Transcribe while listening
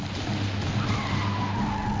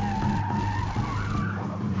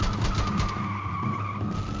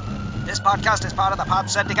podcast is part of the Pod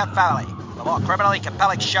Syndicate family. For more criminally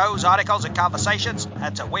compelling shows, articles, and conversations,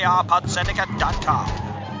 head to wearepodsyndicate.com.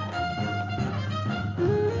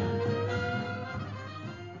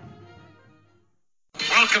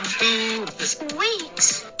 Welcome to this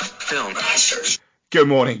week's Film Masters. Good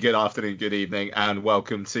morning, good afternoon, good evening, and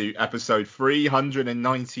welcome to episode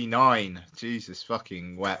 399. Jesus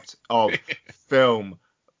fucking wept of Film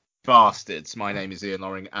Bastards. My name is Ian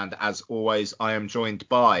Loring, and as always, I am joined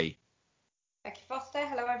by Becky Foster.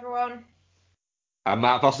 Hello, everyone. And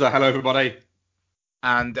Matt Foster. Hello, everybody.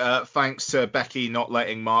 And thanks to Becky not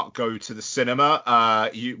letting Mark go to the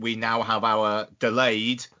cinema, we now have our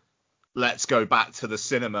delayed Let's Go Back to the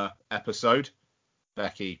Cinema episode.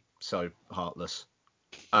 Becky, so heartless.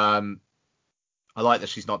 I like that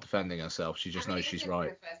she's not defending herself. She just knows she's right.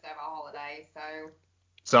 It was the first day of our holiday, so...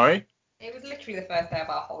 Sorry? It was literally the first day of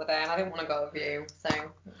our holiday, and I didn't want to go with you, so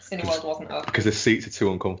Cineworld wasn't up. Because the seats are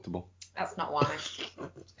too uncomfortable. That's not why.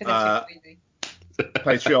 Because it's too easy.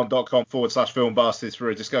 Patreon.com/Film Bastards for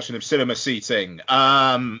a discussion of cinema seating.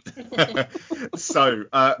 So,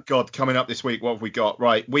 God, coming up this week, what have we got?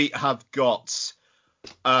 Right, we have got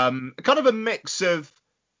kind of a mix of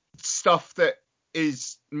stuff that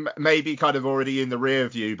is maybe kind of already in the rear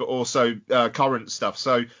view, but also current stuff.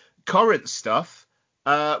 So, current stuff,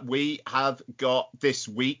 we have got this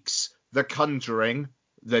week's The Conjuring,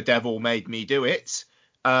 The Devil Made Me Do It.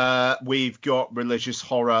 We've got religious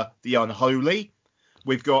horror, The Unholy.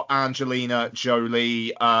 We've got Angelina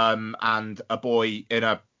Jolie and a boy in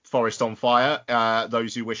a forest on fire,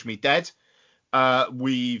 Those Who Wish Me Dead.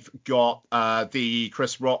 We've got the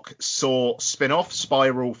Chris Rock Saw spin-off,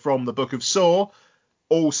 Spiral from the Book of Saw,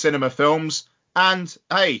 all cinema films. And,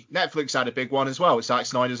 hey, Netflix had a big one as well. It's Zack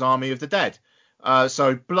Snyder's Army of the Dead.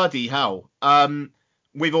 So, bloody hell.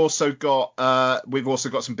 We've also got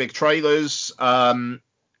some big trailers.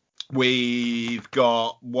 We've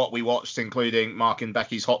got what we watched, including Mark and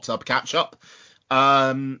Becky's hot tub catch up.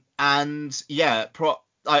 And yeah,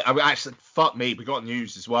 actually, fuck me, we got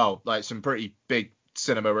news as well. Like some pretty big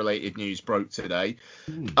cinema related news broke today.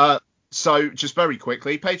 So just very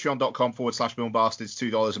quickly, patreon.com/Film Bastards,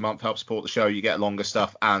 $2 a month, help support the show. You get longer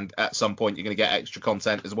stuff, and at some point you're going to get extra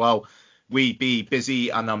content as well. We be busy,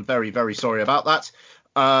 and I'm very, very sorry about that.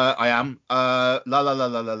 I am.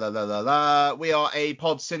 We are a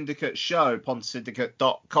Pod Syndicate show,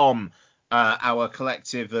 podsyndicate.com. Our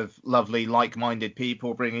collective of lovely, like-minded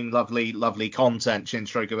people bringing lovely, lovely content.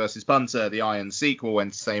 Chinstroker vs. Punter, The Iron Sequel,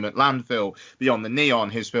 Entertainment Landfill, Beyond the Neon,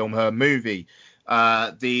 His Film, Her Movie,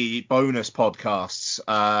 the bonus podcasts.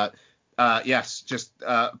 Yes, just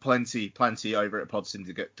plenty over at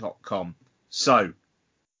podsyndicate.com. So,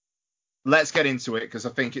 let's get into it, because I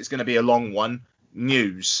think it's going to be a long one.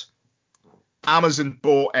 News. Amazon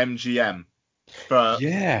bought MGM for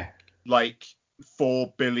like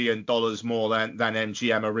 $4 billion more than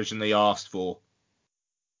MGM originally asked for.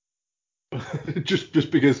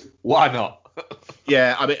 just because, why not?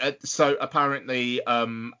 Yeah, I mean, so apparently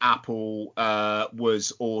Apple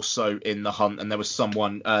was also in the hunt, and there was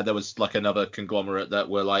someone, there was like another conglomerate that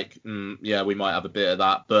were like, yeah, we might have a bit of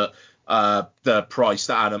that, but the price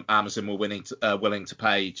that Amazon were willing to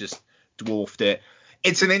pay just dwarfed it.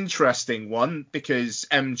 It's an interesting one because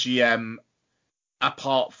MGM,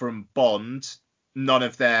 apart from Bond, none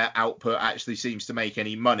of their output actually seems to make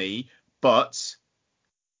any money, but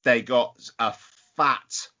they got a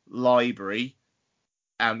fat library,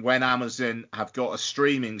 and when Amazon have got a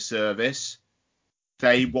streaming service,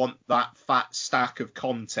 they want that fat stack of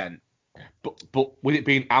content. But with it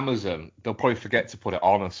being Amazon, they'll probably forget to put it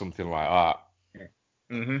on or something like that.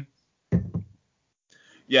 Mm-hmm.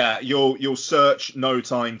 Yeah, you'll search No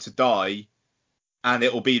Time to Die, and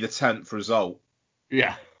it'll be the 10th result.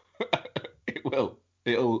 Yeah, it will.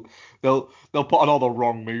 They'll put on all the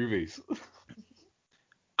wrong movies.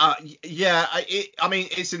 Yeah, I mean,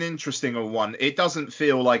 it's an interesting one. It doesn't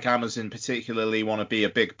feel like Amazon particularly want to be a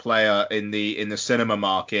big player in the cinema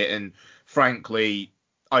market, and frankly,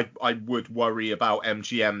 I would worry about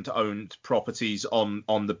MGM to own properties on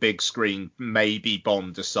the big screen, maybe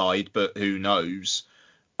Bond aside, but who knows.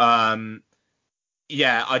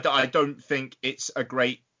 Yeah, I don't think it's a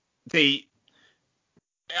great. I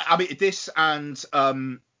mean, this and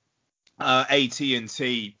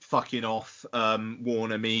AT&T fucking off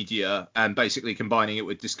Warner Media and basically combining it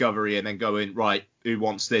with Discovery and then going, right, who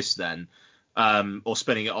wants this then? Or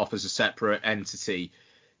spinning it off as a separate entity.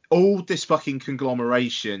 All this fucking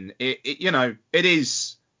conglomeration, it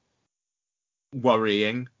is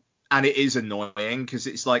worrying. And it is annoying because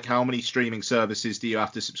it's like, how many streaming services do you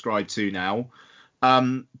have to subscribe to now?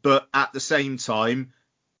 But at the same time,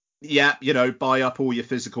 yeah, buy up all your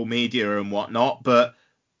physical media and whatnot, but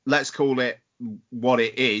let's call it what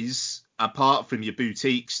it is. Apart from your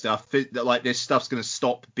boutique stuff, like this stuff's going to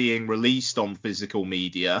stop being released on physical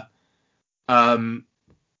media. And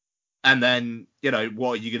then,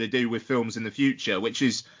 what are you going to do with films in the future? Which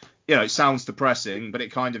is, it sounds depressing, but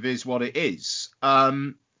it kind of is what it is. What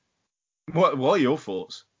are your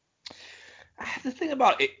thoughts? The thing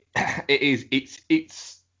about it,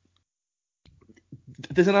 it's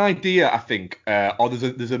there's an idea, I think, or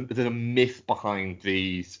there's a myth behind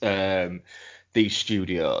these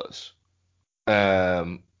studios.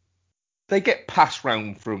 They get passed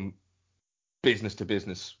round from business to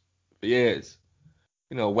business for years.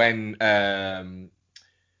 When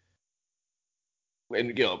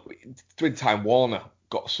Time Warner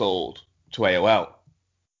got sold to AOL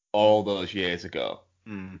all those years ago,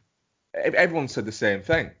 everyone said the same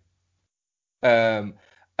thing. And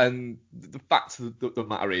the fact of the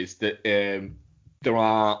matter is that there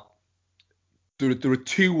are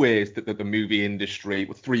two ways that the movie industry,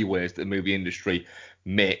 well, three ways that the movie industry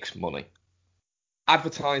makes money: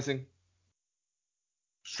 advertising,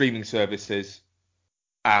 streaming services,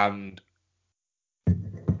 and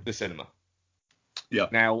the cinema. Yeah.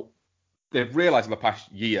 Now, they've realised in the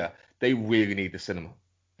past year they really need the cinema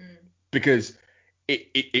because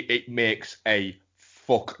it makes a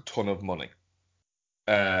fuck ton of money,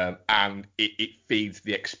 and it feeds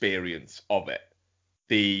the experience of it.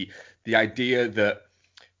 The idea that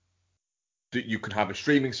you can have a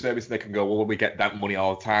streaming service and they can go, well, we get that money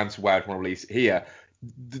all the time, so why do we want to release it here?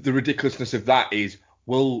 The ridiculousness of that is,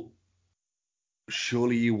 well,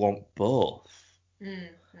 surely you want both.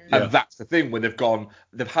 And that's the thing, when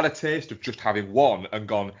they've had a taste of just having one and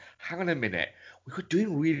gone, hang on a minute, we were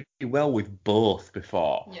doing really well with both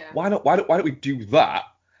before. Yeah. Why don't we do that?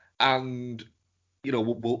 And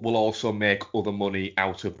we'll also make other money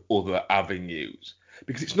out of other avenues.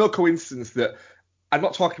 Because it's no coincidence that I'm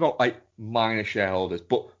not talking about like minor shareholders,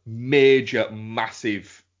 but major,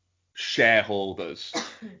 massive shareholders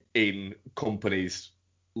in companies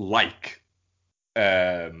like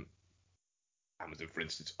Amazon, for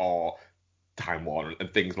instance, or Time Warner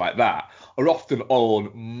and things like that, are often own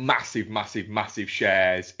massive, massive, massive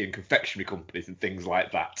shares in confectionery companies and things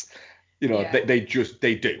like that. They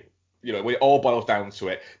do. When it all boils down to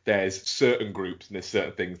it, there's certain groups and there's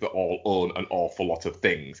certain things that all own an awful lot of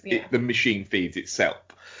things. Yeah. The machine feeds itself.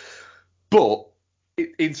 But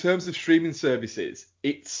in terms of streaming services,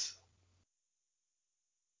 it's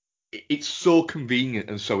so convenient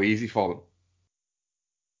and so easy for them.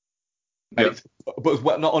 Yep.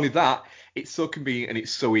 But not only that, it's so convenient and it's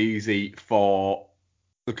so easy for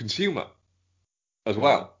the consumer as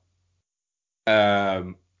well.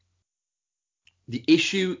 The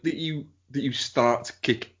issue that you start to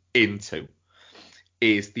kick into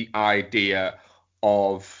is the idea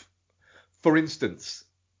of, for instance,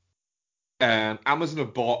 Amazon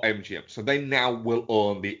have bought MGM, so they now will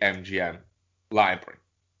own the MGM library,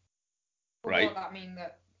 right? Will that mean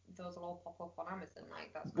that those will all pop up on Amazon?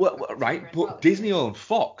 Like that's right, but well, Disney owns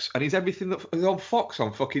Fox, and is everything that is on Fox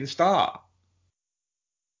on fucking Star?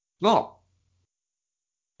 Not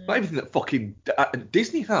everything that fucking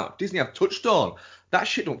Disney have. Disney have Touchstone. That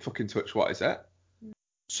shit don't fucking touch. What is it?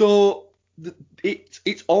 So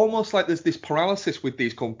it's almost like there's this paralysis with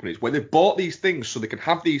these companies where they've bought these things so they can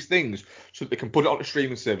have these things so that they can put it on a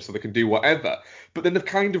streaming service so they can do whatever. But then they've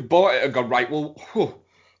kind of bought it and gone, right, well,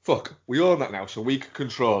 fuck, we own that now so we can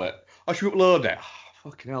control it. I should upload it. Oh,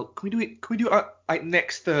 fucking hell. Can we do it like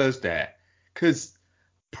next Thursday? Because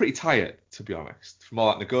I'm pretty tired, to be honest, from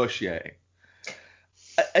all that negotiating.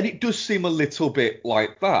 And it does seem a little bit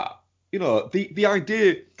like that. The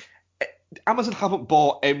idea, Amazon haven't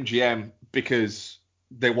bought MGM because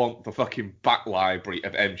they want the fucking back library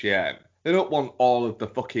of MGM. They don't want all of the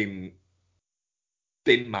fucking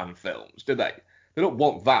Thin Man films, do they? They don't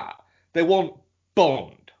want that. They want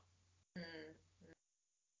Bond.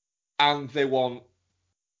 And they want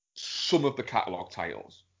some of the catalogue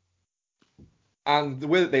titles. And the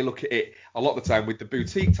way that they look at it a lot of the time with the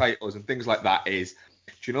boutique titles and things like that is,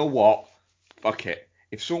 do you know what? Fuck it.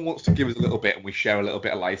 If someone wants to give us a little bit and we share a little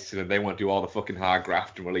bit of licensing and they want to do all the fucking hard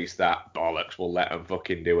graft and release that, bollocks, we'll let them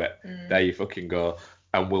fucking do it. There you fucking go.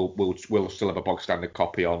 And we'll still have a bog standard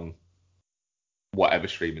copy on whatever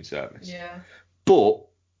streaming service. Yeah. But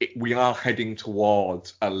we are heading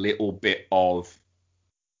towards a little bit of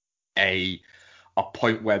a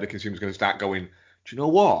point where the consumer's going to start going, do you know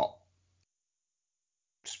what?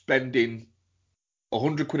 Spending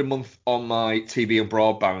 £100 a month on my TV and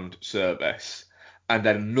broadband service, and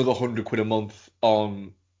then another £100 a month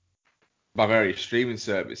on my various streaming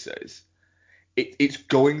services it's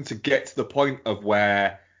going to get to the point of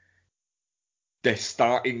where they're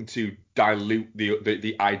starting to dilute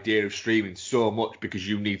the idea of streaming so much because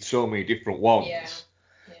you need so many different ones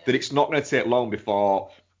that it's not going to take long before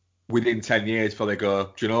within 10 years before they go,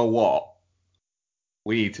 do you know what?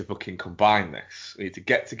 We need to fucking combine this. We need to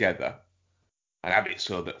get together and have it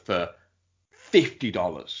so that for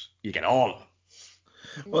 $50 you get all of them.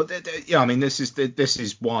 Well, yeah, I mean, this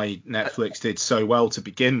is why Netflix did so well to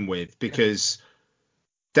begin with, because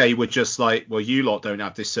they were just like, well, you lot don't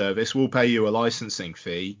have this service, we'll pay you a licensing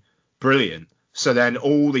fee. Brilliant. So then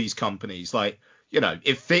all these companies, like, you know,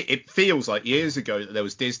 it feels like years ago that there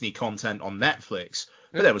was Disney content on Netflix,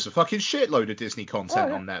 but there was a fucking shitload of Disney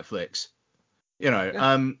content on Netflix. You know,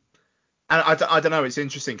 and I don't know, it's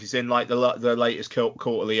interesting because in like the latest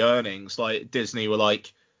quarterly earnings, like Disney were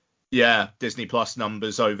like, yeah, Disney Plus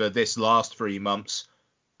numbers over this last 3 months,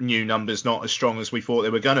 new numbers not as strong as we thought they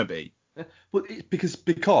were going to be. Well, because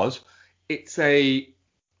it's the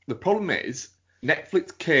problem is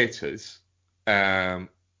Netflix caters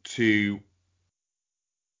to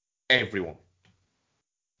everyone.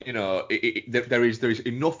 You know, there is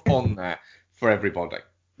enough on there for everybody.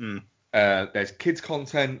 There's kids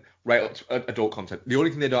content, right up to adult content. The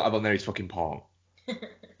only thing they don't have on there is fucking porn.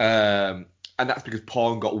 And that's because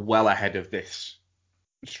porn got well ahead of this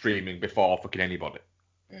streaming before fucking anybody.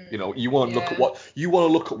 You know, you want to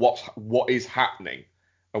look at what is happening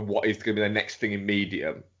and what is going to be the next thing in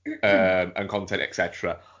medium and content,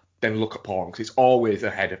 etc. Then look at porn because it's always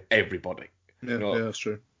ahead of everybody. Yeah, that's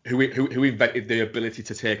true. Who invented the ability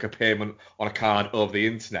to take a payment on a card over the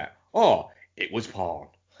internet? Oh, it was porn.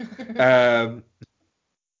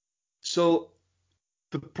 So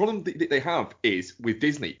the problem that they have is with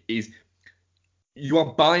Disney is you are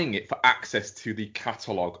buying it for access to the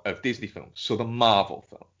catalogue of Disney films, so the Marvel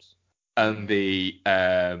films and the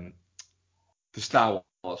Star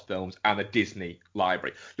Wars films and the Disney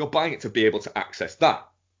library. You're buying it to be able to access that.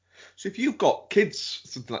 So if you've got kids,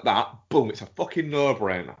 something like that, boom, it's a fucking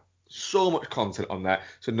no-brainer. So much content on there,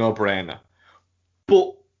 it's a no-brainer.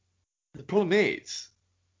 But the problem is,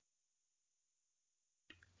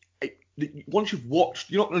 once you've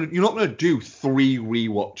watched, you're not going to do 3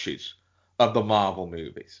 rewatches of the Marvel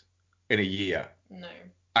movies in a year. No.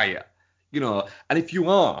 Are you? You know, and if you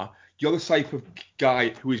are, you're the type of guy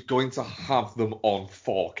who is going to have them on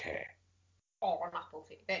 4K. Or on Apple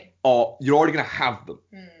TV. Or you're already going to have them.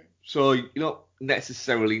 So you don't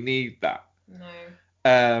necessarily need that.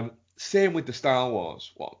 No. Same with the Star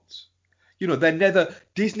Wars ones. You know,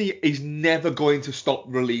 Disney is never going to stop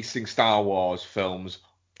releasing Star Wars films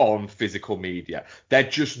on physical media. They're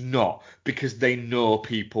just not, because they know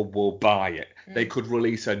people will buy it. They could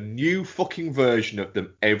release a new fucking version of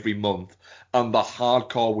them every month and the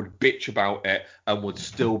hardcore would bitch about it and would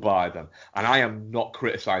still buy them. And I am not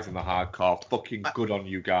criticizing the hardcore. Fucking good on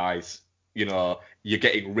you guys. You know, you're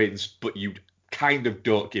getting rinsed, but you kind of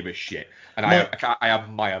don't give a shit. And I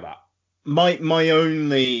admire that. My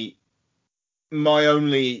only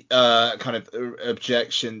kind of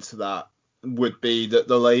objection to that would be that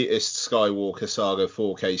the latest Skywalker Saga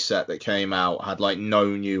 4K set that came out had like no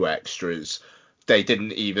new extras. They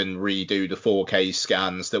didn't even redo the 4K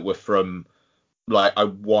scans that were from, like, I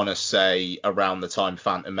want to say around the time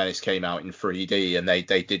Phantom Menace came out in 3D, and they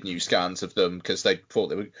did new scans of them because they thought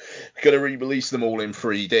they were going to re-release them all in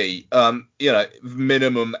 3D. You know,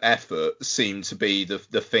 minimum effort seemed to be the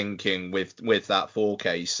thinking with that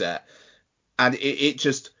 4K set, and it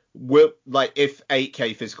just will, like, if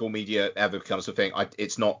 8K physical media ever becomes a thing,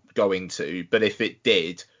 it's not going to, but if it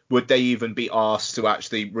did, would they even be asked to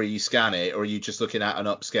actually re-scan it, or are you just looking at an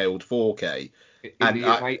upscaled 4K? In the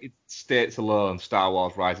United States alone, Star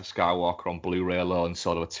Wars Rise of Skywalker on Blu-ray alone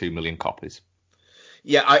sold over 2 million copies.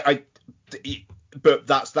 Yeah, but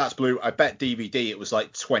that's Blu. I bet DVD it was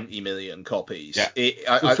like 20 million copies. Yeah.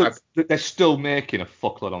 They're still making a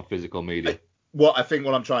fuckload on physical media. What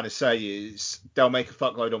I'm trying to say is they'll make a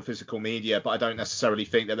fuckload on physical media, but I don't necessarily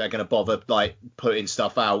think that they're going to bother like putting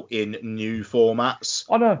stuff out in new formats.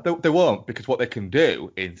 Oh no, they won't, because what they can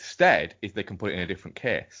do instead is they can put it in a different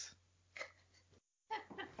case.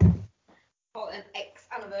 Or an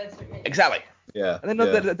anniversary. Exactly. Yeah. And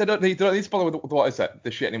they don't need to bother with what is that,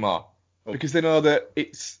 the shit anymore, because they know that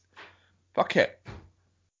it's fuck it.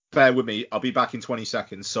 Bear with me. I'll be back in 20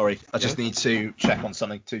 seconds. Sorry, I just need to check on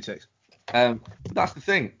something. 2 ticks. That's the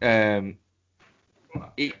thing.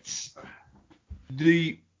 It's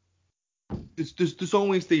there's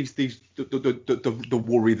always the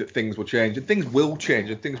worry that things will change, and things will change,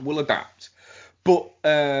 and things will adapt. But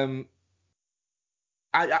I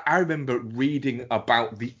remember reading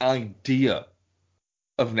about the idea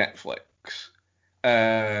of Netflix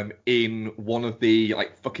in one of the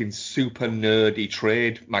like fucking super nerdy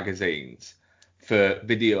trade magazines for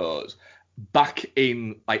videos back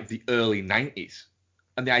in like the early 90s.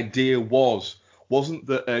 And the idea wasn't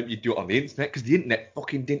that you'd do it on the internet, because the internet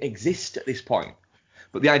fucking didn't exist at this point.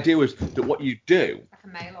 But the idea was that what you do, Like a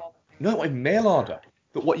mail order thing. no, like mail order,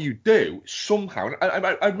 that what you do somehow, and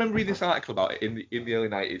I remember reading this article about it in the early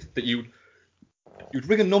 90s, that you'd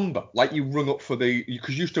ring a number like you rung up for because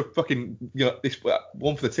you used to fucking, you know, this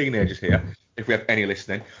one for the teenagers here, if we have any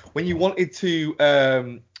listening, when you wanted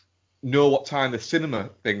to know what time the cinema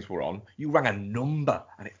things were on, you rang a number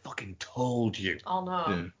and it fucking told you. Oh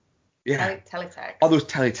no. Yeah. Teletext. Oh, there was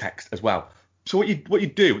teletext as well. So what you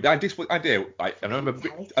do, what I do, like, I remember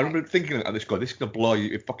thinking of this, this is gonna blow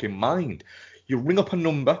your fucking mind. You ring up a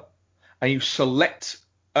number and you select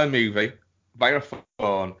a movie via a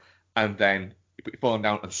phone, and then you put your phone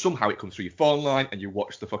down and somehow it comes through your phone line and you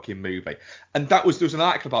watch the fucking movie. And there was an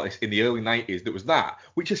article about this in the early 90s that was that,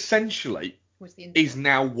 which essentially is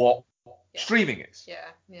now what streaming is.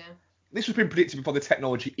 Yeah. This was been predicted before the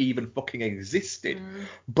technology even fucking existed.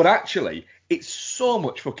 But actually, it's so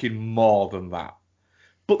much fucking more than that.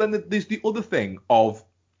 But then there's the other thing of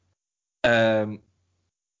a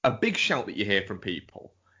big shout that you hear from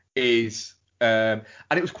people is, and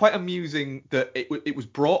it was quite amusing that it was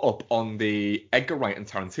brought up on the Edgar Wright and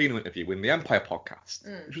Tarantino interview in the Empire podcast,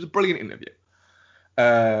 which was a brilliant interview,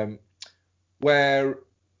 where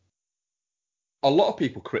a lot of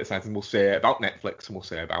people criticize and will say about Netflix and will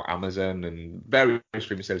say about Amazon and various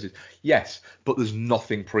streaming services. Yes, but there's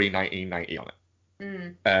nothing pre-1990 on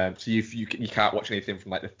it. So you can't watch anything from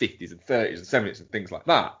like the 50s and 30s and 70s and things like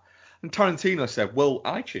that. And Tarantino said, well,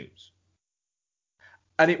 iTunes.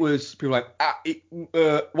 And it was people like,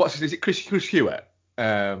 what's his name? Is it Chris Hewitt?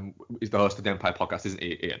 Is the host of the Empire podcast, isn't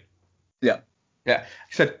he, Ian? Yeah. Yeah.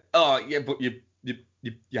 He said, oh yeah, but you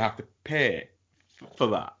have to pay for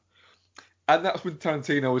that. And that's when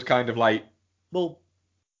Tarantino was kind of like, well,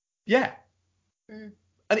 yeah. And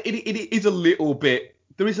it is a little bit,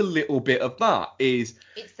 there is a little bit of that. It's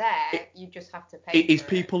there, you just have to pay. It is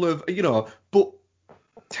people have, you know, but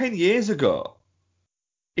 10 years ago,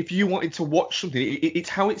 if you wanted to watch something, it's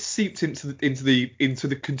how it seeps into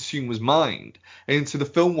the consumer's mind, and into the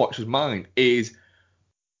film watcher's mind, is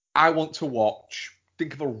I want to watch,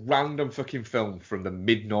 think of a random fucking film from the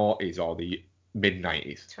mid-noughties or the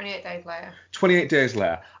mid-90s. 28 Days Later. 28 Days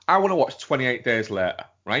Later. I want to watch 28 Days Later,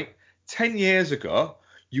 right? 10 years ago,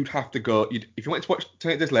 you'd have to go, if you wanted to watch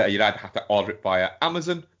 28 Days Later, you'd either have to order it via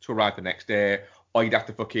Amazon to arrive the next day, or you'd have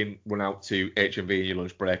to fucking run out to HMV in your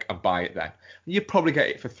lunch break and buy it then. You'd probably get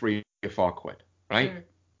it for £3 or £4, right?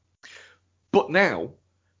 But now,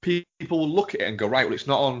 people will look at it and go, right, well, it's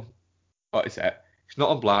not on, what is it? It's not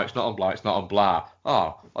on blah, it's not on blah, it's not on blah.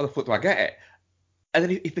 Oh, how the fuck do I get it? And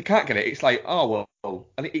then if they can't get it, it's like, oh, well,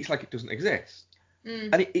 and it's like it doesn't exist.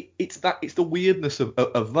 And it's the weirdness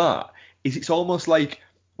of that, is it's almost like,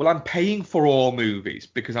 well, I'm paying for all movies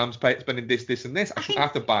because I'm spending this, and this. I shouldn't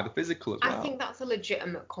have to buy the physical as well. I think that's a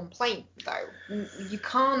legitimate complaint, though. You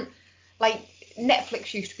can't, like,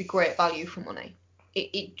 Netflix used to be great value for money.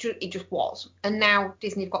 It just was. And now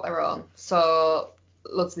Disney have got their own. So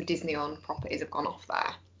loads of the Disney-owned properties have gone off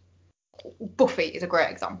there. Buffy is a great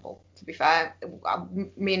example, to be fair.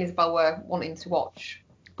 Me and Isabel were wanting to watch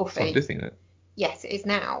Buffy. It's on Disney, isn't it? Yes, it is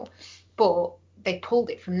now. But they pulled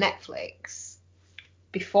it from Netflix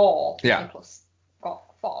before Disney Plus got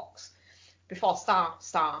Fox, before Star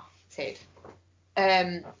started.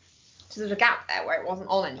 So there's a gap there where it wasn't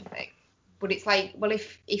on anything. But it's like, well,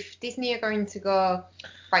 if Disney are going to go,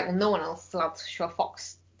 right, well, no one else is allowed to show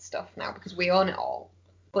Fox stuff now because we own it all,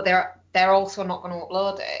 but they're also not going to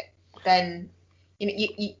upload it, then you know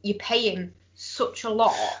you're paying such a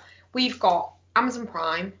lot. We've got Amazon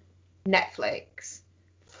Prime, Netflix,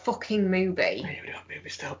 fucking Mubi, Movie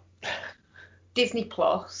still. Disney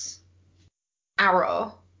Plus,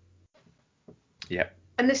 Arrow. Yep.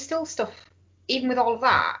 And there's still stuff, even with all of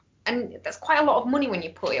that, and that's quite a lot of money when you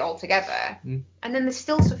put it all together. And then there's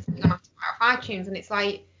still stuff that you're gonna have to buy off iTunes, and it's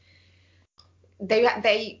like they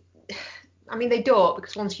don't,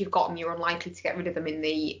 because once you've got them, you're unlikely to get rid of them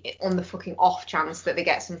on the fucking off chance that they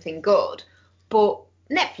get something good. But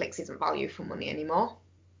Netflix isn't value for money anymore.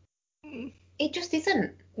 It just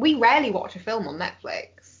isn't. We rarely watch a film on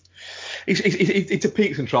Netflix. It's a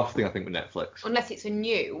peaks and troughs thing, I think, with Netflix. Unless it's a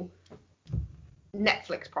new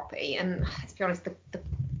Netflix property, and let's be honest,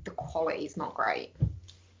 the quality is not great.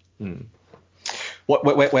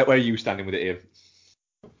 Where are you standing with it, Ian?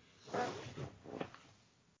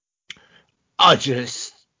 I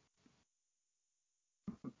just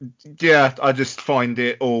find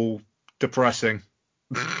it all depressing.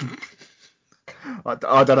 I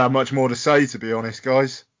don't have much more to say, to be honest,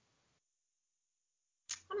 guys.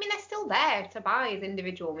 I mean, they're still there to buy as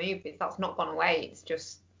individual movies. That's not gone away. It's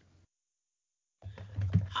just.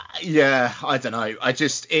 Yeah, I don't know.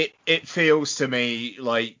 It feels to me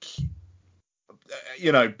like,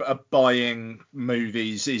 buying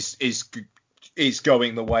movies is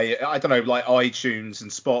going the way, I don't know, like iTunes and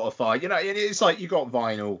Spotify. It's like you got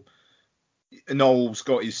vinyl. Noel's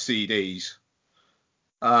got his CDs.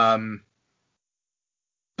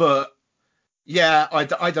 But yeah,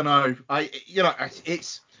 I don't know.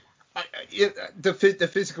 The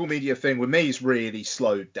physical media thing with me is really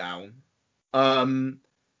slowed down.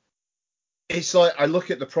 It's like I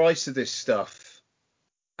look at the price of this stuff,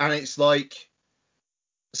 and it's like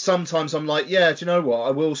sometimes I'm like, yeah, do you know what?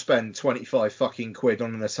 I will spend 25 fucking quid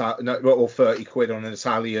on or 30 quid on an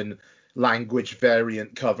Italian language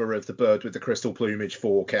variant cover of The Bird with the Crystal Plumage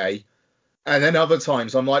 4K. And then other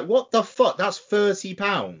times I'm like, what the fuck? That's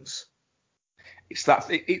 £30. It's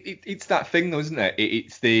that thing though, isn't it?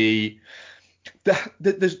 It's there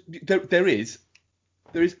is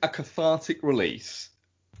a cathartic release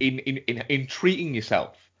in treating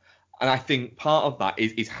yourself, and I think part of that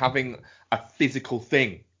is having a physical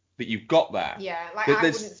thing that you've got there. Yeah, like I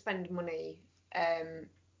wouldn't spend money on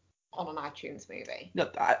an iTunes movie. No,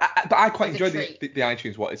 but I quite enjoy the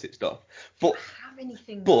iTunes what is it stuff. But have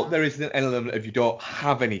anything. But there is an element of you don't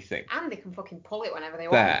have anything. And they can fucking pull it whenever they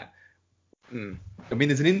want. Mm. I mean,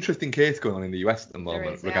 there's an interesting case going on in the US at the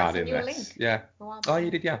moment regarding this. Link. Yeah. Oh, you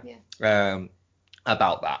did, yeah.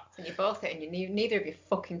 About that. And you both it, and neither of you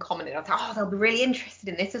fucking commented. I was like, oh, they'll be really interested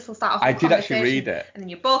in this. This will start off. I did actually read it. And then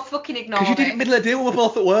you both fucking ignored it. Because you did it in the middle of the day when we're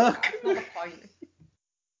both at work. That's not the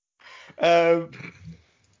point.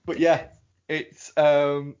 But yeah, it's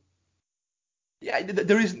there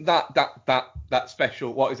isn't that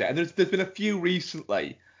special. What is it? And there's been a few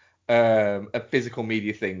recently of physical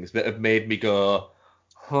media things that have made me go,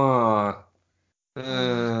 huh.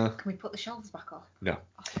 Can we put the shelves back up? No.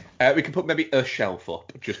 We can put maybe a shelf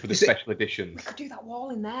up just for the special editions. We could do that wall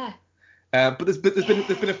in there. But there's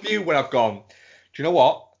been a few where I've gone, do you know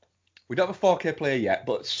what? We don't have a 4K player yet,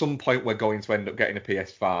 but at some point we're going to end up getting a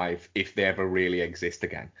PS5 if they ever really exist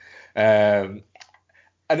again. And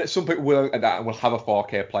at some point we'll have a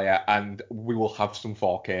 4K player and we will have some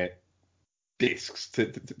 4K discs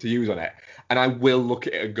to use on it. And I will look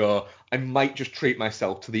at it and go, I might just treat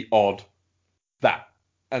myself to the odd that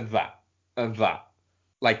and that and that.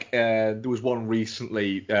 Like there was one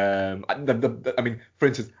recently. I mean, for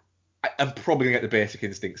instance, I'm probably gonna get the Basic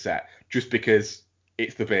Instinct set just because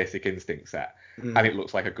it's the Basic Instinct set and it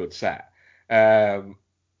looks like a good set. And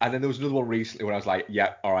then there was another one recently where I was like,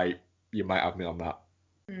 yeah, all right, you might have me on that.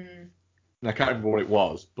 And I can't remember what it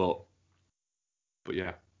was, but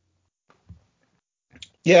yeah.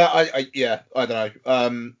 Yeah, I don't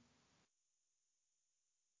know.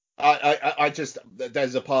 I just,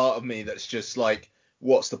 there's a part of me that's just like,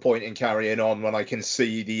 what's the point in carrying on when I can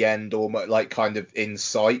see the end or like kind of in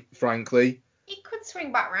sight, frankly. It could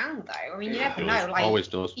swing back round though. I mean, you never know. Like, always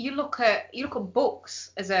does. You look at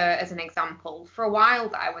books as an example. For a while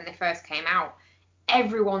there, when they first came out,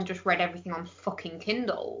 everyone just read everything on fucking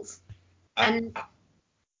Kindles, and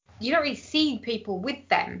you don't really see people with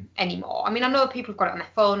them anymore. I mean, I know people have got it on their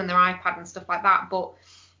phone and their iPad and stuff like that, but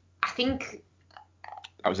I think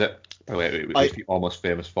that was it. By the way, it was the almost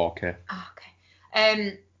famous 4K. Oh, okay.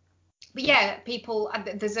 But yeah, people.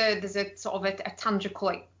 There's a sort of a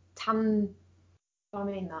tangible what do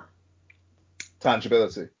I mean that?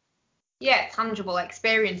 Tangibility. Yeah, tangible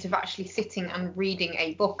experience of actually sitting and reading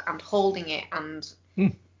a book and holding it and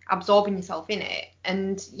absorbing yourself in it.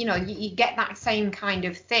 And, you get that same kind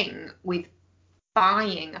of thing with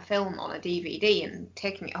buying a film on a DVD and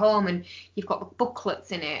taking it home, and you've got the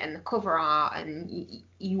booklets in it and the cover art, and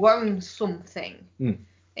you own something.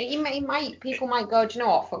 People might go, do you know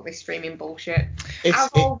what, fuck this streaming bullshit. As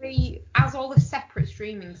all the separate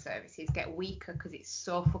streaming services get weaker because it's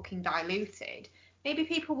so fucking diluted, maybe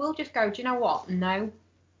people will just go, do you know what, no.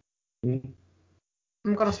 I'm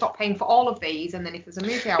going to stop paying for all of these, and then if there's a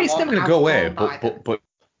movie I want, it's never going to go away, but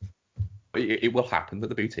But it will happen that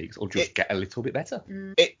the boutiques will just get a little bit better.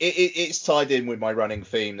 It's tied in with my running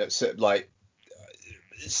theme that's like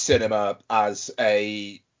cinema as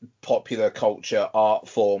a popular culture art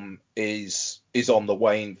form is on the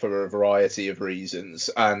wane for a variety of reasons,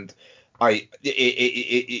 and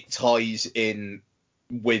it ties in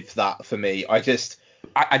with that for me. I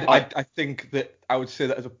think that I would say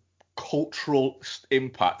that as a cultural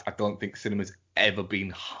impact, I don't think cinema's ever been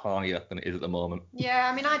higher than it is at the moment. Yeah,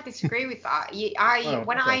 I mean, I disagree with that.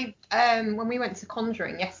 When we went to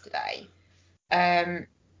Conjuring yesterday, I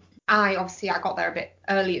got there a bit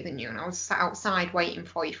earlier than you, and I was sat outside waiting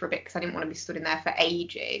for you for a bit because I didn't want to be stood in there for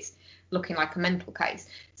ages looking like a mental case.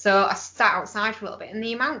 So I sat outside for a little bit, and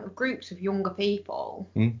the amount of groups of younger people,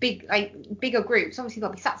 bigger groups, obviously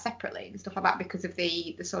they'll be sat separately and stuff like that because of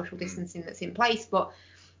the social distancing that's in place, but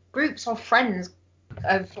groups of friends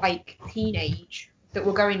of like teenage that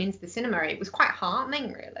were going into the cinema, it was quite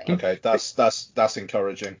heartening, really. Okay, that's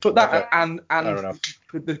encouraging. But that okay. and Fair enough.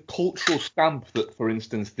 the cultural stamp that, for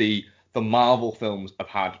instance, the Marvel films have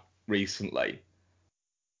had recently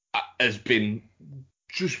has been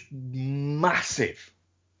just massive.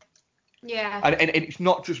 Yeah. And it's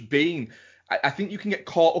not just been. I think you can get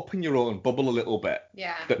caught up in your own bubble a little bit.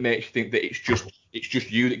 Yeah. That makes you think that it's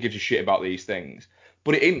just you that gives a shit about these things,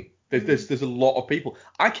 but it ain't. There's a lot of people.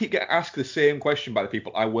 I keep getting asked the same question by the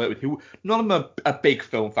people I work with, who none of them are big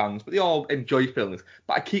film fans, but they all enjoy films.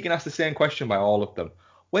 But I keep getting asked the same question by all of them: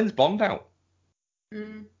 when's Bond out?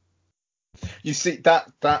 You see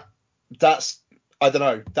that's I don't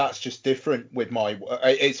know. That's just different with my.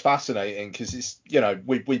 It's fascinating because it's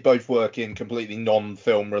we both work in completely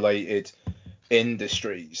non-film related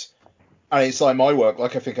industries, and it's like my work.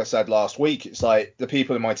 Like I think I said last week, it's like the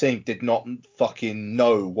people in my team did not fucking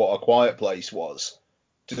know what A Quiet Place was.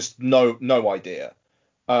 Just no idea.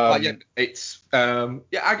 It's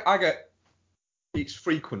I get. It's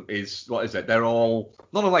frequent. Is what is it? They're all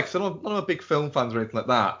none of them are big film fans or anything like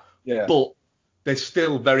that. Yeah. But there's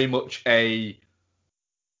still very much a.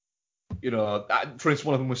 For instance,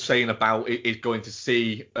 one of them was saying about is going to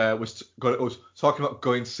see was talking about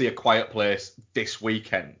going to see A Quiet Place this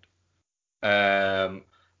weekend, and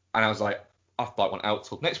I was like, I thought it went out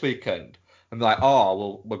till next weekend, and they're like,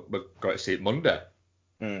 oh, well, we're going to see it Monday.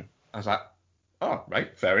 I was like, oh,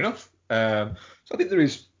 right, fair enough. So I think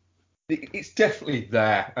it's definitely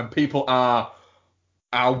there, and people are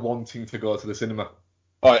wanting to go to the cinema.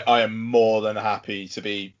 I am more than happy to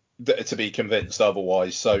be convinced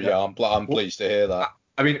otherwise. So yeah, I'm pleased to hear that.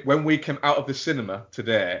 I mean, when we came out of the cinema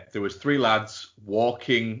today, there was 3 lads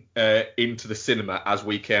walking into the cinema as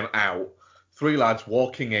we came out. 3 lads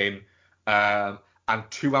walking in, and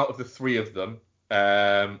 2 out of the 3 of them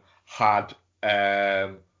had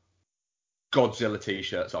Godzilla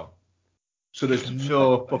t-shirts on. So there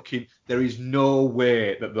is no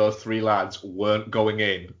way that those 3 lads weren't going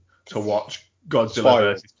in to watch Godzilla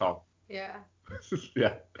versus Kong. Yeah.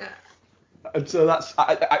 Yeah. And so that's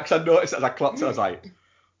I noticed as I clocked it, I was like,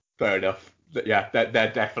 fair enough. Yeah,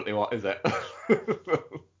 they're definitely what is it?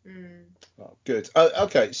 Oh, good.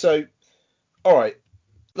 Okay, so all right,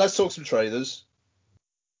 let's talk some trailers.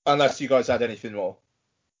 Unless you guys had anything more.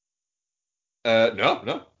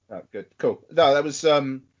 No. Oh, good, cool. No, that was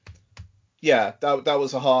that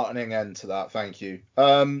was a heartening end to that. Thank you.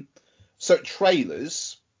 So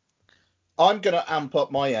trailers. I'm going to amp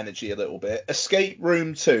up my energy a little bit. Escape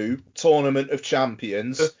Room 2, Tournament of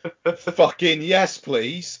Champions. Fucking yes,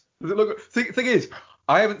 please. Look, thing is,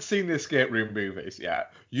 I haven't seen the Escape Room movies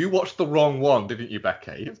yet. You watched the wrong one, didn't you,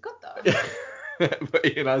 Becky? It's good, though. But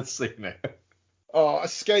Ian has seen it. Oh,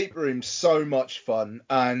 Escape Room, so much fun.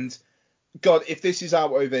 And, God, if this is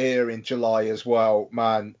out over here in July as well,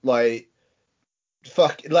 man, like,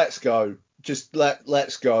 fuck, let's go. Just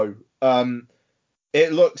let's go.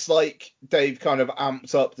 It looks like they've kind of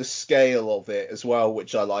amped up the scale of it as well,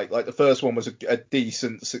 which I like. Like the first one was a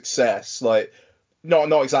decent success, like not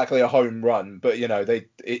exactly a home run, but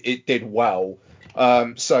it did well.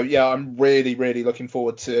 So yeah, I'm really looking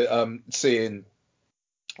forward to seeing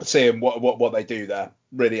what they do there.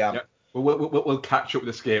 Really am. Yeah. We'll catch up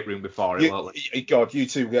with Escape Room before it. Won't we? God, you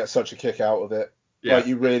two get such a kick out of it. Yeah, like,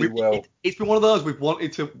 you really will. It's been one of those we've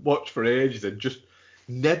wanted to watch for ages and just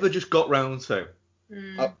never got round to.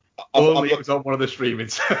 Only it was on one of the streaming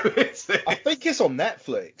services. I think it's on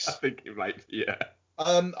Netflix. I think it might, yeah.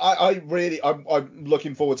 I'm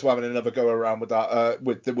looking forward to having another go around with that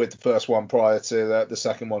with the first one prior to the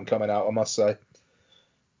second one coming out, I must say.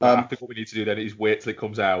 I think what we need to do then is wait till it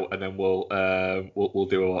comes out and then we'll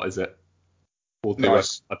do a what is it? We'll do a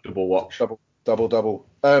double watch. Double.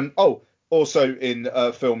 Also in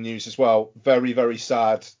film news as well, very, very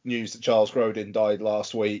sad news that Charles Grodin died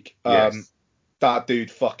last week. Yes. That dude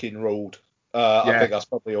fucking ruled. I think that's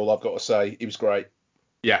probably all I've got to say. He was great.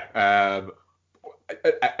 Yeah. A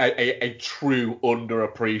true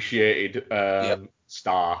underappreciated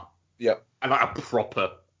star. Yep. And like a proper,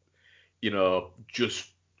 just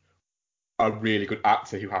a really good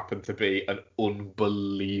actor who happened to be an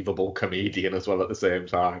unbelievable comedian as well at the same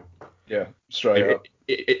time. Yeah, straight up.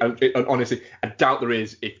 And honestly, I doubt there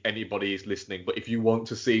is if anybody is listening, but if you want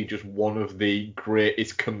to see just one of the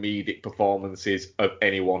greatest comedic performances of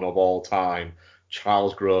anyone of all time,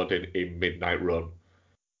 Charles Grodin in Midnight Run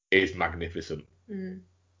is magnificent.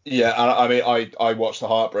 Yeah, I mean, I watched The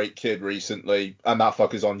Heartbreak Kid recently, and that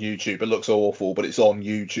fucker's on YouTube. It looks awful, but it's on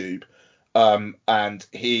YouTube. And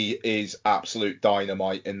he is absolute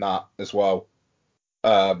dynamite in that as well.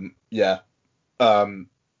 Yeah.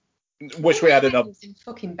 Wish we had another. In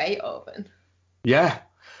fucking Beethoven. Yeah,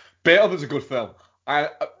 Beethoven's a good film. I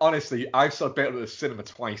saw Beethoven at the cinema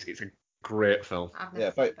twice. It's a great film. I've never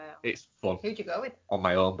seen Beethoven. It's fun. Who'd you go with? On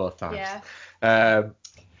my own both times. Yeah.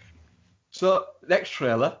 So next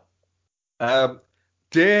trailer,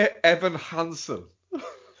 Dear Evan Hansen.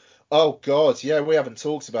 Oh God, yeah, we haven't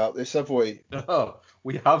talked about this, have we? No,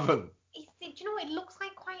 we haven't. Do you know, it looks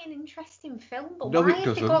like quite an interesting film, but No, why it have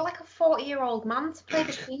doesn't. they got like a 40-year-old man to play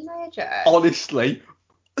the teenager? Honestly,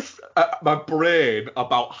 my brain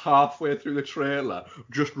about halfway through the trailer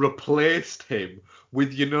just replaced him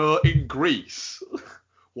with, in Greece.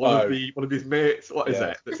 One of his mates, what is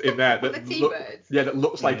it, that's in there that that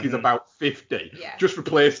looks like he's about 50. Yeah. Just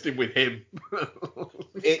replaced him with him. Wasn't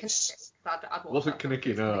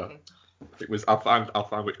Kaneki, no. It was. I'll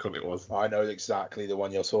find which cunt it was. I know exactly the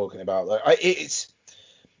one you're talking about. Though. It's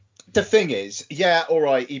the thing is, yeah, all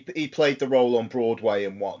right, he played the role on Broadway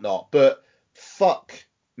and whatnot, but fuck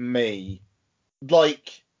me,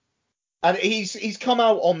 like. And he's come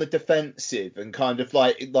out on the defensive and kind of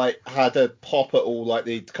like had a pop at all like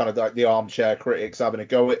the kind of like the armchair critics having a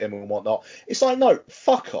go at him and whatnot. It's like, no,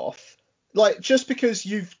 fuck off. Like, just because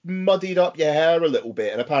you've muddied up your hair a little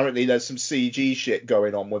bit and apparently there's some CG shit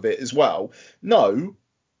going on with it as well. No,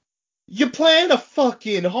 you're playing a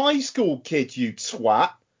fucking high school kid, you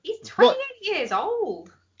twat. He's 28 years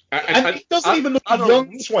old. And he doesn't even look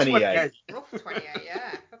young 28. Rough 28,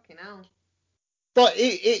 yeah. Fucking hell. But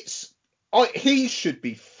he should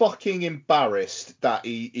be fucking embarrassed that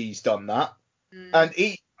he's done that. And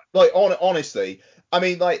he, like, honestly, I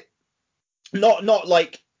mean, like, not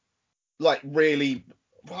like really,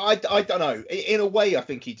 I don't know. In a way, I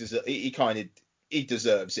think he deserves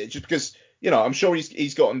it, just because, I'm sure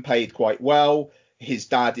he's gotten paid quite well. His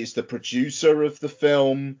dad is the producer of the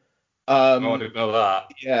film. I didn't know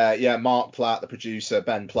that. Yeah, Mark Platt, the producer,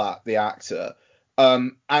 Ben Platt, the actor.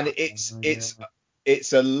 And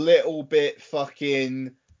it's a little bit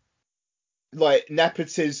fucking like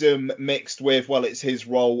nepotism mixed with, well, it's his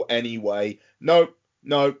role anyway. Nope.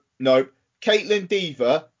 Caitlin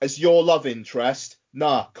Dever as your love interest.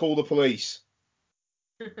 Nah, call the police.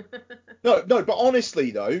 No, but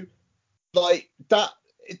honestly though, like that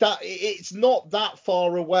it's not that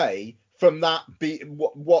far away from that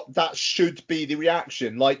what that should be the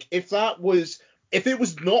reaction. Like if it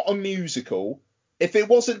was not a musical, if it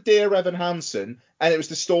wasn't Dear Evan Hansen and it was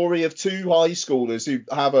the story of two high schoolers who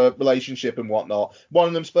have a relationship and whatnot, one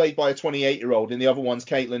of them's played by a 28-year-old and the other one's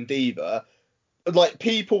Caitlin Dever, like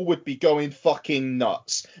people would be going fucking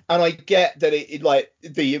nuts. And I get that it like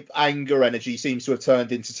the anger energy seems to have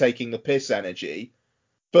turned into taking the piss energy,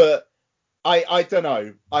 but I don't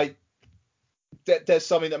know. There's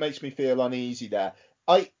something that makes me feel uneasy there.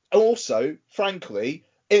 I also, frankly,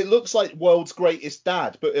 it looks like World's Greatest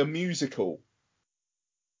Dad, but a musical.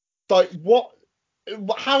 Like, what?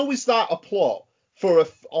 How is that a plot for a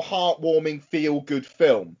heartwarming, feel-good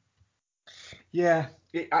film? Yeah,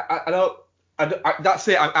 I don't. That's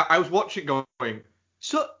it. I was watching going,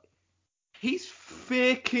 so he's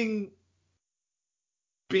faking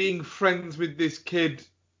being friends with this kid,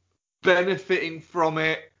 benefiting from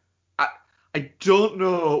it. I don't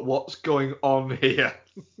know what's going on here.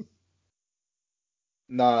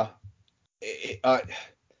 Nah. I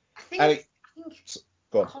think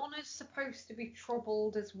Connor's supposed to be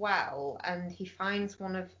troubled as well, and he finds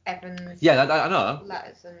one of Evan's I know.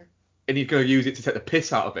 letters and he's going to use it to take the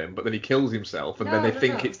piss out of him, but then he kills himself, and then they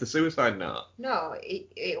think it's the suicide note. No,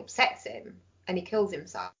 it upsets him, and he kills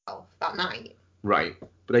himself that night. Right,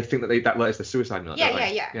 but they think that letter's the suicide note.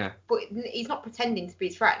 Yeah. But he's not pretending to be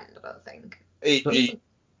his friend, I don't think. He's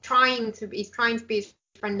trying to be his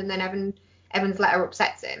friend, and then Evan's letter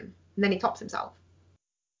upsets him, and then he tops himself.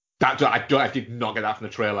 I did not get that from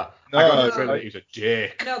the trailer. No, I got from the trailer that he was a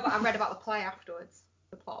dick. No, but I read about the play afterwards,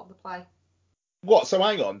 the plot of the play. What? So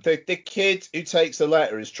hang on. The kid who takes the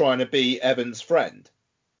letter is trying to be Evan's friend.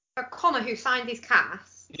 Connor, who signed his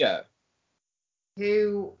cast. Yeah.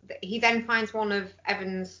 Who he then finds one of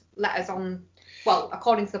Evan's letters on. Well,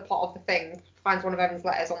 according to the plot of the thing, finds one of Evan's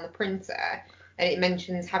letters on the printer, and it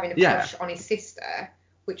mentions having a crush on his sister,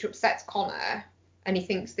 which upsets Connor. and he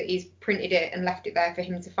thinks that he's printed it and left it there for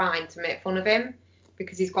him to find to make fun of him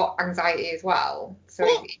because he's got anxiety as well. So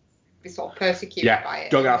he's sort of persecuted by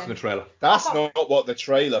it. Don't get out from the trailer. That's not what the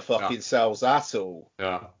trailer fucking sells at all.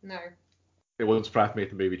 Yeah. No. It wouldn't surprise me if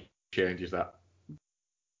the movie changes that.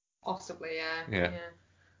 Possibly, yeah.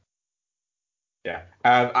 Yeah.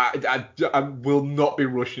 I will not be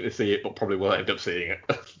rushing to see it, but probably will end up seeing it.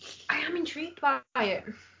 I am intrigued by it.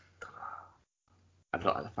 I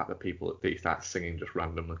don't like the fact that people start singing just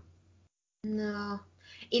randomly. No.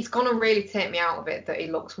 It's gonna really take me out of it that he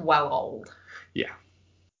looks well old. Yeah.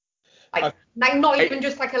 Like not even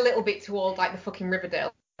just like a little bit too old, like the fucking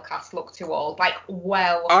Riverdale cast look too old. Like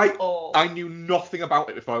old. I knew nothing about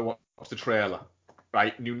it before I watched the trailer.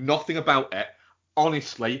 Right? Knew nothing about it.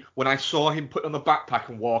 Honestly, when I saw him put on the backpack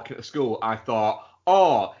and walking to school, I thought,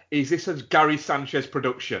 oh, is this a Gary Sanchez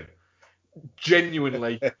production?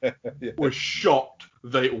 Genuinely was shocked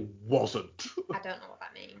that it wasn't. I don't know what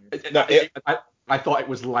that means. I thought it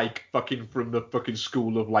was like fucking from the fucking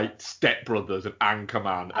school of like Step Brothers and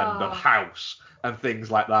Anchorman and The House and things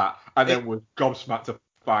like that. And then was gobsmacked to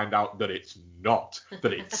find out that it's not,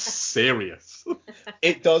 that it's serious.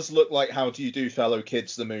 It does look like How Do You Do, Fellow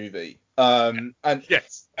Kids, the movie. And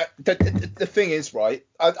yes. The thing is, right,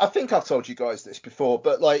 I think I've told you guys this before,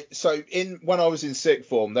 but like, so when I was in sixth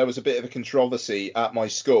form, there was a bit of a controversy at my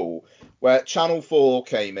school where Channel 4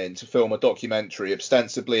 came in to film a documentary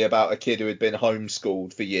ostensibly about a kid who had been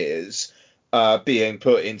homeschooled for years, being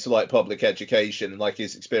put into like public education and like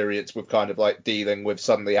his experience with kind of like dealing with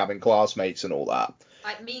suddenly having classmates and all that.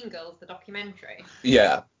 Like Mean Girls, the documentary.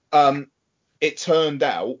 Yeah. It turned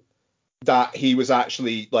out that he was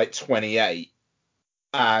actually like 28,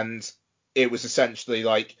 and it was essentially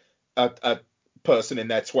like a person in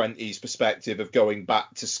their 20s perspective of going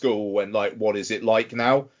back to school and like what is it like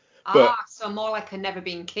now. But so more like a Never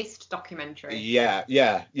Been Kissed documentary. Yeah.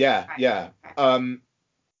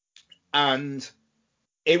 And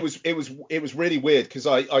it was really weird because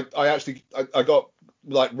I actually got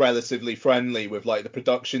like relatively friendly with like the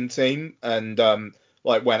production team and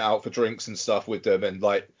like went out for drinks and stuff with them, and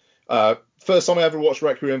like first time I ever watched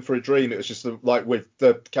Requiem for a Dream, it was just like with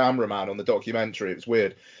the cameraman on the documentary. It was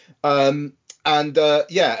weird. And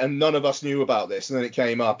none of us knew about this, and then it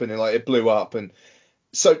came up and it blew up, and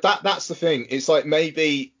so that's the thing. It's like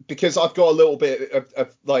maybe because I've got a little bit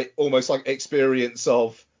of like almost like experience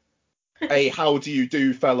of a How Do You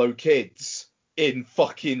Do, Fellow Kids in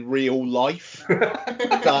fucking real life.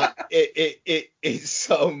 That it's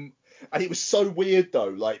and it was so weird though,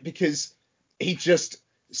 like because he just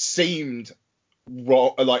seemed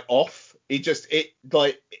wrong, like off.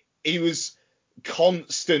 He was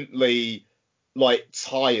constantly like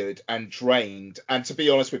tired and drained, and to be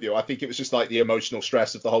honest with you, I think it was just like the emotional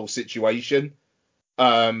stress of the whole situation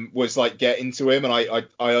was like getting to him, and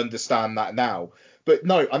I understand that now. But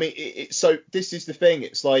no, I mean, so this is the thing.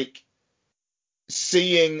 It's like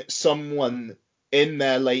seeing someone in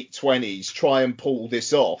their late 20s try and pull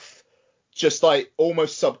this off, just like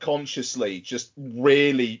almost subconsciously, just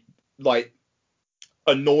really like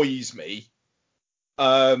annoys me,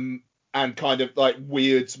 and kind of like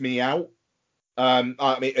weirds me out.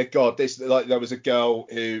 I mean, God, there was a girl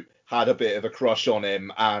who had a bit of a crush on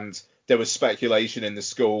him, and there was speculation in the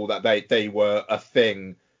school that they were a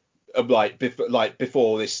thing,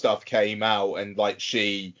 before this stuff came out, and like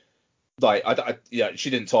she, like she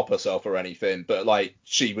didn't top herself or anything, but like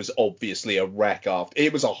she was obviously a wreck after.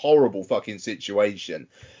 It was a horrible fucking situation,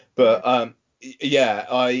 but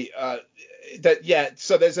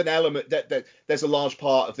so there's an element that there's a large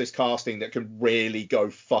part of this casting that can really go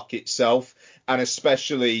fuck itself, and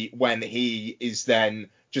especially when he is then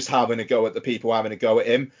just having a go at the people having a go at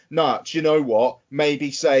him. Nah, do you know what?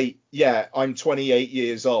 Maybe say, yeah, I'm 28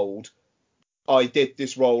 years old. I did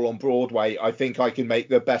this role on Broadway. I think I can make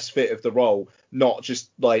the best fit of the role, not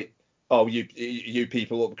just like, oh, you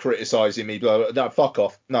people are criticizing me. Blah, blah. No, fuck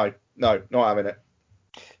off. No, not having it.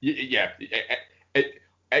 Yeah.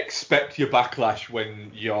 Expect your backlash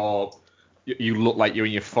when you look like you're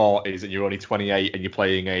in your 40s and you're only 28 and you're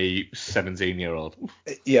playing a 17-year-old.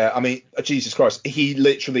 Yeah, I mean, Jesus Christ, he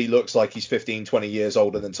literally looks like he's 15, 20 years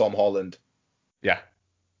older than Tom Holland. Yeah.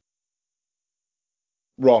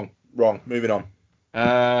 Wrong. Moving on.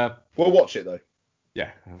 We'll watch it though.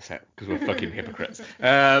 Yeah, that's it, because we're fucking hypocrites.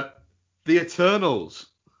 The Eternals.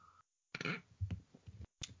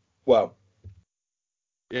 Well.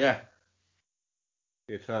 Yeah.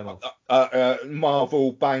 The Eternals.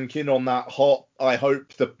 Marvel banking on that hot. I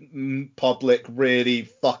hope the public really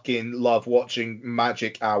fucking love watching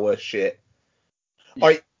Magic Hour shit.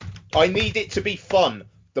 Yeah. I need it to be fun.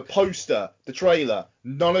 The poster, the trailer,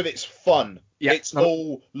 none of it's fun. Yeah, it's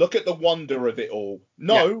all look at the wonder of it all.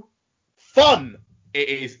 No, fun. It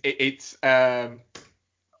is. It's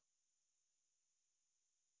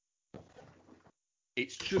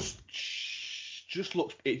just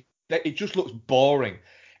looks it just looks boring.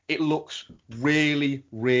 It looks really,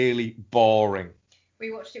 really boring.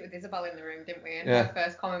 We watched it with Isabel in the room, didn't we? And her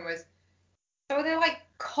first comment was, "So are they like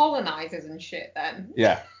colonizers and shit then?"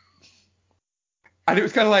 Yeah. And it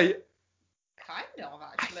was kind of like, kind of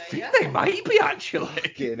actually. I think they might be actually.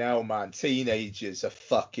 Fucking hell, man. Teenagers are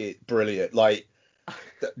fucking brilliant. Like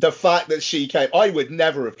the fact that she came, I would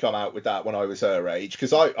never have come out with that when I was her age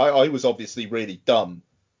because I was obviously really dumb.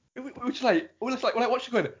 We were just like when I watched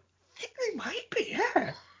it going, I think they might be.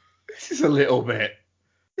 Yeah. This is a little bit.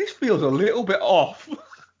 This feels a little bit off.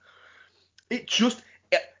 It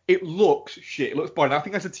looks shit. It looks boring. I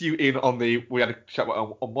think I said to you, Ian, we had a chat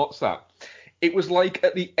on WhatsApp. It was like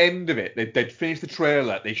at the end of it, they'd finished the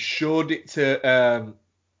trailer. They showed it to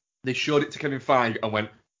Kevin Feige and went,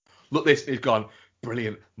 look, this is gone.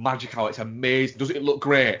 Brilliant, magical. It's amazing. Doesn't it look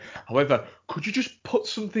great? However, could you just put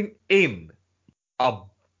something in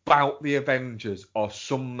about the Avengers or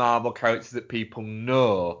some Marvel characters that people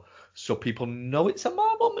know, so people know it's a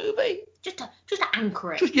Marvel movie? Just to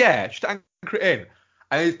anchor it. Just to anchor it in.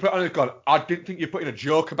 And he's put it on and gone, I didn't think you'd put in a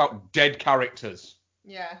joke about dead characters.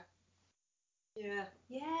 Yeah. Yeah.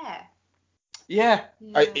 Yeah.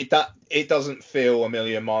 It doesn't feel a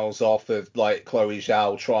million miles off of like Chloe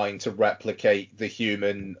Zhao trying to replicate the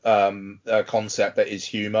human concept that is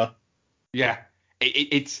humor. Yeah.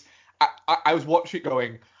 It's. I was watching it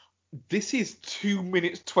going, this is 2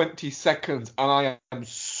 minutes 20 seconds and I am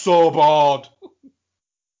so bored.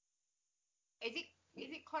 Is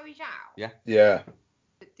it Chloe Zhao? Yeah. Yeah.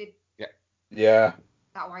 Yeah.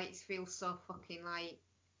 That why it feels so fucking like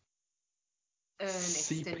earnest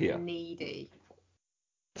Sepia. and needy.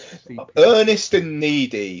 Earnest and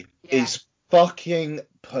needy is fucking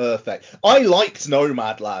perfect. I liked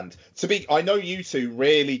Nomadland. I know you two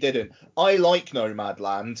really didn't. I like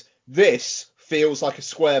Nomadland. This feels like a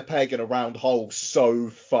square peg in a round hole so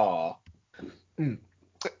far.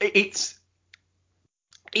 It's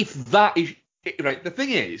if that is right. The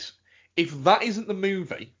thing is, if that isn't the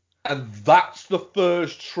movie and that's the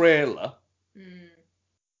first trailer,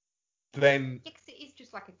 then it is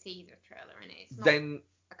just like a teaser trailer, isn't it? It's not then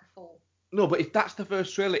like a full. No, but if that's the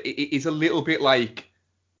first trailer, it is a little bit like,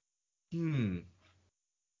 I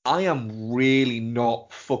am really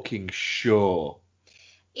not fucking sure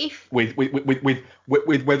with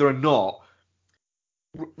whether or not,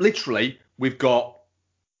 literally, we've got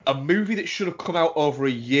a movie that should have come out over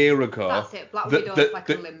a year ago. That's it. Black Widow's like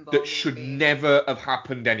a limbo that should never have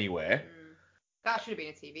happened anyway. That should have been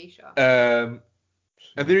a TV show.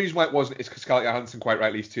 And the reason why it wasn't is because Scarlett Johansson, quite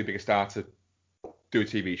rightly, is too big a star to do a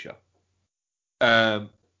TV show.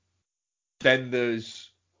 Then there's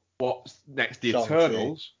what's next, The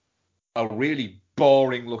Eternals, a really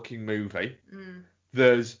boring looking movie.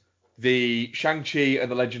 There's the Shang-Chi and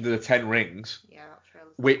the Legend of the Ten Rings,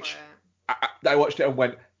 which I watched it and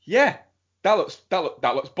went, yeah, that looks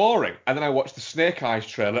boring. And then I watched the Snake Eyes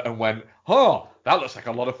trailer and went, oh, that looks like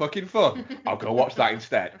a lot of fucking fun. I'll go watch that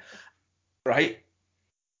instead. Right?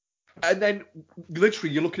 And then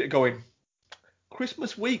literally you're looking at it going,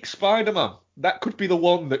 Christmas week Spider-Man, that could be the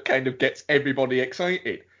one that kind of gets everybody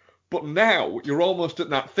excited. But now you're almost at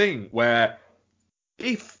that thing where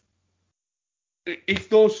if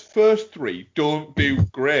those first three don't do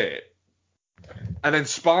great, and then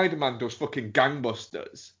Spider-Man does fucking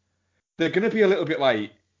gangbusters, they're going to be a little bit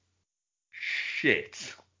like,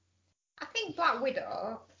 shit. I think Black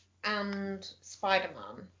Widow and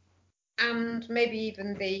Spider-Man, and maybe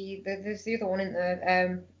even there's the other one in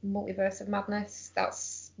the Multiverse of Madness.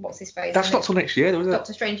 That's what's his face. That's not till next year, though, is it?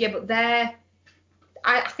 Doctor Strange, yeah, but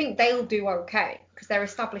I think they'll do okay because they're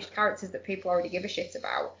established characters that people already give a shit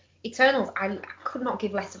about. Eternals, I could not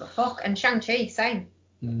give less of a fuck, and Shang-Chi, same.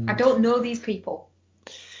 I don't know these people.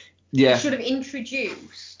 Yeah. They should have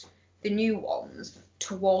introduced the new ones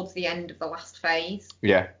towards the end of the last phase.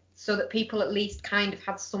 Yeah. So that people at least kind of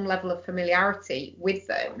had some level of familiarity with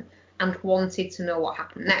them and wanted to know what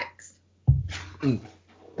happened next.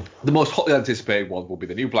 The most hotly anticipated one will be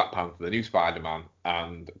the new Black Panther, the new Spider-Man,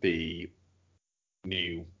 and the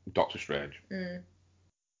new Doctor Strange.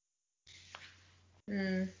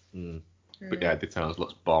 But yeah, The Eternals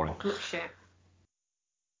looks boring. Looks shit.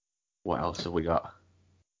 What else have we got?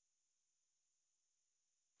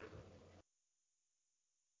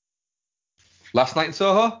 Last Night in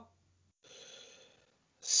Soho?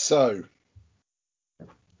 So,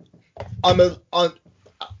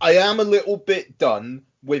 I am a little bit done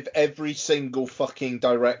with every single fucking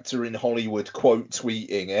director in Hollywood quote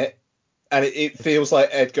tweeting it. And it feels like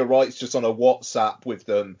Edgar Wright's just on a WhatsApp with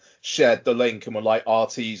them, shared the link, and were like,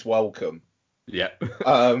 RT's welcome. Yeah.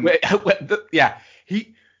 Yeah.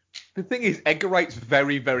 The thing is, Edgar Wright's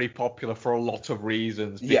very, very popular for a lot of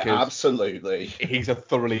reasons. Because yeah, absolutely. He's a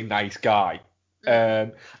thoroughly nice guy.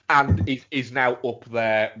 And he's now up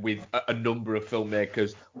there with a number of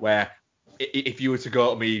filmmakers where if you were to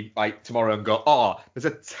go to me like tomorrow and go, oh, there's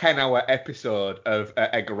a 10-hour episode of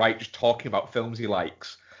Edgar Wright just talking about films he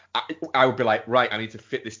likes, I would be like, right, I need to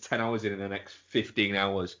fit this 10 hours in the next 15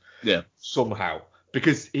 hours. Yeah. Somehow.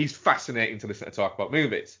 Because he's fascinating to listen to talk about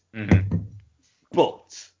movies. Mm-hmm.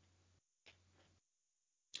 But.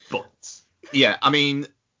 Yeah, I mean,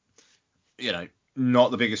 you know,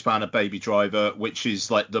 not the biggest fan of Baby Driver, which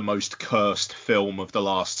is like the most cursed film of the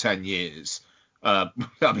last 10 years. I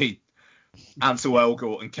mean, Ansel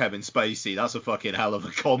Elgort and Kevin Spacey, that's a fucking hell of a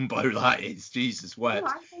combo, that is. Jesus, wet. I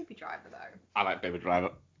like Baby Driver, though. I like Baby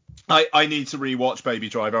Driver. I need to rewatch Baby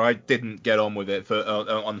Driver. I didn't get on with it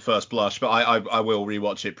on first blush, but I will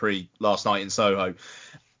rewatch it pre last night in Soho.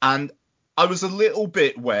 And I was a little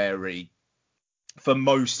bit wary for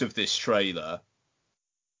most of this trailer.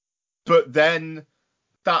 But then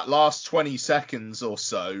that last 20 seconds or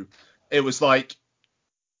so, it was like,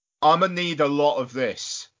 I'm going to need a lot of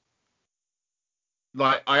this.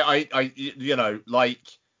 Like, I you know, like,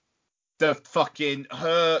 the fucking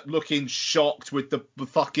her looking shocked with the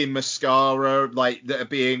fucking mascara, like that are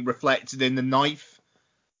being reflected in the knife.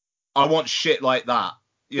 I want shit like that.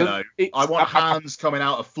 You know, I want hands coming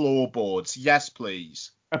out of floorboards. Yes,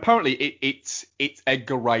 please. Apparently, it's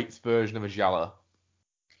Edgar Wright's version of a giallo.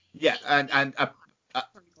 Yeah, and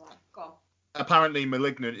apparently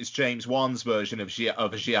Malignant is James Wan's version of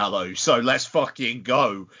a giallo. So let's fucking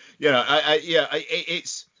go. You know,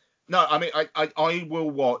 it's. No, I mean, I will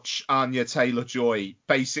watch Anya Taylor-Joy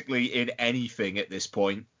basically in anything at this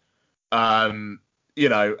point. You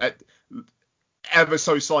know, ever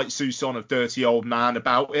so slight soupçon of dirty old man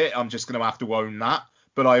about it. I'm just going to have to own that.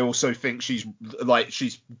 But I also think she's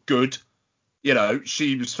good. You know,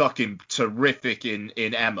 she was fucking terrific in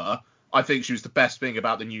Emma. I think she was the best thing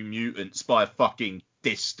about the New Mutants by a fucking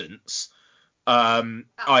distance. That's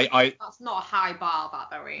not a high bar, that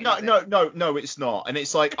though, really. No, it's not. And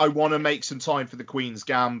it's like, I want to make some time for the Queen's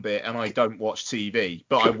Gambit, and I don't watch TV,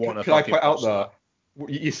 but I want to. Can I put out there?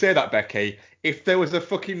 You say that, Becky. If there was a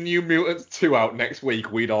fucking New Mutants 2 out next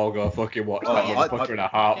week, we'd all go fucking watch that. I'd put her in a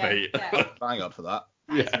heartbeat. Yeah. Bang up for that.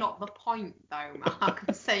 That's not the point, though, Mark.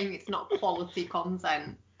 I'm saying it's not quality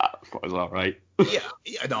content. That was all right. Yeah.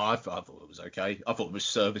 No, I thought it was okay. I thought it was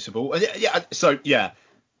serviceable. So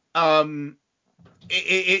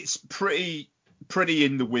it's pretty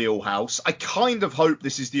in the wheelhouse. I kind of hope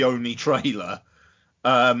this is the only trailer.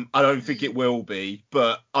 I don't think it will be,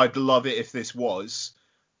 but I'd love it if this was.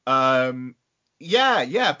 Bring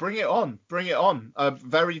it on. I'm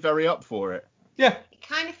very, very up for it. Yeah. It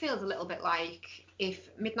kind of feels a little bit like if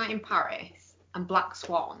Midnight in Paris and Black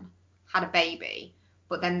Swan had a baby,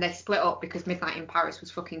 but then they split up because Midnight in Paris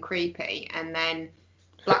was fucking creepy, and then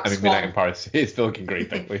Midnight in Paris is fucking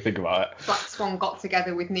creepy when you think about it. Black Swan got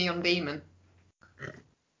together with Neon Demon.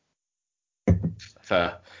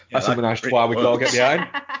 Fair. That's a menage trois we can all get behind.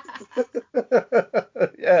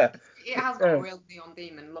 Yeah. It has got a real Neon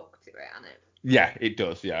Demon look to it, hasn't it? Yeah, it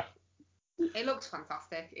does, yeah. It looks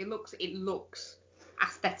fantastic. It looks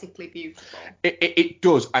aesthetically beautiful. It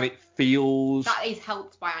does, and it feels... That is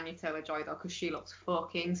helped by Anya Taylor-Joy, though, because she looks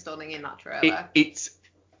fucking stunning in that trailer.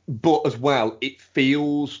 But as well, it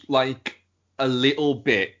feels like a little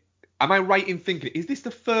bit... Am I right in thinking, is this the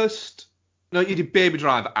first... No, you did Baby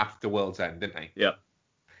Driver after World's End, didn't you? Yeah.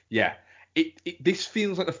 Yeah. This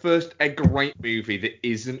feels like the first Edgar Wright movie that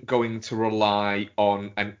isn't going to rely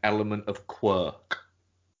on an element of quirk.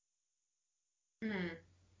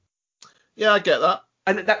 Yeah, I get that.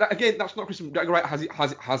 And that again, that's not Christian. Edgar Wright has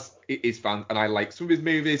his fans, and I like some of his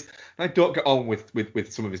movies, and I don't get on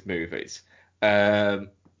with some of his movies. But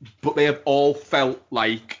they have all felt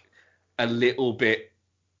like a little bit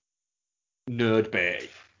nerd bait.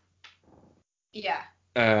 Yeah.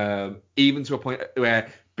 Even to a point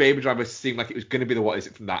where Baby Driver seemed like it was going to be the what is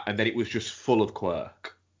it from that, and then it was just full of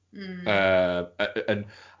quirk. And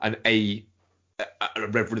a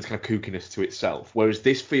reverent kind of kookiness to itself, whereas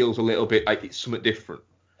this feels a little bit like it's something different.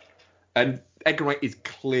 And Edgar Wright is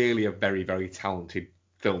clearly a very, very talented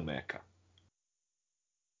filmmaker,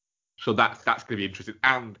 so that's going to be interesting.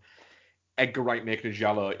 And Edgar Wright making a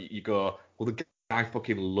giallo, you go, well, the guy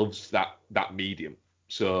fucking loves that medium,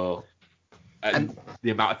 so and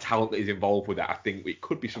the amount of talent that is involved with that, I think it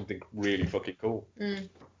could be something really fucking cool.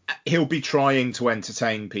 He'll be trying to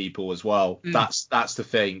entertain people as well. That's the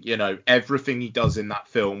thing. You know, everything he does in that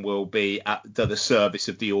film will be at the service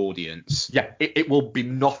of the audience. Yeah, it will be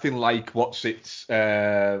nothing like what's its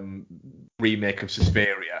remake of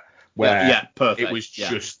Suspiria, where perfect. it was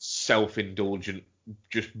just self-indulgent,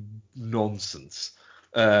 just nonsense.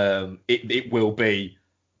 It will be,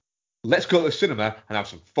 let's go to the cinema and have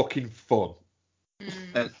some fucking fun.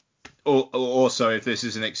 Also, if this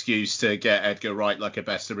is an excuse to get Edgar Wright like a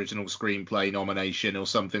Best Original Screenplay nomination or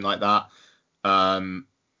something like that,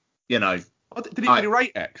 you know. Did he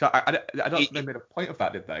write it? 'Cause I don't think they made a point of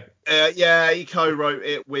that, did they? Yeah, he co-wrote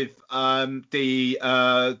it with the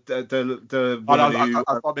woman who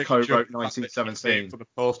co-wrote 1917 for the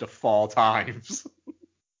poster 4 times.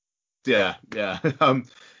 Yeah.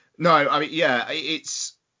 No, I mean, yeah,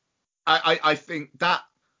 it's. I think that.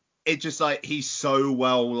 It just like he's so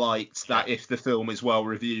well liked that if the film is well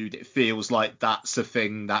reviewed, it feels like that's a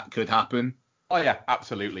thing that could happen. Oh yeah,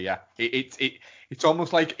 absolutely, yeah. It's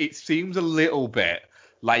almost like it seems a little bit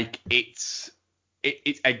like it's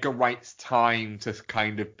Edgar Wright's time to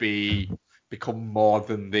kind of become more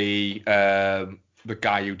than the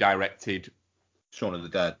guy who directed Shaun of the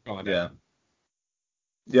Dead.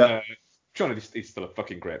 Yeah. Shaun of the Dead is still a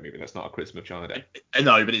fucking great movie. That's not a criticism of Shaun of the Dead.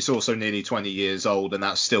 No, but it's also nearly 20 years old, and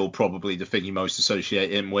that's still probably the thing you most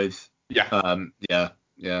associate him with. Yeah.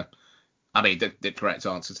 Yeah. I mean, the correct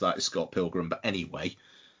answer to that is Scott Pilgrim, but anyway.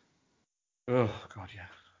 Oh, God, yeah.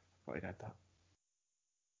 I thought he'd had that.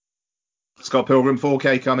 Scott Pilgrim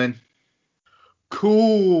 4K coming.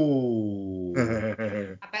 Cool.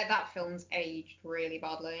 I bet that film's aged really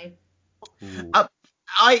badly.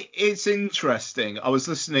 It's interesting. I was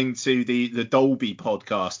listening to the Dolby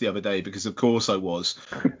podcast the other day because, of course, I was.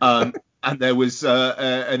 And there was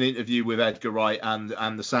an interview with Edgar Wright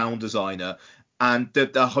and the sound designer, and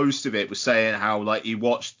the host of it was saying how like he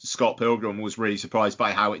watched Scott Pilgrim and was really surprised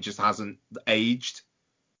by how it just hasn't aged.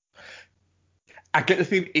 I get the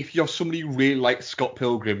thing, if you're somebody who really likes Scott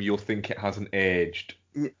Pilgrim, you'll think it hasn't aged.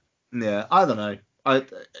 Yeah, I don't know.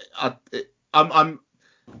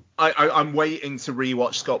 I'm waiting to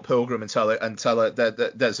rewatch Scott Pilgrim and tell it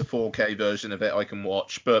that there's a 4K version of it I can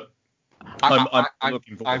watch, but I'm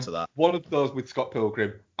looking forward to that. One of those with Scott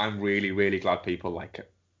Pilgrim, I'm really, really glad people like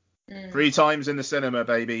it. 3 times in the cinema,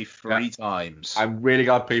 baby. 3 times. I'm really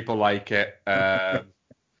glad people like it. And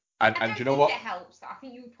do you know what? It helps. I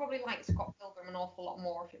think you would probably like Scott Pilgrim an awful lot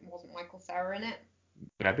more if it wasn't Michael Cera in it.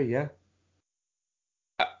 Maybe, yeah.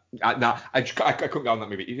 I couldn't go on that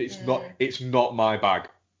movie. It's not my bag,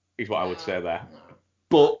 is what I would say there. No.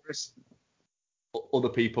 But other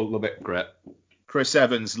people love it. Great. Chris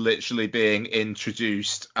Evans literally being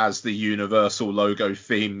introduced as the Universal logo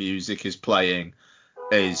theme music is playing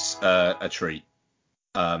is a treat.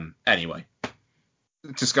 Anyway,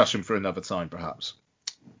 discussion for another time, perhaps.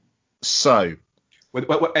 So,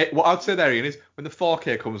 what I'd say there, Ian, is when the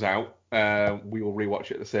 4K comes out, we will rewatch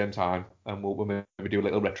it at the same time, and we'll maybe do a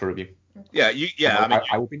little retro review. Yeah,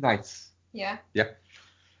 I will be nice. Yeah. Yeah.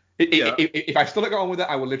 If I still don't get on with it,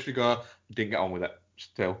 I will literally go, didn't get on with it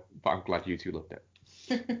still, but I'm glad you two loved it.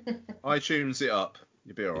 iTunes it up.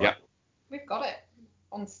 You'll be alright. Yeah. We've got it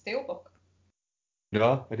on Steelbook.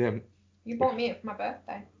 No, I didn't. You bought me it for my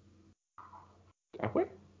birthday. Have we?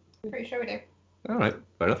 Pretty sure we do. Alright,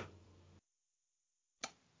 fair enough.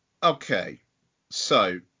 Okay,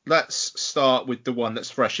 so let's start with the one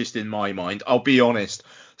that's freshest in my mind. I'll be honest,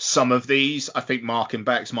 some of these, I think Mark and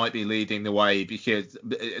Bex might be leading the way because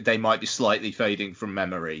they might be slightly fading from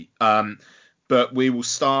memory. But we will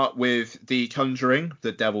start with The Conjuring,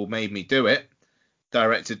 The Devil Made Me Do It,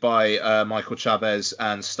 directed by Michael Chavez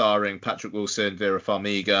and starring Patrick Wilson, Vera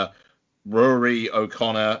Farmiga, Rory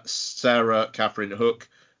O'Connor, Sarah Catherine Hook,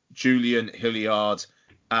 Julian Hilliard,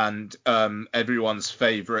 and everyone's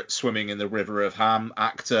favourite swimming in the river of Ham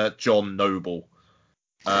actor John Noble.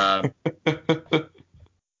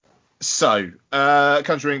 So,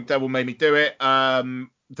 Conjuring Devil Made Me Do It,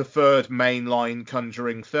 the third mainline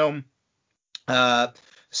Conjuring film,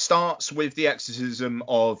 starts with the exorcism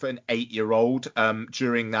of an 8-year-old.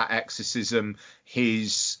 During that exorcism,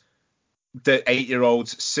 the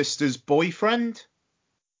 8-year-old's sister's boyfriend.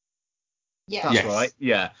 Yeah, that's right.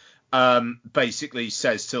 Yeah. Basically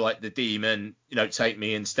says to like the demon, take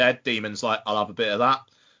me instead. Demon's like, I'll have a bit of that.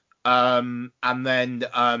 And then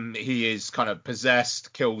he is kind of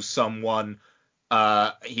possessed, kills someone.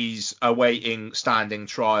 He's awaiting standing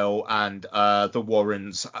trial, and the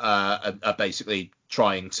Warrens are basically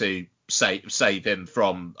trying to save him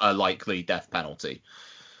from a likely death penalty.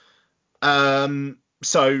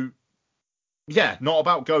 So not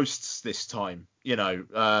about ghosts this time. Kind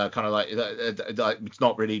of like it's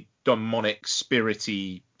not really demonic,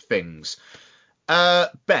 spirity things.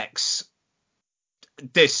 Bex,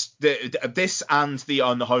 this and The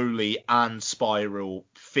Unholy and Spiral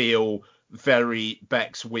feel very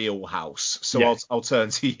Beck's wheelhouse. So yeah. I'll turn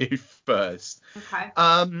to you first. Okay.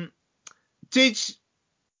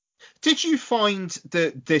 Did you find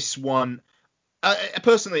that this one?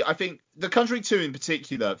 Personally, I think The Conjuring 2 in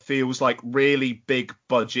particular feels like really big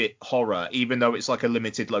budget horror, even though it's like a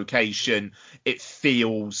limited location. It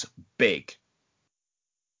feels big.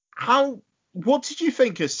 What did you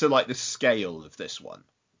think as to like the scale of this one?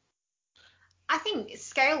 I think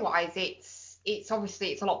scale-wise, it's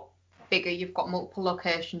obviously it's a lot bigger. You've got multiple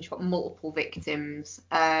locations, you've got multiple victims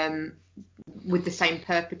with the same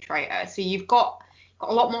perpetrator, so you've got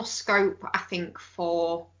a lot more scope, I think,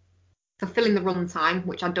 for fulfilling the runtime,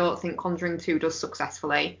 which I don't think Conjuring 2 does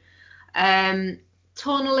successfully.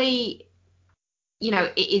 Tonally,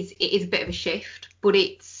 it is a bit of a shift, but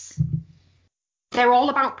they're all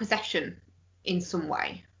about possession in some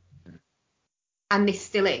way, and this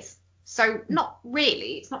still is. So not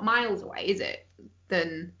really, it's not miles away, is it,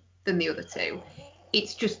 than the other two?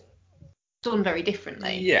 It's just done very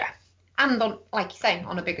differently. Yeah. And on, like you say,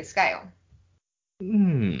 on a bigger scale.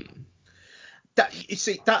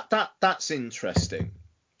 That's interesting.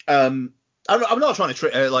 I'm not trying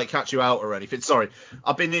to catch you out or anything. Sorry,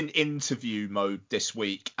 I've been in interview mode this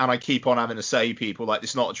week, and I keep on having to say people like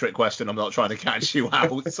it's not a trick question. I'm not trying to catch you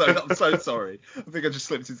out, so I'm so sorry. I think I just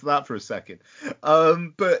slipped into that for a second.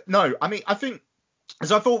 But no, I mean, I think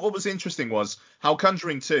as I thought, what was interesting was how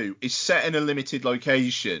Conjuring 2 is set in a limited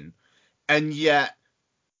location, and yet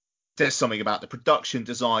there's something about the production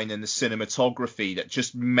design and the cinematography that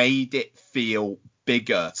just made it feel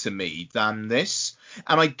bigger to me than this.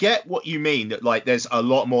 And I get what you mean that like there's a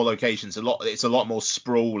lot more locations, it's a lot more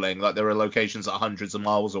sprawling, like there are locations that are hundreds of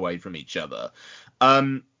miles away from each other.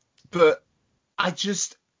 But I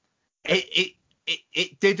just it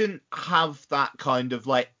didn't have that kind of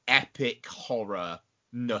like epic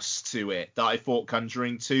horror-ness to it that I thought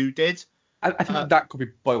Conjuring 2 did. I think that could be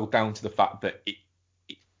boiled down to the fact that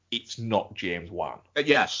it's not James Wan.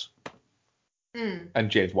 Yes. And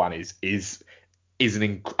James Wan is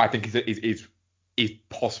I think is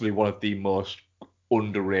possibly one of the most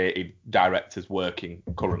underrated directors working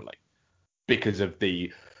currently because of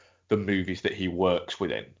the movies that he works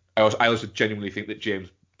within. I also genuinely think that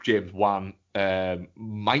James Wan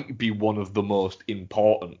might be one of the most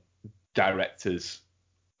important directors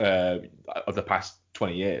of the past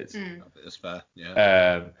 20 years. That's fair.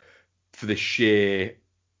 Yeah. For the sheer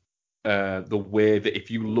the way that if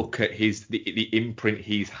you look at the imprint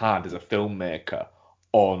he's had as a filmmaker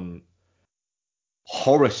on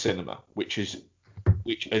horror cinema, which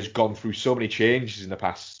has gone through so many changes in the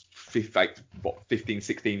past 15,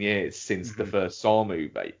 16 years since the first Saw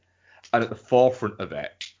movie, and at the forefront of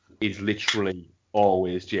it is literally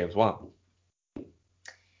always James Wan.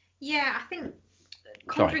 Yeah, I think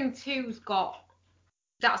Conjuring 2's got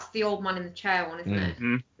that's the old man in the chair one, isn't it?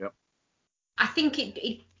 Mm-hmm. Yep. I think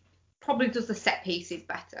it probably does the set pieces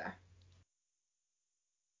better.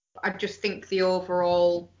 I just think the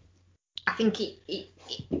overall, I think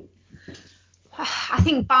I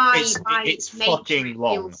think by it's fucking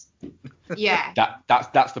long. Yeah.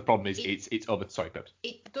 That's the problem. It's over. Sorry, Pebs.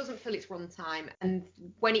 It doesn't fill its runtime, and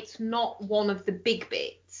when it's not one of the big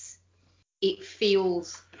bits, it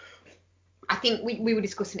feels. I think we were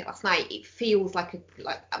discussing it last night. It feels like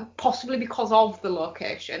possibly because of the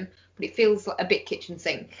location, but it feels like a bit kitchen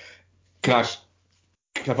sink. Can I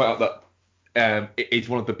point out that it's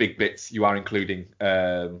one of the big bits you are including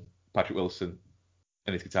Patrick Wilson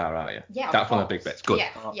and his guitar, aren't you? Yeah, that's one of the big bits. Good. Yeah.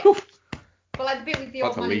 But like the bit with the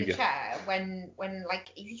old man in the chair, when like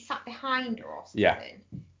is he sat behind her or something? Yeah.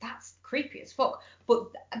 That's creepy as fuck. But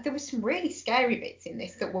there was some really scary bits in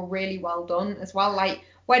this that were really well done as well. Like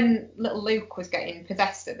when little Luke was getting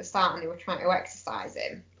possessed at the start and they were trying to exorcise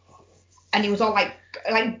him. And he was all like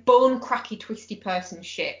bone cracky, twisty person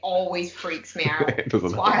shit always freaks me out.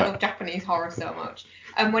 That's why I love Japanese horror so much.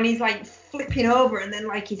 And when he's like flipping over and then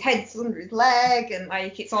like his head's under his leg and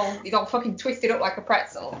like he's all fucking twisted up like a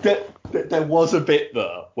pretzel. There was a bit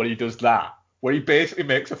though when he does that where he basically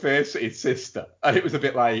makes a face at his sister, and it was a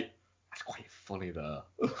bit like that's quite funny though.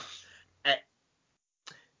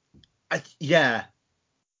 Yeah.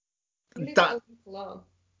 Leave that alone.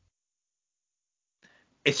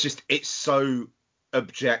 It's so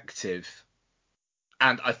objective,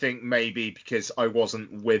 and I think maybe because I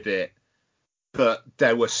wasn't with it, but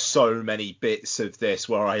there were so many bits of this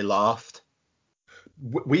where I laughed.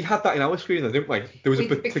 We had that in our screen, didn't we? There was With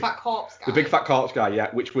the big fat corpse guy. The big fat corpse guy, yeah,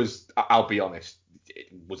 which was, I'll be honest, it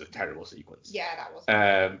was a terrible sequence. Yeah, that was.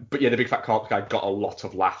 But yeah, the big fat corpse guy got a lot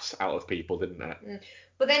of laughs out of people, didn't it?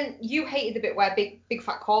 But then you hated the bit where big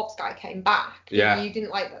fat corpse guy came back. Yeah. You didn't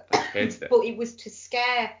like that. Hated it. But it was to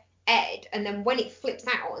scare Ed, and then when it flips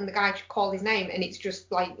out and the guy calls his name, and it's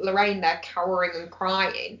just like Lorraine there cowering and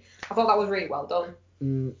crying. I thought that was really well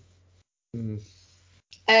done.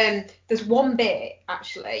 There's one bit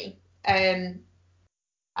actually. I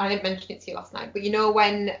didn't mention it to you last night, but you know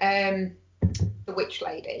when the witch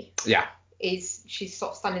lady she's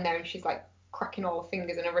sort of standing there and she's like cracking all her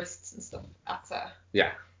fingers and her wrists and stuff at her.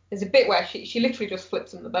 Yeah. There's a bit where she literally just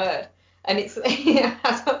flips on the bird, and it's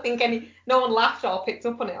I don't think no one laughed or picked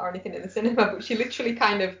up on it or anything in the cinema, but she literally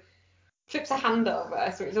kind of flips her hand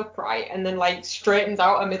over so it's upright and then like straightens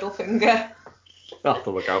out her middle finger. I'll have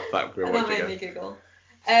to look out for that. And that made me giggle.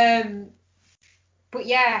 But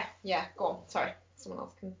yeah, go on. Sorry, someone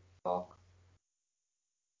else can talk.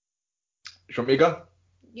 You want me to go?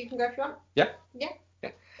 You can go if you want. Yeah.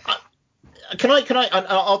 Can I?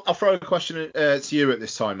 I'll throw a question to you at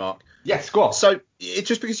this time, Mark. Yes, go on. So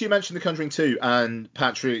just because you mentioned The Conjuring 2 and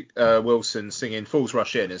Patrick Wilson singing "Fools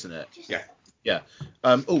Rush In," isn't it? Yeah.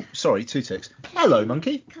 Oh, sorry, 2 ticks. Hello,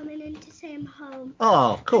 monkey. Coming in to say I'm home.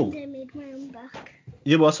 Oh, cool. And I made my own book.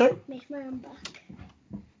 You what, sorry? Made my own book.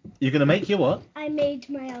 You're gonna make your what? I made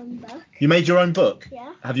my own book. You made your own book?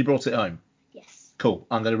 Yeah. Have you brought it home? Yes. Cool.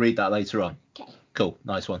 I'm gonna read that later on. Okay. Cool.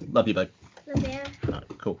 Nice one. Love you, babe. Love you. Right,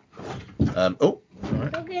 cool. All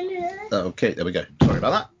right. Okay. Okay, there we go. Sorry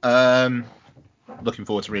about that. Looking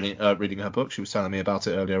forward to reading her book. She was telling me about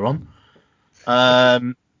it earlier on.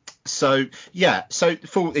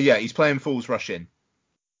 He's playing Fools Rush In.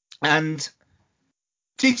 And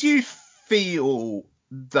did you feel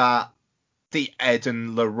that the Ed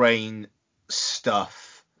and Lorraine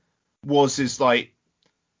stuff was as like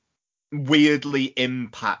weirdly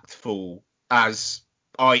impactful as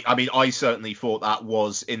I certainly thought that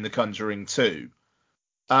was in The Conjuring 2.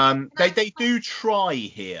 They do try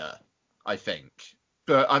here, I think,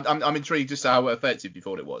 but I'm intrigued as to how effective you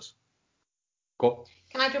thought it was. Cool.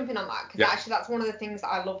 Can I jump in on that? Because actually that's one of the things that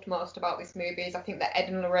I loved most about this movie is I think the Ed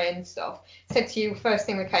and Lorraine stuff. I said to you, first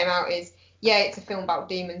thing that came out is, it's a film about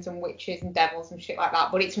demons and witches and devils and shit like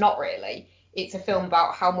that, but it's not really. It's a film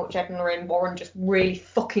about how much Ed and Lorraine Warren just really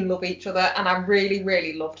fucking love each other, and I really,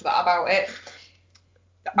 really loved that about it.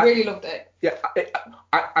 Really loved it. Yeah,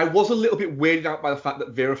 I was a little bit weirded out by the fact that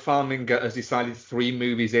Vera Farmiga has decided 3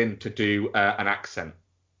 movies in to do an accent.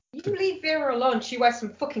 You leave Vera alone. She wears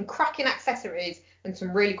some fucking cracking accessories and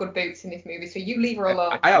some really good boots in this movie, so you leave her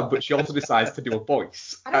alone. I have, but she also decides to do a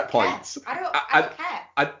voice at points. I don't care.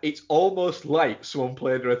 And it's almost like someone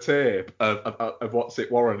played her a tape of What's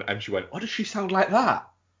It Warren, and she went, "What does she sound like that?"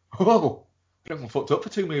 Oh, I'm fucked up for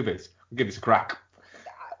 2 movies. I'll give this a crack.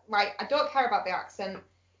 Right, I don't care about the accent.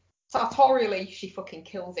 Sartorially, she fucking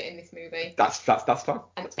kills it in this movie. That's fine.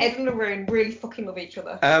 And Ed and Lorraine really fucking love each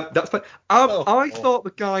other. That's fine. I thought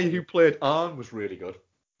the guy who played Arne was really good.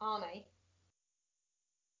 Arnie.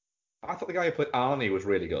 I thought the guy who played Arnie was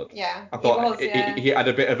really good. Yeah. I thought he had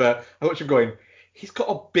a bit of a. I watched him going. He's got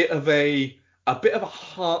a bit of a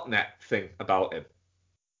Hartnett thing about him.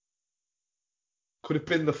 Could have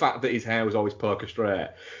been the fact that his hair was always poker straight.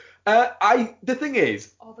 The thing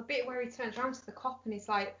is. Oh, the bit where he turns around to the cop and he's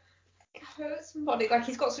like, I hurt somebody. Like,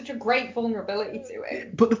 he's got such a great vulnerability to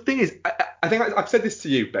it. But the thing is, I think I've said this to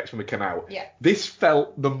you, Bex, when we came out. Yeah. This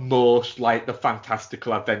felt the most like the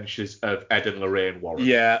fantastical adventures of Ed and Lorraine Warren.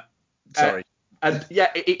 Yeah. Sorry. And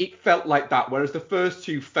yeah, it felt like that, whereas the first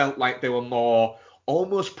 2 felt like they were more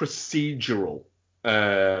almost procedural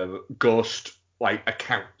ghost like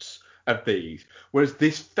accounts of these, whereas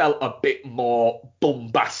this felt a bit more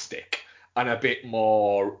bombastic and a bit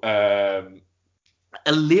more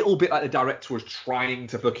a little bit like the director was trying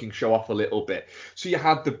to fucking show off a little bit. So you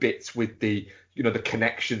had the bits with the the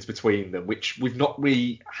connections between them, which we've not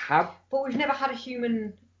really had. But we've never had a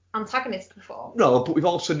human antagonist before. No, but we've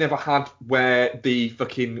also never had where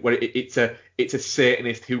it's a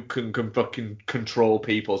Satanist who can fucking control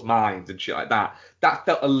people's minds and shit like that. That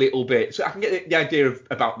felt a little bit. So I can get the idea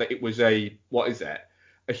about that it was a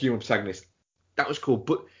human protagonist. That was cool,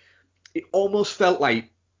 but it almost felt like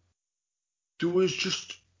there was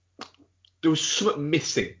something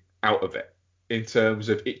missing out of it in terms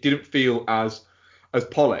of it didn't feel as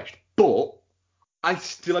polished. But I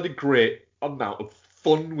still had a great amount of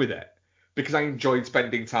fun with it because I enjoyed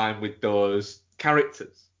spending time with those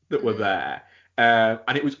characters that were there,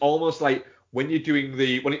 and it was almost like when you're doing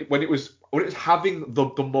when it was having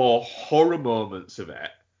the more horror moments of it,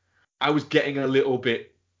 I was getting a little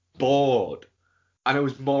bit bored, and I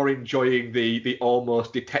was more enjoying the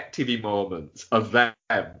almost detective-y moments of them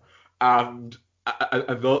and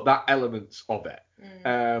that elements of it.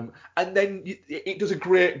 And then it does a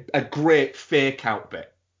great fake out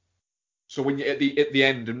bit. So when you at the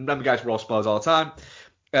end, and remember guys, we're all spoilers all the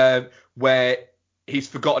time, where he's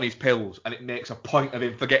forgotten his pills, and it makes a point of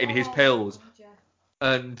him forgetting his pills,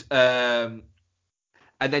 and then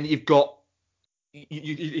you've got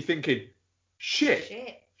you're thinking,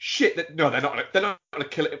 shit. No, they're not gonna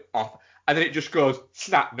kill it off. And then it just goes,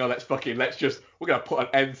 snap, no, we're gonna put an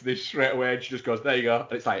end to this straight away. And she just goes, there you go.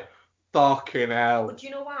 And it's like, fucking hell. But do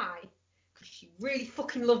you know why? Because she really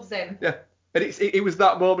fucking loves him. Yeah. And it was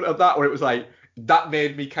that moment of that where it was like, that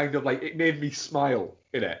made me kind of like, it made me smile,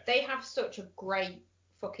 innit? They have such a great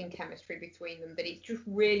fucking chemistry between them that it's just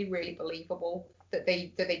really, really believable that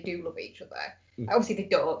they do love each other. Obviously they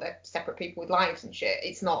don't, they're separate people with lives and shit.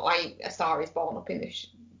 It's not like A Star Is Born up in this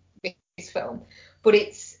film. But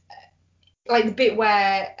it's like the bit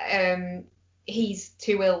where he's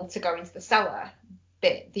too ill to go into the cellar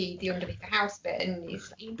bit, the underneath the house bit, and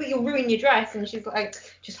he's like, but you'll ruin your dress, and she's like,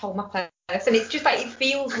 just hold my purse. And it's just like, it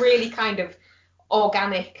feels really kind of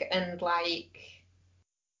organic and like,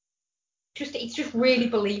 it's just really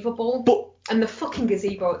believable. And the fucking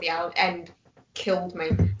gazebo at the end killed me.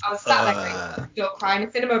 I was sat there going, don't cry in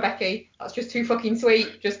a cinema, Becky. That's just too fucking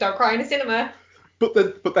sweet. Just don't cry in a cinema. But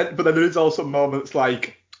then there is also moments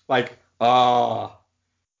like her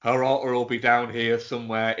altar will be down here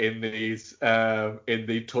somewhere in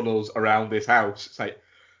the tunnels around this house. It's like,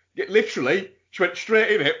 literally, she went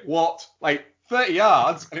straight in it. What, like 30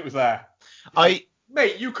 yards, and it was there. Mate,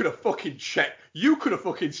 you could have fucking checked. You could have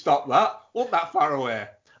fucking stopped that. Wasn't that far away?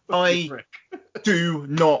 I do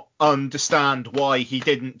not understand why he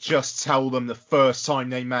didn't just tell them the first time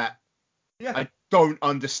they met. Yeah. I don't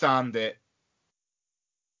understand it.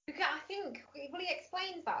 Because I think, well, he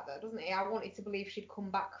explains that though, doesn't he? I wanted to believe she'd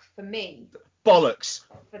come back for me. Bollocks.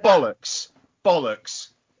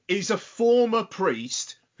 He's a former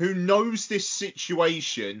priest who knows this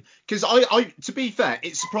situation. Because I, to be fair,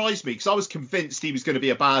 it surprised me because I was convinced he was going to be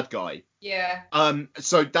a bad guy. Yeah.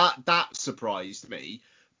 So that surprised me.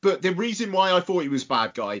 But the reason why I thought he was a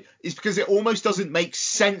bad guy is because it almost doesn't make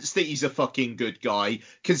sense that he's a fucking good guy,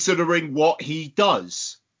 considering what he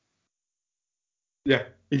does. Yeah,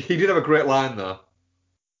 he did have a great line though,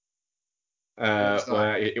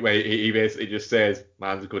 where he basically just says,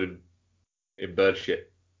 "Man's good in bird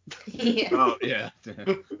shit." Yeah. Oh yeah.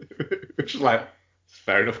 Which is like,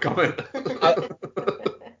 fair enough comment.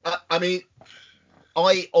 I mean,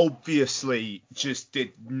 I obviously just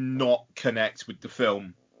did not connect with the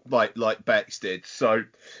film like Bex did. So,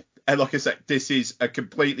 and like I said, this is a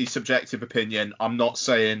completely subjective opinion. I'm not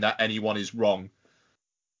saying that anyone is wrong.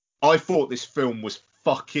 I thought this film was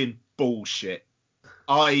fucking bullshit.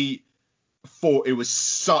 I thought it was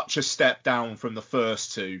such a step down from the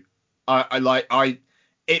first two.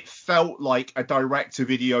 It felt like a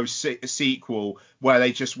direct-to-video sequel where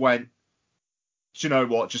they just went, do you know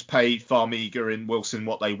what? Just pay Farmiga and Wilson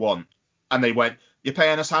what they want, and they went, "You're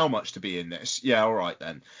paying us how much to be in this? Yeah, all right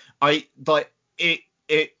then."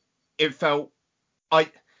 It felt.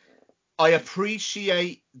 I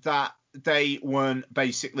appreciate that they weren't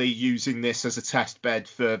basically using this as a test bed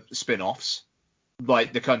for spin-offs.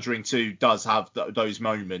 Like The Conjuring 2 does have those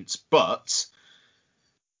moments, but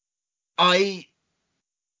I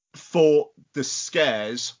thought the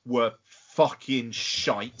scares were fucking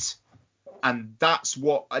shite, and that's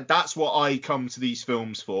what I come to these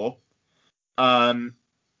films for. The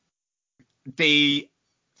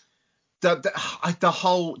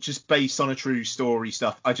whole just based on a true story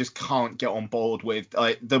stuff, I just can't get on board with.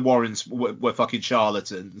 The Warrens were fucking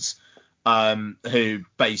charlatans, who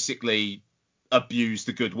basically abused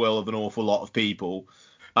the goodwill of an awful lot of people.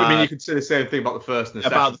 I mean, you could say the same thing about the first and the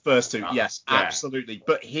second. About the first two, yes, yeah. Absolutely.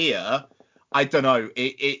 But here, I don't know.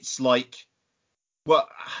 It's like, well,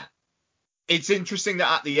 it's interesting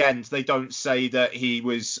that at the end they don't say that he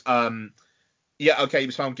was, he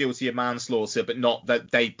was found guilty of manslaughter, but not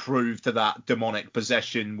that they proved that demonic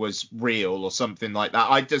possession was real or something like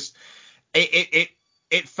that.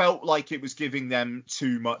 It felt like it was giving them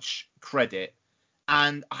too much credit,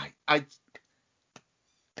 and I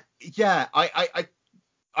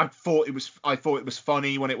thought it was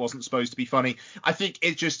funny when it wasn't supposed to be funny. I think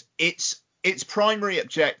its primary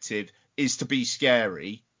objective is to be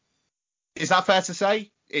scary. Is that fair to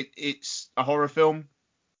say? It's a horror film.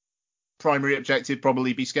 Primary objective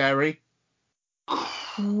probably be scary.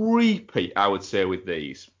 Creepy, I would say with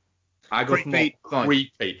these. I go for more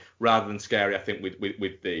creepy rather than scary. I think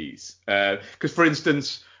with these, because for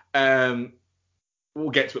instance,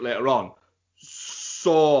 We'll get to it later on.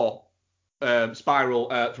 Saw,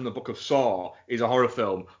 Spiral from the Book of Saw is a horror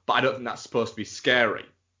film, but I don't think that's supposed to be scary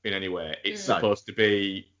in any way. It's supposed to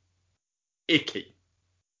be icky.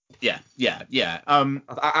 Yeah.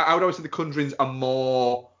 I would always say The Conjuring's are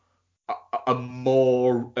more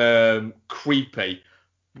creepy,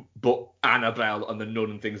 but Annabelle and the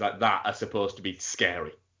Nun and things like that are supposed to be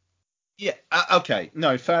scary. Yeah. Okay.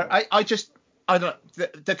 No, fair. I don't.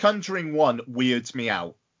 The Conjuring 1 weirds me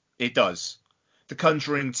out. It does. The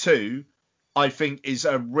Conjuring 2, I think, is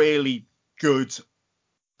a really good,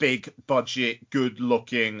 big budget, good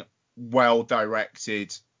looking, well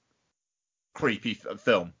directed, creepy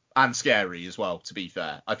film. And scary as well, to be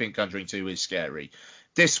fair. I think Conjuring 2 is scary.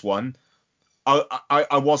 This one,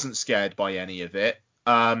 I wasn't scared by any of it.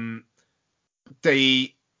 I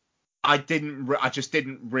just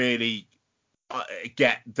didn't really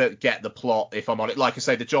get the plot, if I'm on it. Like I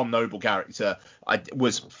say, the John Noble character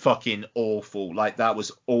was fucking awful. Like, that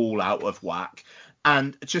was all out of whack.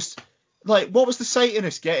 And just, like, what was the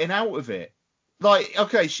Satanist getting out of it? Like,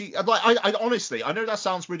 okay, I honestly, I know that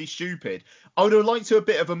sounds really stupid. I would have liked a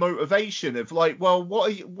bit of a motivation of, like, well,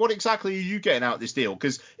 what exactly are you getting out of this deal?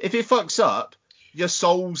 Because if it fucks up, your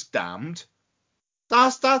soul's damned.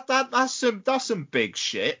 That's some big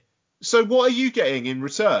shit. So what are you getting in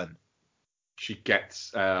return? She gets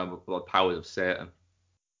the powers of Satan.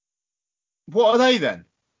 What are they then?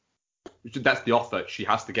 That's the offer. She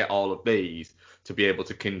has to get all of these to be able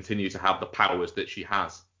to continue to have the powers that she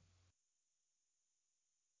has.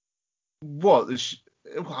 What?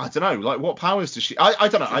 I don't know. Like, what powers does she? I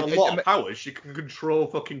don't know. A lot of powers. She can control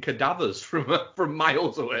fucking cadavers from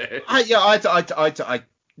miles away.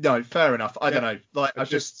 No, fair enough. I don't know. Like, I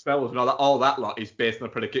just spells and all that lot is based on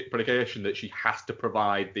the predication that she has to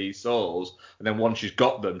provide these souls, and then once she's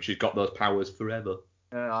got them, she's got those powers forever.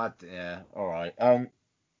 Yeah. All right.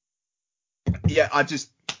 Yeah. I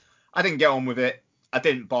didn't get on with it. I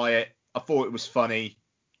didn't buy it. I thought it was funny.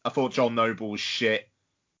 I thought John Noble was shit.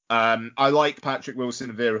 I like Patrick Wilson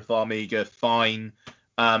and Vera Farmiga fine.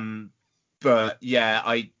 But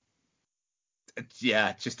yeah, it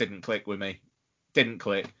just didn't click with me. Didn't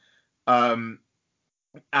click. And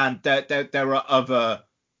there are other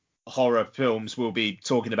horror films we'll be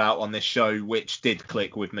talking about on this show which did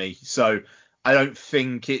click with me. So I don't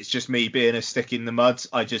think it's just me being a stick in the mud.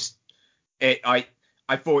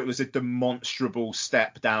 I thought it was a demonstrable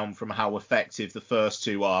step down from how effective the first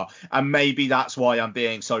two are. And maybe that's why I'm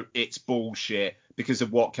being so it's bullshit because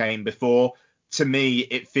of what came before. To me,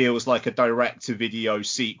 it feels like a direct-to-video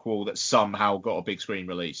sequel that somehow got a big screen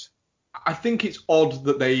release. I think it's odd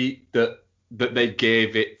that they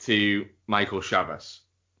gave it to Michael Chavez.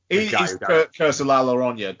 He's Curse of La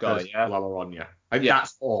Llorona guy, yeah? La Llorona.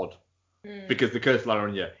 That's odd. Because the Curse of La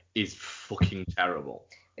Llorona is fucking terrible.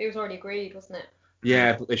 It was already agreed, wasn't it?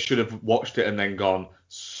 Yeah, but they should have watched it and then gone,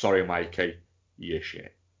 sorry, Mikey, you're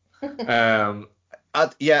shit. I don't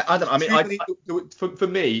know. I mean, for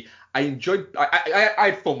me, I enjoyed. I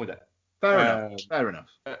had fun with it. Fair enough.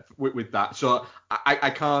 With that, so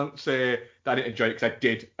I can't say that I didn't enjoy it because I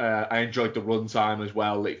did. I enjoyed the runtime as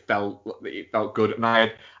well. It felt good, and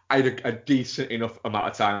I had a decent enough amount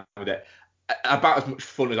of time with it. About as much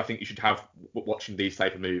fun as I think you should have watching these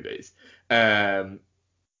type of movies. But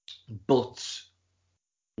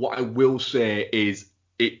what I will say is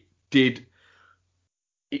it did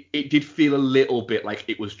feel a little bit like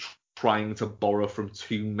it was trying to borrow from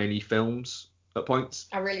too many films at points.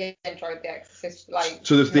 I really enjoyed The Exorcist.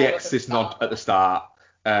 So there's The Exorcist nod at the start.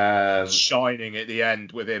 Shining at the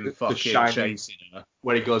end with him fucking chasing her.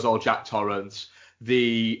 Where he goes all Jack Torrance.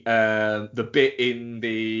 The bit in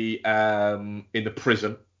the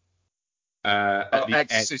prison. At the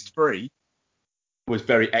Exorcist 3 was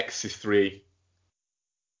very Exorcist 3.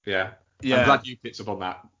 Yeah. I'm glad you picked up on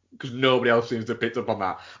that because nobody else seems to have picked up on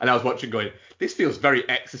that. And I was watching going, this feels very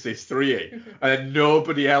Exorcist 3. And then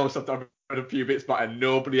nobody else, I've read a few bits back and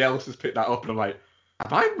nobody else has picked that up. And I'm like,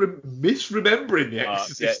 am I misremembering The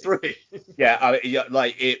Exorcist 3?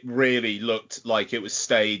 Like it really looked like it was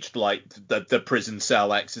staged like the prison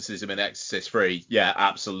cell exorcism in Exorcist 3. Yeah,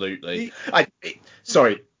 absolutely.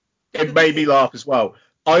 Sorry, it made me laugh as well.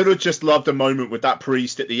 I would have just loved a moment with that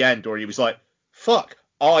priest at the end where he was like, fuck,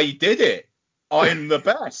 I did it. I'm the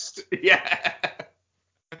best. Yeah.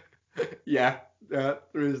 Yeah, there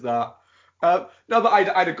is that. No, but I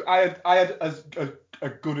had a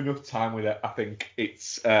good enough time with it. I think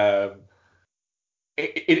it's in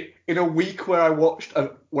a week where I watched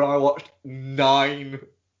 9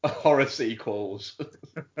 horror sequels.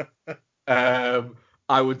 I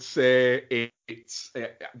I would say it's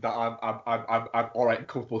that I'm all right and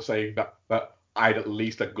comfortable saying that I had at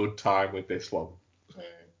least a good time with this one. Yeah,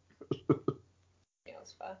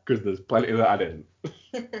 that's fair. Because there's plenty that I didn't.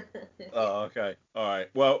 Oh, okay. All right.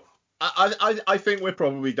 Well, I think we're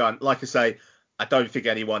probably done. Like I say, I don't think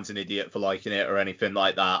anyone's an idiot for liking it or anything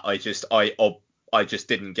like that. I just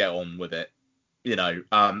didn't get on with it. You know,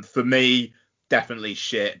 for me, definitely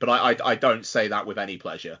shit. But I don't say that with any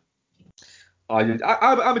pleasure. I'm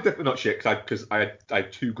definitely not shit because I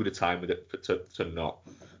had too good a time with it to not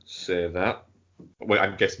say that. Wait,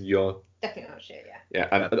 I'm guessing you're Definitely not shit, yeah. Yeah,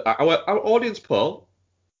 and our audience poll,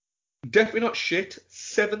 definitely not shit,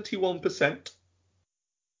 71%,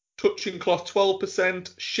 touching cloth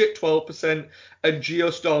 12%, shit 12%, and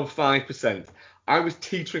Geostorm 5%. I was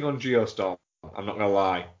teetering on Geostorm, I'm not going to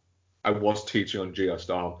lie. I was teetering on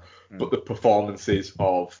Geostorm, but the performances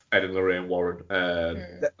of Ed and Lorraine Warren...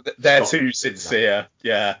 they're too sincere.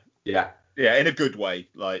 Yeah. Yeah. Yeah, in a good way.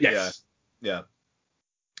 Like, yes. Yeah.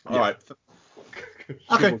 All right.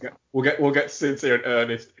 Okay. We'll get sincere and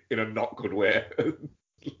earnest in a not good way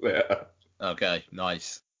later. Okay,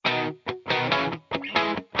 nice.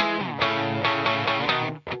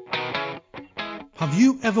 Have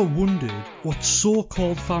you ever wondered what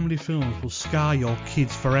so-called family films will scar your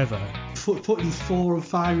kids forever? Putting 4 or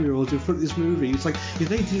 5-year-olds in front of this movie, it's like, if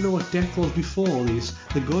they didn't know what death was before this,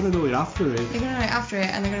 they're going to know it after it. They're going to know it after it,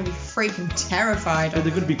 and they're going to be freaking terrified. And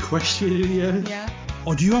they're going to be questioning you. Yeah.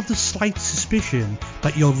 Or do you have the slight suspicion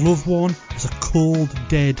that your loved one has a cold,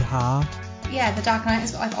 dead heart? Yeah, The Dark Knight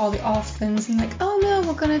has got like all the orphans and like, oh no,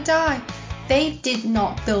 we're going to die. They did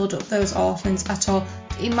not build up those orphans at all.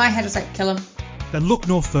 In my head, it's like, kill them. Then look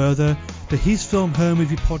no further. The His Film Her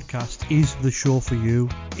Movie podcast is the show for you.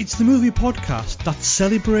 It's the movie podcast that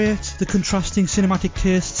celebrates the contrasting cinematic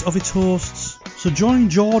tastes of its hosts. So join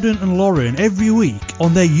Jordan and Lauren every week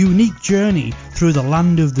on their unique journey through the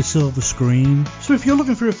land of the silver screen. So if you're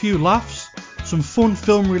looking for a few laughs, some fun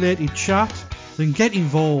film related chat, then get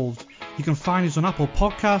involved. You can find us on Apple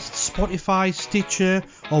Podcasts, Spotify, Stitcher,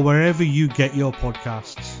 or wherever you get your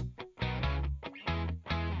podcasts.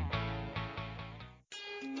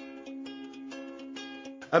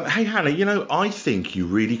 Hey Hannah, I think you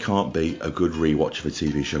really can't beat a good rewatch of a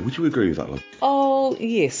TV show. Would you agree with that, love? Oh,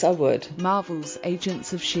 yes, I would. Marvel's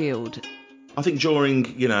Agents of S.H.I.E.L.D. I think during,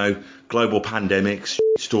 global pandemics,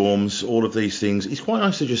 storms, all of these things, it's quite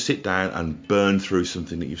nice to just sit down and burn through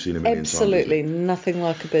something that you've seen a million times. Absolutely, nothing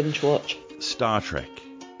like a binge watch. Star Trek.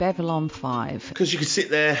 Babylon 5. Because you could sit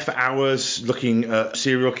there for hours looking at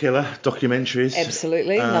serial killer documentaries.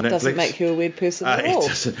 Absolutely. That doesn't make you a weird person at all. It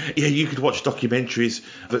doesn't. Yeah, you could watch documentaries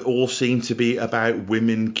that all seem to be about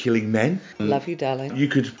women killing men. Love you, darling. You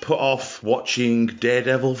could put off watching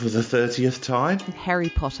Daredevil for the 30th time. Harry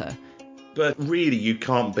Potter. But really, you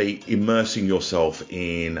can't beat immersing yourself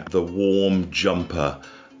in the warm jumper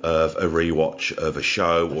of a rewatch of a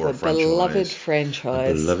show or a franchise.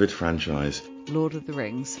 A beloved franchise. Lord of the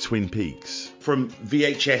Rings. Twin Peaks. From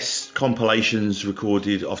VHS compilations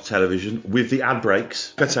recorded off television with the ad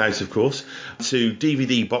breaks, cut out of course, to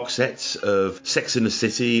DVD box sets of Sex and the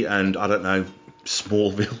City and, I don't know,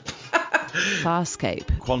 Smallville.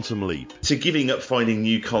 Farscape. Quantum Leap. To giving up finding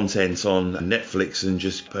new content on Netflix and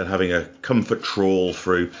just having a comfort trawl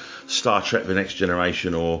through Star Trek The Next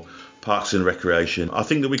Generation or Parks and Recreation. I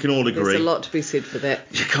think that we can all agree. There's a lot to be said for that.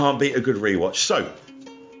 You can't beat a good rewatch. So,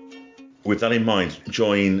 with that in mind,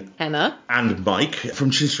 join Hannah and Mike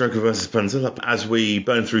from Chinstroker vs. Panzer as we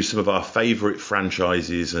burn through some of our favourite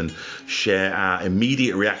franchises and share our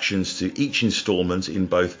immediate reactions to each instalment in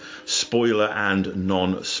both spoiler and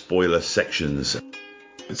non-spoiler sections.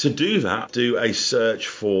 To do that, do a search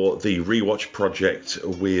for the Rewatch Project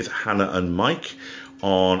with Hannah and Mike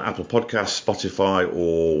on Apple Podcasts, Spotify,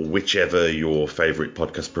 or whichever your favourite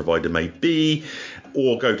podcast provider may be,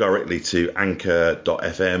 or go directly to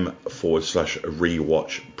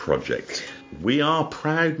anchor.fm/rewatch project. We are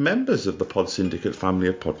proud members of the Pod Syndicate family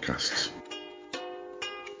of podcasts.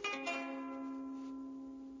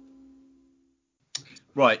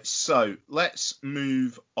 Right, so let's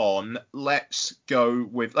move on. Let's go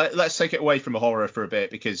with... Let's take it away from horror for a bit,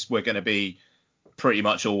 because we're going to be pretty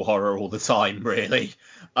much all horror all the time, really.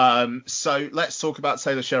 So let's talk about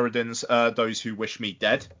Taylor Sheridan's Those Who Wish Me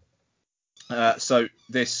Dead. So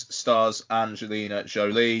this stars Angelina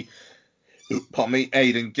Jolie,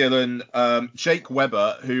 Aidan Gillen, Jake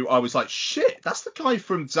Weber, who I was like, shit, that's the guy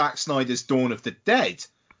from Zack Snyder's Dawn of the Dead.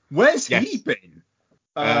 Where's he been?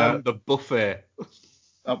 The Buffet.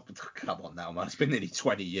 Oh, come on now, man. It's been nearly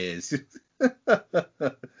 20 years.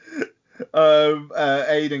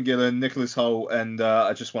 Aidan Gillen, Nicholas Hoult, and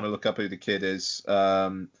I just want to look up who the kid is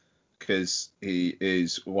because he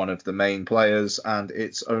is one of the main players, and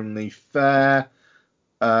it's only fair.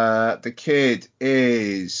 The kid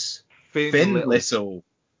is Finn Little.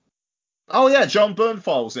 Oh yeah, John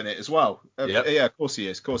Bernthald's in it as well. Yep. Yeah, of course he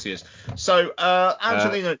is. So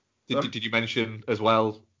Angelina. Did you mention as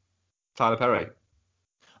well Tyler Perry?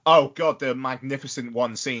 Oh god, the magnificent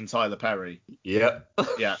one scene Tyler Perry. Yep.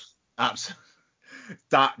 Yeah, absolutely.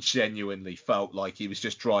 That genuinely felt like he was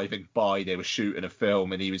just driving by. They were shooting a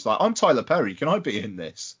film, and he was like, "I'm Tyler Perry. Can I be in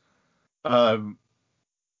this?"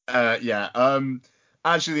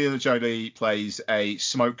 Angelina Jolie plays a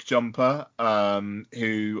smoke jumper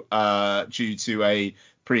who, due to a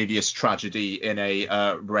previous tragedy in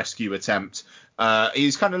a rescue attempt,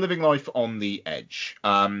 he's kind of living life on the edge.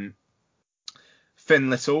 Finn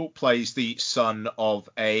Little plays the son of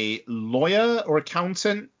a lawyer or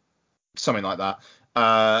accountant, something like that,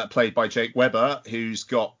 played by Jake Weber, who's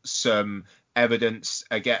got some evidence,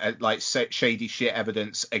 like shady shit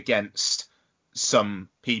evidence against some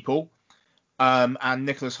people. And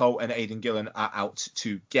Nicholas Hoult and Aidan Gillen are out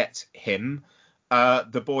to get him.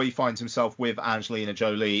 The boy finds himself with Angelina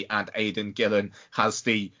Jolie, and Aidan Gillen has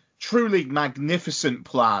the truly magnificent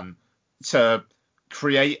plan to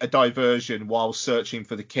create a diversion while searching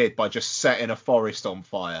for the kid by just setting a forest on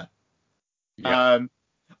fire. Yeah.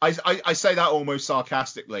 I say that almost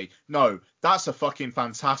sarcastically. No, that's a fucking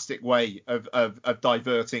fantastic way of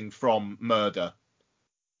diverting from murder.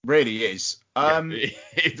 Really is.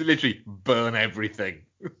 It's literally burn everything.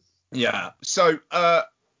 Yeah. So,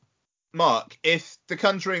 Mark, if The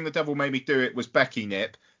Conjuring, The Devil Made Me Do It was Becky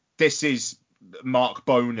Nip, this is Mark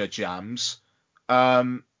Boner jams.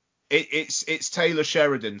 It's Taylor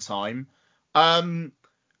Sheridan time.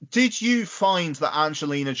 Did you find that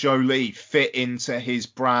Angelina Jolie fit into his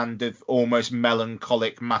brand of almost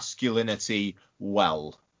melancholic masculinity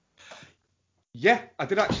well? Yeah, I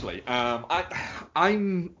did actually.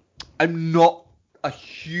 I'm not a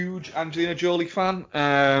huge Angelina Jolie fan,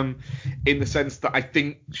 in the sense that I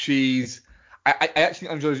think she's. I actually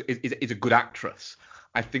think Angelina is a good actress.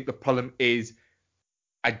 I think the problem is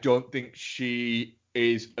I don't think she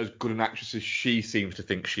is as good an actress as she seems to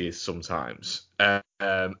think she is sometimes.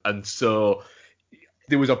 And so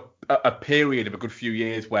there was a period of a good few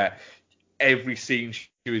years where every scene she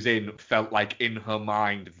was in felt like in her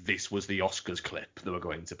mind this was the Oscars clip they were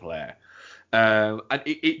going to play. And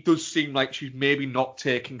it does seem like she's maybe not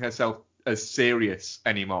taking herself as serious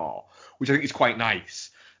anymore, which I think is quite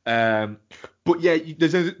nice. But yeah,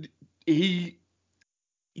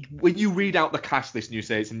 when you read out the cast list and you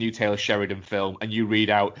say it's a new Taylor Sheridan film, and you read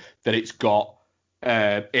out that it's got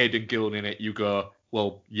Aidan Gillen in it, you go,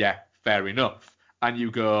 well, yeah, fair enough. And you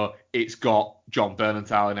go, it's got John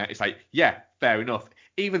Bernthal in it. It's like, yeah, fair enough.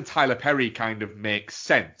 Even Tyler Perry kind of makes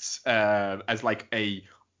sense as like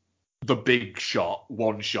the big shot,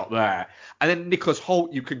 one shot there. And then Nicholas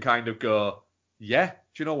Hoult, you can kind of go, yeah,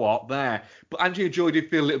 do you know what, there. But Angelina Jolie did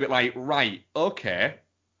feel a little bit like, right, okay,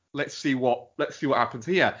 let's see what happens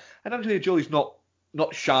here. And Angelina Jolie's not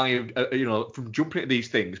shy of, from jumping at these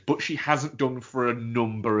things, but she hasn't done for a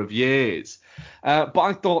number of years. But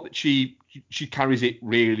I thought that she carries it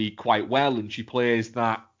really quite well, and she plays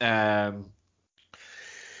that.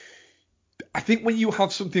 I think when you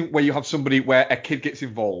have something where you have somebody where a kid gets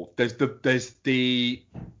involved, there's the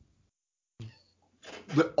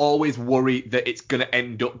always worry that it's going to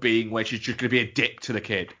end up being where she's just going to be a dick to the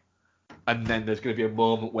kid. And then there's going to be a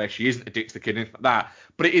moment where she isn't a dick to the kid and like that.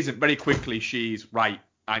 But it isn't. Very quickly, she's right.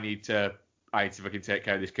 I need to fucking take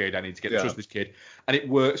care of this kid. I need to get the trust of this kid. And it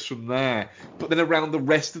works from there. But then around the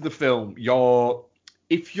rest of the film,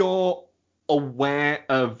 if you're aware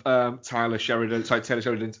of Taylor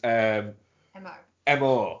Sheridan's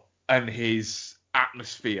MO and his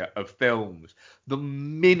atmosphere of films, the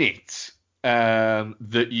minute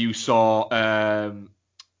that you saw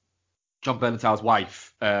John Berntal's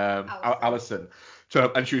wife, Alison,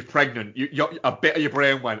 and she was pregnant, a bit of your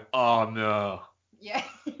brain went, oh no. Yeah.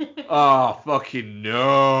 Oh, fucking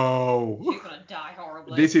no. She's gonna die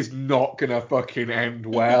horribly. This is not gonna fucking end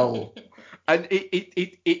well. And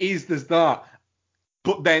it is, there's that.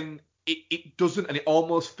 But then it doesn't, and it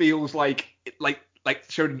almost feels like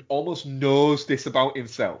Sheridan almost knows this about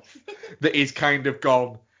himself. That he's kind of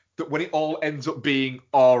gone, that when it all ends up being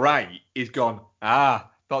alright, he's gone,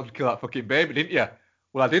 thought you'd kill that fucking baby, didn't you?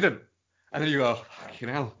 Well, I didn't. And then you go, fucking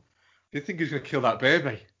hell. Do you think he's going to kill that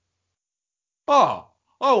baby?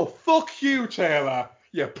 Oh, fuck you, Taylor.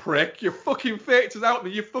 You prick. You fucking faked us out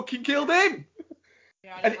and you fucking killed him.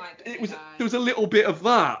 Yeah, and there was a little bit of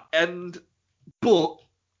that. But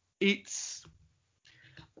it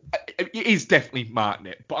is definitely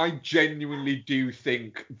Martinet, but I genuinely do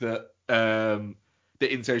think that in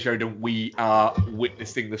Taylor Sheridan we are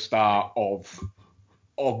witnessing the start of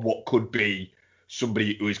what could be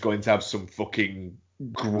somebody who is going to have some fucking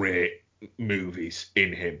great movies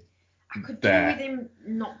in him. I could do with him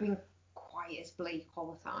not being quite as bleak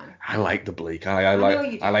all the time. I like the bleak. I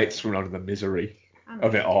like swimming out of the misery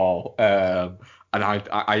of it all. And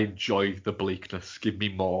I enjoy the bleakness. Give me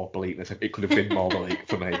more bleakness. It could have been more bleak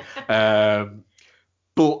for me.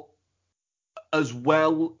 But as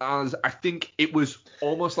well as I think it was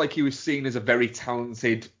almost like he was seen as a very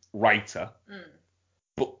talented writer,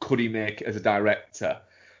 but could he make it as a director?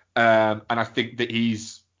 And I think that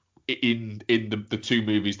he's in the two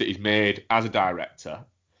movies that he's made as a director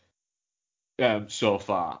so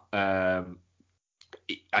far. I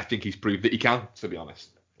think he's proved that he can. To be honest,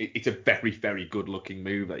 it's a very, very good looking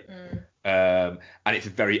movie, and it's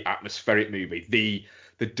a very atmospheric movie.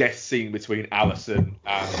 The death scene between Alison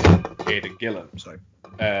and Aidan Gillen,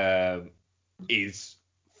 is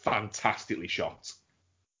fantastically shot.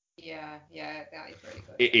 Yeah, that is really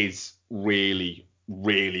good. It is really,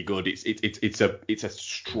 really good. It's a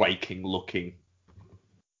striking looking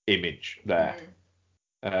image there.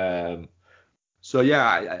 So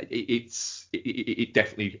yeah, it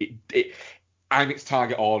definitely I'm its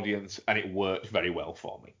target audience, and it worked very well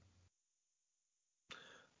for me.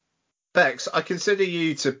 Bex, I consider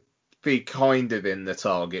you to be kind of in the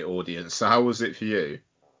target audience. So how was it for you?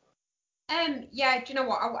 Yeah, do you know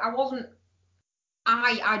what? I wasn't.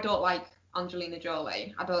 I don't like Angelina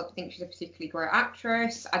Jolie. I don't think she's a particularly great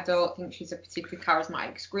actress. I don't think she's a particularly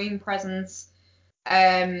charismatic screen presence.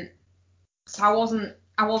 So I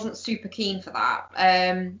wasn't super keen for that.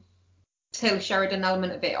 Taylor Sheridan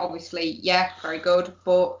element of it, obviously, yeah, very good,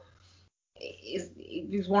 but it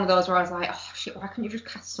was one of those where I was like, oh shit, why couldn't you just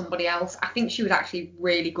cast somebody else? I think she was actually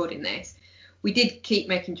really good in this. We did keep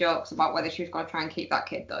making jokes about whether she was going to try and keep that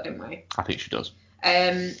kid, though, didn't we? I think she does.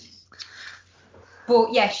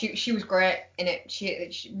 But yeah, she was great in it.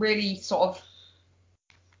 She really sort of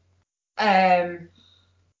quite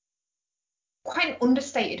an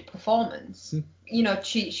understated performance. You know,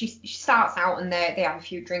 she starts out and they have a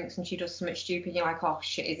few drinks and she does something stupid. You're like, oh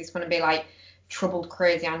shit, is this going to be like troubled,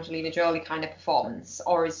 crazy Angelina Jolie kind of performance,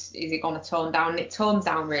 or is it going to tone down? And it tones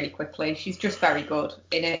down really quickly. She's just very good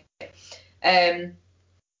in it.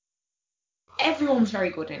 Everyone's very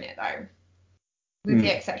good in it though, with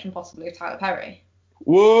the exception possibly of Tyler Perry.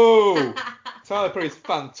 Whoa! Tyler Perry's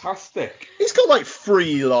fantastic. He's got like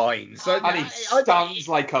 3 lines. And he stands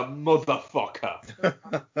like a motherfucker.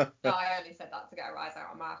 No, I only said that to get a rise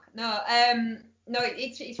out of Mark. No,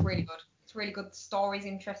 it's really good. It's really good. The story's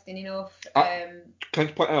interesting enough. Can I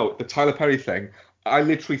just point out the Tyler Perry thing? I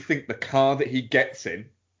literally think the car that he gets in,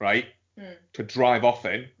 right, to drive off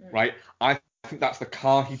in, right, I think that's the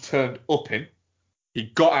car he turned up in. He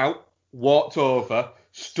got out, walked over,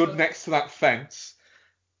 stood next to that fence,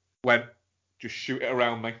 went, just shoot it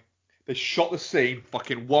around me. They shot the scene,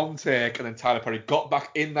 fucking one take, and then Tyler Perry got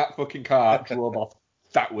back in that fucking car, drove off.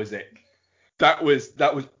 That was it. That was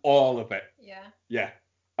all of it. Yeah. Yeah.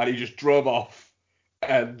 And he just drove off,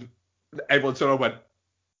 and everyone sort of went,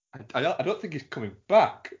 I don't think he's coming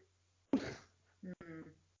back.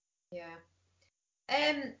 Yeah.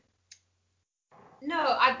 No,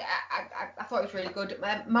 I thought it was really good.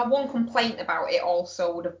 My one complaint about it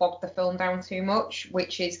also would have bogged the film down too much,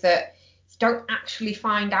 which is that you don't actually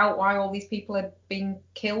find out why all these people are being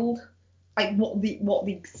killed, like what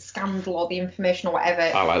the scandal or the information or whatever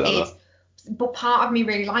is. But part of me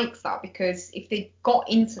really likes that, because if they got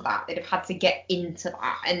into that, they'd have had to get into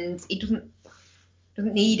that, and it doesn't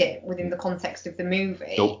need it within the context of the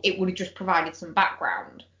movie. Nope. It would have just provided some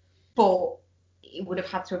background, but it would have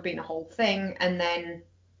had to have been a whole thing, and then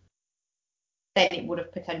it would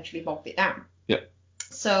have potentially bogged it down. Yeah.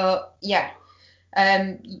 So yeah,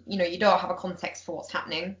 you know, you don't have a context for what's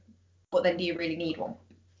happening, but then do you really need one?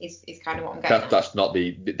 Is kind of what I'm getting at. That's not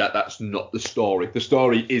the story. The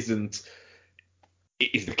story isn't.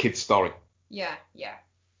 It is the kid's story. Yeah.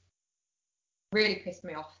 Really pissed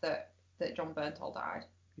me off that John Bernthal died.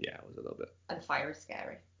 Yeah, it was a little bit. And fire is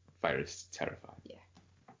scary. Fire is terrifying. Yeah.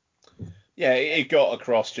 Yeah, it got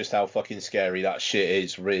across just how fucking scary that shit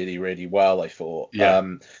is really, really well, I thought. Yeah.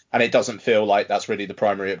 And it doesn't feel like that's really the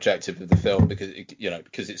primary objective of the film, because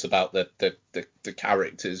it's about the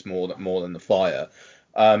characters more than the fire.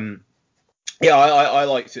 Yeah, I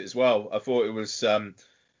liked it as well. I thought it was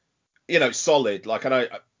solid. Like, I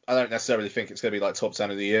don't necessarily think it's going to be like top 10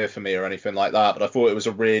 of the year for me or anything like that, but I thought it was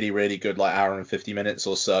a really, really good like hour and 50 minutes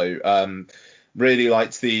or so. Really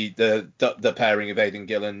liked the pairing of Aidan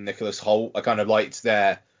Gill and Nicholas Hoult. I kind of liked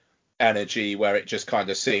their energy, where it just kind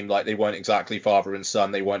of seemed like they weren't exactly father and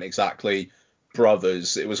son, they weren't exactly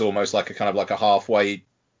brothers. It was almost like a halfway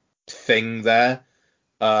thing there.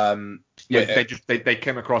 They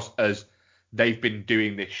came across as they've been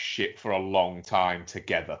doing this shit for a long time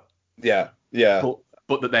together. Yeah.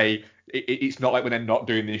 But that it's not like when they're not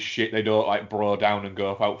doing this shit, they don't like bro down and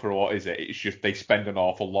go out for what is it? It's just they spend an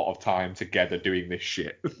awful lot of time together doing this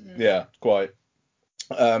shit. Yeah, quite.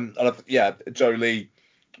 Jolie,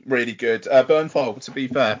 really good. Bernthal, to be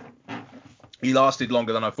fair, he lasted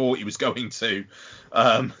longer than I thought he was going to.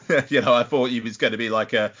 I thought he was going to be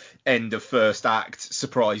like a end of first act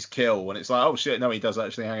surprise kill, when it's like, oh shit, no, he does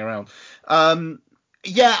actually hang around. I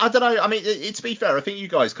don't know. I mean, to be fair, I think you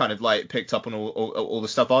guys kind of like picked up on all the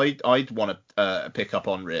stuff I'd want to pick up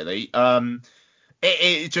on, really.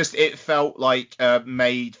 It felt like a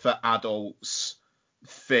made for adults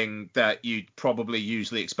thing that you'd probably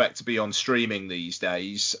usually expect to be on streaming these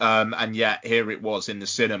days, and yet here it was in the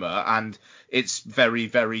cinema, and it's very,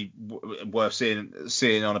 very worth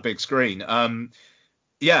seeing on a big screen. I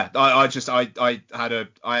had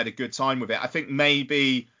a good time with it. I think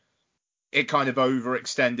maybe it kind of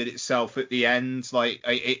overextended itself at the end. Like,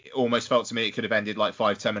 it almost felt to me it could have ended like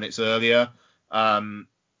 5-10 minutes earlier.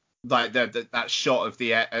 Like that shot of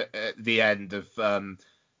the end of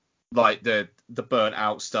like the burnt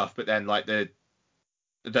out stuff, but then like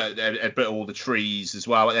but all the trees as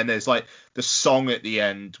well, and then there's like the song at the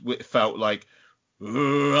end. It felt like,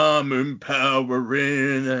 I'm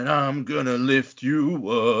empowering and I'm gonna lift you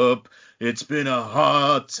up. It's been a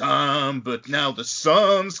hard time, but now the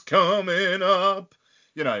sun's coming up.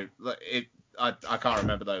 I can't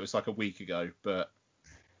remember though. It was like a week ago, but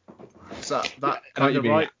is that kind of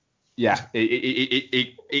right? Yeah,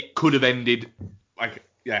 it could have ended like,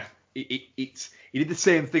 yeah. He did the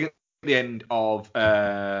same thing at the end of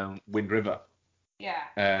Wind River.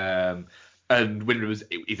 Yeah. And Wind River is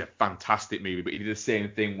a fantastic movie, but he did the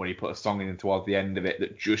same thing when he put a song in towards the end of it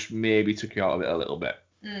that just maybe took you out of it a little bit.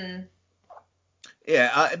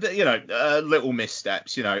 Yeah, but little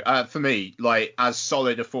missteps. For me, like as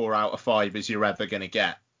solid a 4 out of 5 as you're ever gonna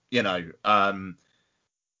get. Like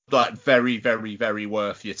very, very, very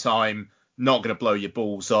worth your time. Not going to blow your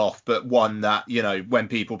balls off, but one that, when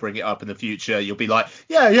people bring it up in the future, you'll be like,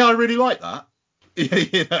 yeah, I really like that.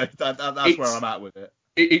 That's where I'm at with it.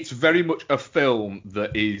 It's very much a film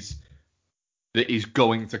that is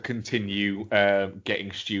going to continue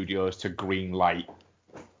getting studios to green light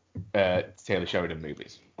Taylor Sheridan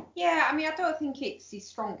movies. Yeah, I mean, I don't think it's his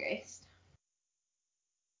strongest.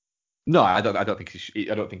 No, I don't think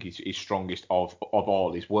he's strongest of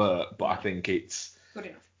all his work, but I think it's good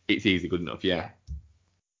enough. It's easily good enough, yeah.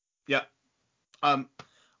 Yeah. I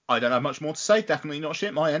don't have much more to say. Definitely not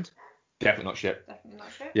shit, my end. Definitely not shit. Definitely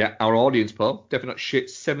not shit. Yeah, our audience poll, definitely not shit,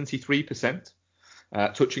 73%.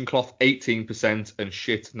 Touching cloth, 18%, and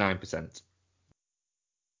shit, 9%.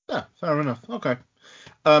 Yeah, fair enough. Okay.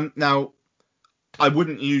 Now, I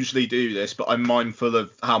wouldn't usually do this, but I'm mindful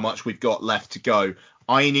of how much we've got left to go.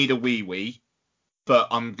 I need a wee. But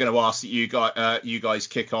I'm going to ask that you guys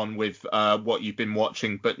kick on with what you've been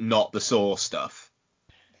watching, but not the Saw stuff.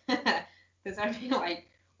 There's only like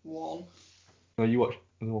one. No, you watch.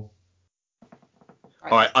 No.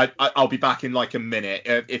 All right, I'll be back in like a minute.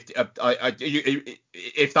 If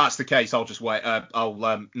that's the case, I'll just wait.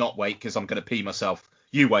 I'll not wait because I'm going to pee myself.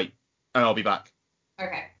 You wait, and I'll be back.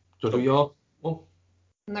 Okay. Do you do your one?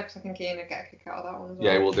 No, because I think Ian would get a kick out of that one as well.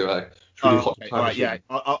 Yeah, we'll do it. Okay. All right, yeah.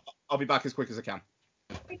 I'll be back as quick as I can.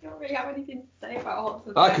 We don't really have anything to say about Hot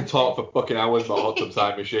Tub I Time could talk for fucking hours about Hot Tub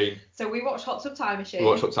Time Machine. So we watched Hot Tub Time Machine. We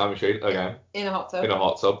watched Hot Time Machine again. In a hot tub. In a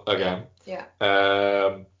hot tub again. Yeah.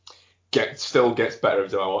 Still gets better every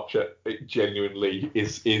time I watch it. It genuinely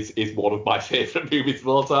is one of my favourite movies of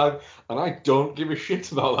all time, and I don't give a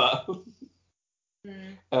shit about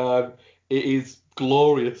that. It is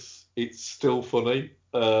glorious. It's still funny.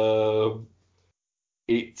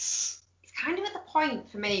 It's kind of at the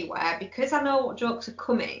point for me where, because I know what jokes are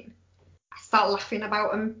coming, I start laughing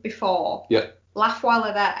about them before. Yeah. Laugh while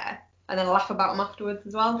they're there, and then laugh about them afterwards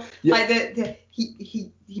as well. Yeah. Like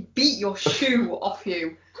he beat your shoe off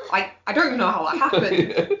you. I don't even know how that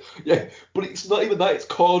happened. Yeah, but it's not even that. It's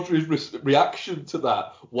Corddry's reaction to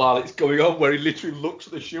that while it's going on, where he literally looks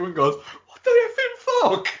at the shoe and goes, "What the effing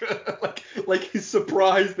fuck?" like he's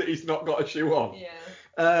surprised that he's not got a shoe on. Yeah.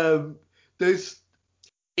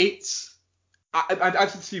 I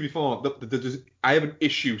said to you before, I have an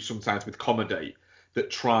issue sometimes with comedy that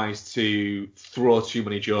tries to throw too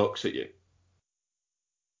many jokes at you.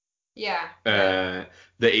 Yeah.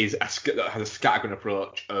 That has a scattergun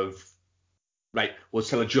approach of, right, we'll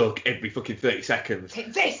tell a joke every fucking 30 seconds.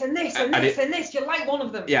 Take this and this and this and this. You like one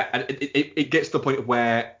of them. Yeah, and it gets to the point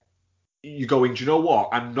where you're going, do you know what?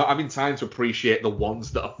 I'm not having time to appreciate the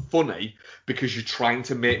ones that are funny because you're trying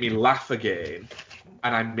to make me laugh again,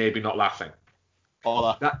 and I'm maybe not laughing.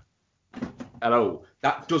 That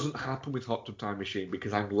doesn't happen with Hot Tub Time Machine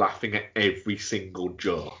because I'm laughing at every single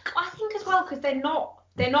joke. I think as well because they're not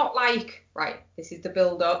like, right, this is the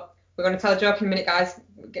build up. We're going to tell a joke in a minute, guys.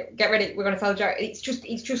 Get ready. We're going to tell a joke. It's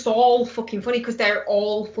just all fucking funny because they're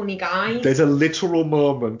all funny guys. There's a literal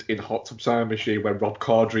moment in Hot Tub Time Machine where Rob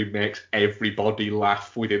Corddry makes everybody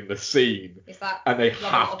laugh within the scene. Is that and they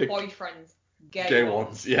have to boyfriends, gay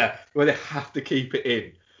ones, yeah, where they have to keep it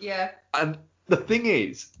in. Yeah. And the thing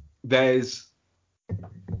is, there's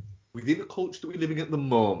within the culture that we're living at the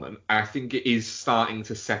moment, I think it is starting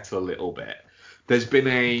to settle a little bit. There's been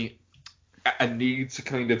a need to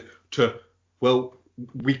kind of well,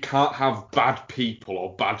 we can't have bad people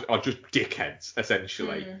or just dickheads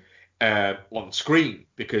essentially on screen,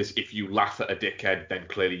 because if you laugh at a dickhead, then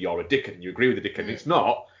clearly you're a dickhead and you agree with the dickhead. It's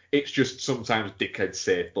not. It's just sometimes dickheads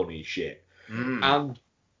say funny shit. And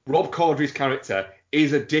Rob Corddry's character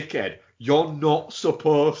is a dickhead. You're not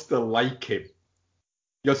supposed to like him.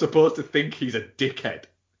 You're supposed to think he's a dickhead.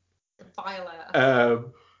 Violator.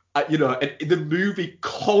 And the movie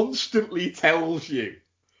constantly tells you,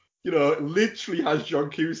 literally has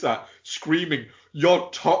John Cusack screaming, "You're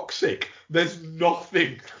toxic. There's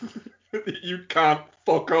nothing that you can't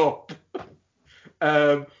fuck up.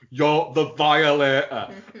 You're the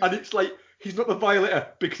violator." And it's like, he's not the violator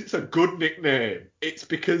because it's a good nickname. It's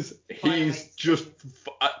because he's just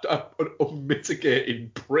an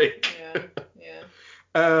unmitigated prick. Yeah.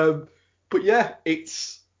 But yeah,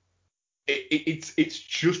 it's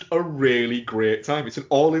just a really great time. It's an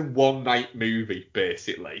all-in-one night movie,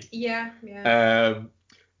 basically. Yeah.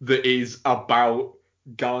 That is about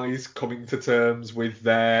guys coming to terms with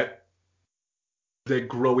their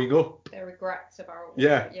growing up. Their regrets about.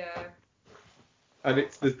 Yeah. Yeah. And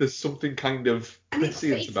there's something kind of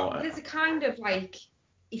prescient about it. There's a kind of like,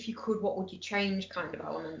 if you could, what would you change kind of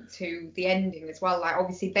element to the ending as well. Like,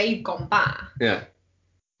 obviously they've gone back. Yeah.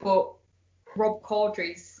 But Rob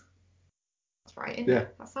Corddry's, that's right, isn't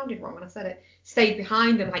it? That sounded wrong when I said it. Stayed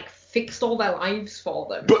behind and like fixed all their lives for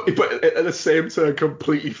them. But at the same time,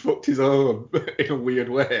 completely fucked his own in a weird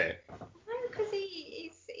way. No, because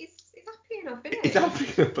he's happy enough, isn't he? He's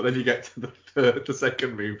happy enough, but then you get to the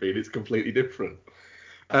second movie and it's completely different.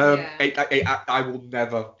 I will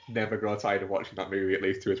never grow tired of watching that movie at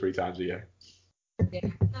least 2 or 3 times a year. Yeah,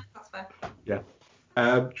 that's fair. Yeah. Do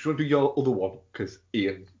you want to do your other one? Because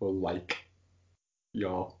Ian will like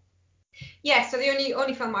your... Yeah, so the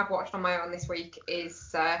only film I've watched on my own this week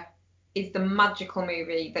is the magical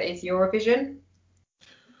movie that is Eurovision.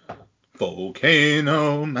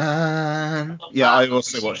 Volcano Man. Yeah, I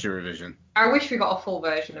also watched Eurovision. I wish we got a full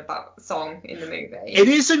version of that song in the movie. It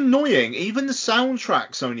is annoying. Even the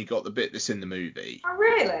soundtrack's only got the bit that's in the movie. Oh,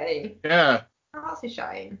 really? Yeah. Oh, that's a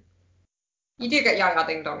shame. You do get Ya Ya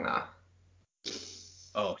Ding Dong, though.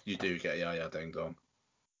 Oh, you do get Ya Ya Ding Dong.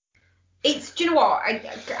 Do you know what? I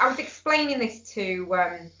was explaining this to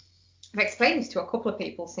I've explained this to a couple of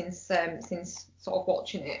people since sort of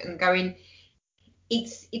watching it and going,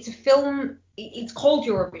 it's a film. It's called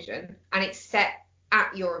Eurovision and it's set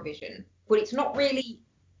at Eurovision, but it's not really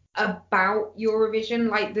about Eurovision.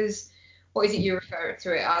 Like, there's, what is it you refer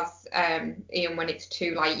to it as, Ian, when it's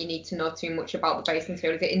too, like, you need to know too much about the baseball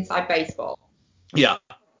field? Is it Inside Baseball? Yeah.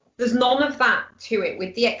 There's none of that to it,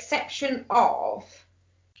 with the exception of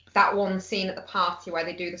that one scene at the party where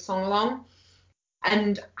they do the song along.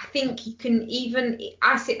 And I think you can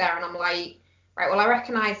I sit there and I'm like, right, well, I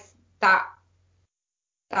recognise that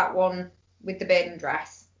one with the bathing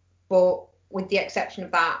dress, but with the exception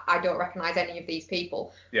of that, I don't recognise any of these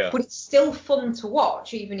people. Yeah. But it's still fun to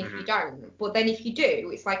watch, even if you don't. But then if you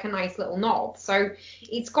do, it's like a nice little nod. So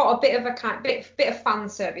it's got a bit of fan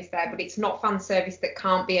service there, but it's not fan service that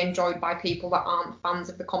can't be enjoyed by people that aren't fans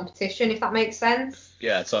of the competition, if that makes sense.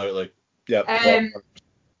 Yeah, totally. Yeah.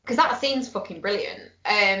 Because that scene's fucking brilliant.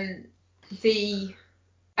 The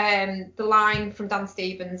line from Dan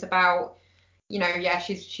Stevens about, yeah,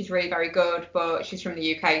 she's really very good, but she's from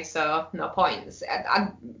the UK, so no points.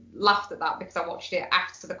 I laughed at that because I watched it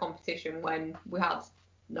after the competition when we had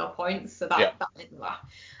no points, so that made me laugh.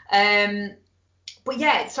 But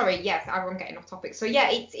yeah, sorry, yes, I'm getting off topic. So yeah,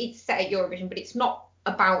 it's set at Eurovision, but it's not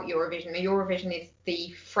about Eurovision. The Eurovision is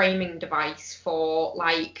the framing device for,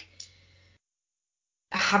 like,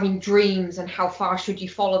 having dreams and how far should you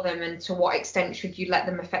follow them and to what extent should you let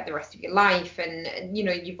them affect the rest of your life. And you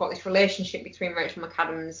know, you've got this relationship between Rachel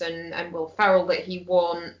McAdams and Will Ferrell that he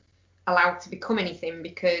won't allow to become anything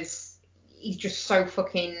because he's just so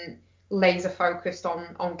fucking laser focused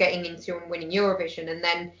on getting into and winning Eurovision. And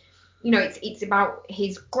then, you know, it's about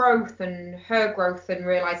his growth and her growth and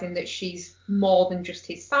realizing that she's more than just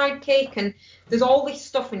his sidekick. And there's all this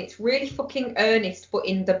stuff and it's really fucking earnest, but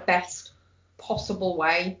in the best possible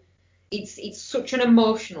way. It's such an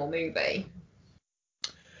emotional movie.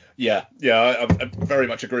 Yeah, I very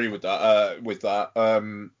much agree with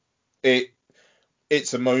that.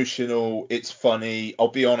 It's emotional, it's funny. I'll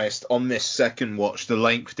be honest, on this second watch, the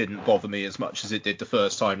length didn't bother me as much as it did the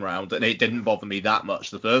first time round, and it didn't bother me that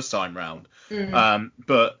much the first time round.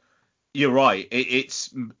 But you're right,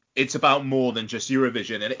 it's about more than just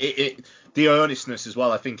Eurovision, and the earnestness as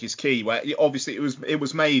well, I think, is key. Where obviously it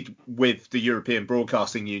was made with the European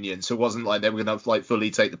Broadcasting Union, so it wasn't like they were going to like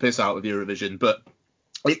fully take the piss out of Eurovision, but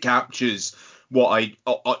it captures what I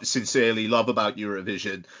sincerely love about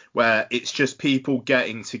Eurovision, where it's just people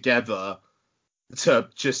getting together to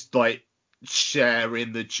just like share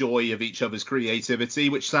in the joy of each other's creativity,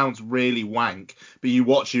 which sounds really wank, but you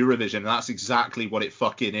watch Eurovision and that's exactly what it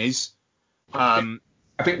fucking is. I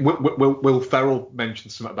think Will Ferrell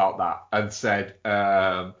mentioned something about that and said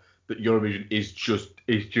that Eurovision is just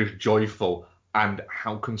joyful, and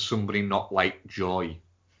how can somebody not like joy?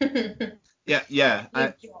 Yeah.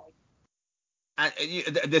 And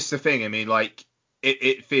this is the thing. I mean, like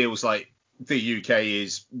it feels like the UK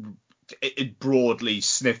is broadly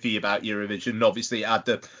sniffy about Eurovision. Obviously, it had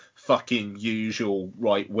the fucking usual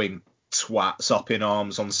right-wing twats up in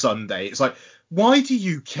arms on Sunday. It's like, why do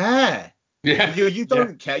you care? Yeah, you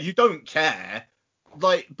don't care. You don't care.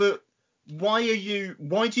 Like, but why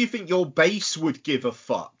do you think your base would give a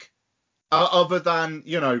fuck? Other than,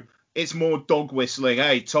 you know, it's more dog whistling.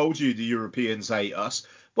 Hey, told you the Europeans hate us.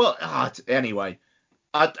 Well, anyway,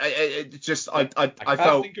 I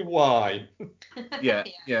felt think of why. Yeah.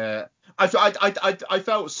 I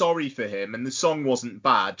felt sorry for him, and the song wasn't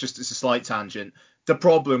bad. Just as a slight tangent, the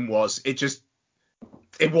problem was it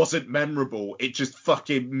wasn't memorable. It just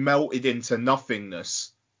fucking melted into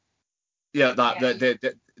nothingness. Yeah,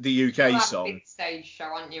 the UK song. A big stage show,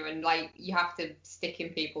 aren't you? And like you have to stick in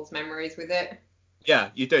people's memories with it.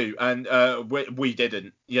 Yeah, you do, and we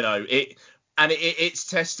didn't. You know it, and it's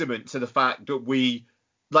testament to the fact that we.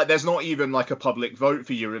 Like, there's not even like a public vote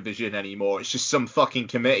for Eurovision anymore. It's just some fucking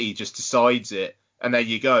committee just decides it, and there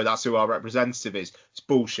you go. That's who our representative is. It's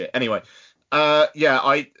bullshit. Anyway,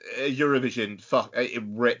 Eurovision, fuck, it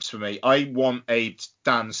rips for me. I want a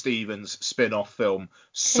Dan Stevens spin-off film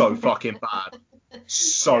so fucking bad,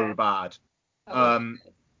 so bad.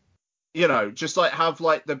 You know, just like have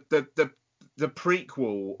like the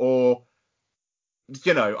prequel, or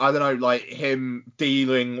you know, I don't know, like him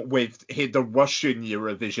dealing with the Russian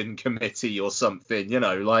Eurovision committee or something, you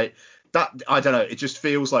know, like that. I don't know. It just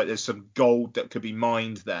feels like there's some gold that could be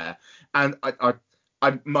mined there. And I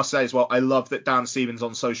must say as well, I love that Dan Stevens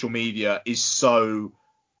on social media is so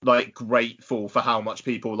like grateful for how much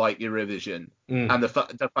people like Eurovision, and the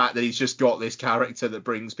fact that he's just got this character that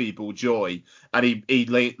brings people joy, and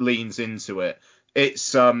he leans into it.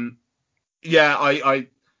 It's I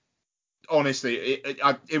honestly,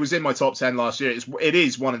 it was in my top 10 last year. It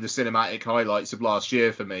is one of the cinematic highlights of last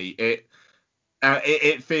year for me.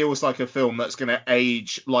 It feels like a film that's going to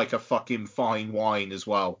age like a fucking fine wine as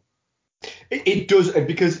well. It does,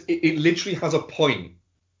 because it literally has a point.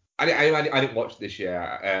 I didn't watch this year.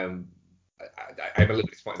 I'm a little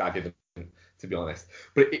disappointed that I didn't, to be honest.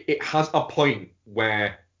 But it has a point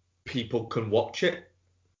where people can watch it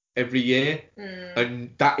every year,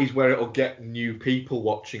 and that is where it'll get new people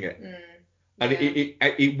watching it. And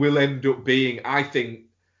it will end up being, I think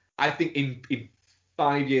in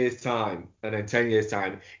 5 years' time and then 10 years'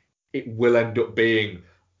 time, it will end up being,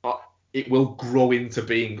 it will grow into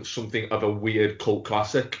being something of a weird cult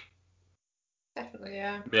classic. Definitely,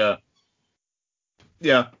 yeah.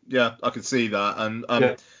 Yeah, I can see that. And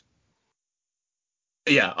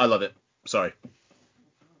yeah, I love it. Sorry.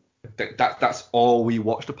 That's all we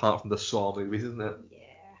watched apart from the Saw movies, isn't it? Yeah.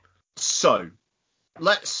 So,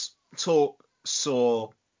 let's talk Saw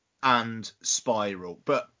and Spiral.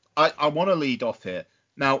 But I want to lead off here.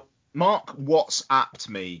 Now, Mark WhatsApped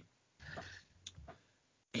me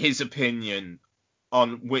his opinion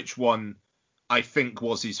on which one I think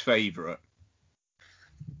was his favourite,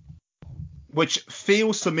 which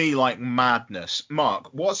feels to me like madness.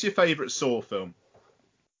 Mark, what's your favourite Saw film?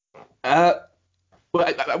 Well,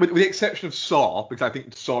 with the exception of Saw, because I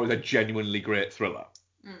think Saw is a genuinely great thriller.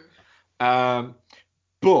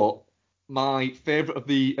 But my favourite of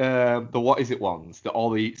the what is it ones,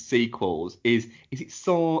 all the sequels is it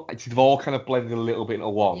Saw? They've all kind of blended a little bit into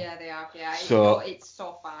one. Yeah, they have. Yeah, So it's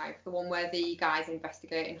Saw 5, the one where the guy's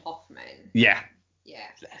investigating Hoffman. yeah, Yeah.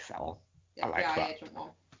 that's that one. The I like FBI that. agent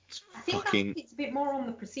one. I think it's a bit more on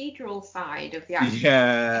the procedural side of the actual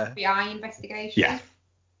Yeah. FBI investigation. Yeah.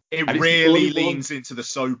 It And it's the really only one- leans into the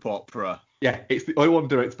soap opera. Yeah, it's the only one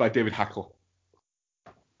directed by David Hackle.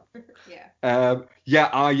 Yeah. I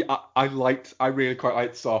really quite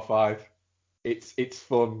liked Saw 5. It's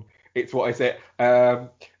fun. It's what I say.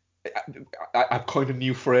 I've coined a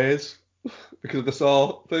new phrase because of the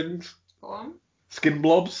Saw things. Go on. Skin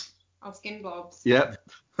blobs. Oh, skin blobs. Yeah.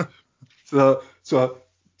 so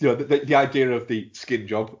you know the idea of the skin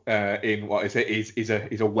job in what is it is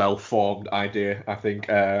a well formed idea. I think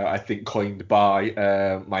coined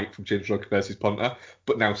by Mike from Chintruck versus Punter,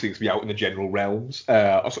 but now seems to be out in the general realms.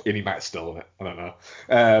 And he might have stolen it. I don't know.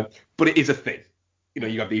 But it is a thing. You know,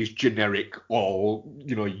 you have these generic,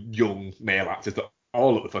 young male actors that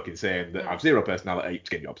all look the fucking same, that have zero personality,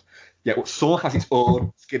 skin jobs. Yeah, but Saw has its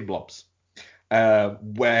own skin blobs,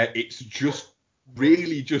 where it's just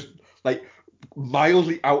really just like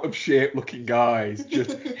mildly out of shape looking guys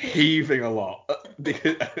just heaving a lot.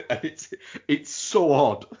 It's so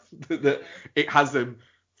odd that it has them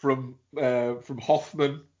from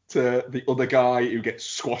Hoffman to the other guy who gets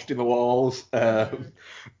squashed in the walls,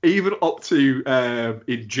 even up to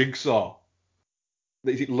in Jigsaw.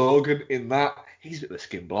 Is it Logan in that? He's a bit of a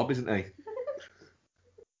skin blob, isn't he?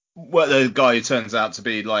 Well, the guy who turns out to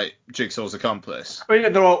be like Jigsaw's accomplice. I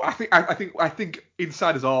mean, they're all. I think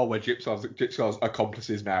inside us all we're Jigsaw's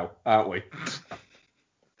accomplices now, aren't we?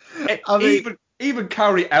 I mean, even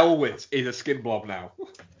Carrie Elwes is a skin blob now.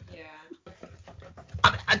 Yeah.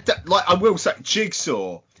 I will say,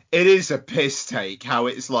 Jigsaw. It is a piss take how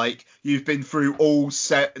it's like you've been through all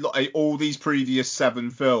these previous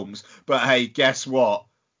 7 films, but hey, guess what?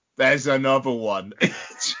 There's another one.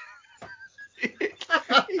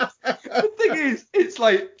 The thing is, it's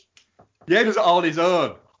like, yeah, does it all on his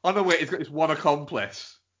own. Oh no, wait, he's got this one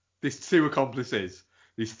accomplice, there's 2 accomplices,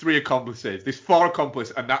 there's 3 accomplices, there's 4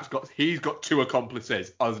 accomplices, and he's got 2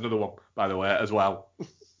 accomplices. Oh, there's another one, by the way, as well.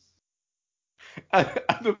 and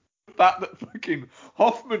the fact that fucking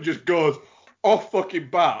Hoffman just goes off fucking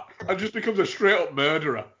bat and just becomes a straight up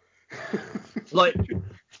murderer.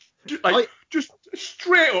 Just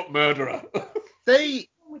straight up murderer.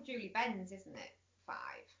 With Julie Benz, isn't it? 5.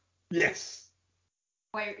 Yes.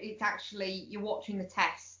 Where it's actually, you're watching the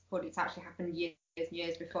test, but it's actually happened years and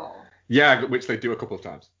years before. Yeah, which they do a couple of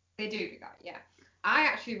times. They do that, yeah. I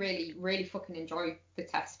actually really, really fucking enjoy the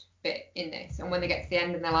test bit in this. And when they get to the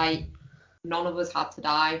end and they're like, none of us had to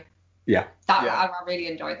die. Yeah. I really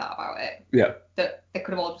enjoyed that about it. Yeah. That they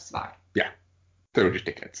could have all just survived. Yeah. They were just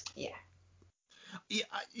dickheads. Yeah.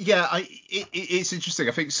 Yeah, it's interesting.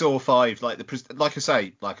 I think Saw 5, like I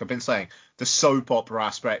say, like I've been saying, the soap opera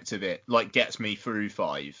aspect of it, like, gets me through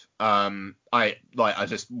 5. I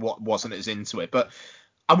just wasn't as into it, but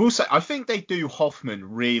I will say I think they do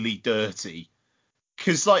Hoffman really dirty,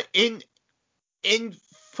 because like in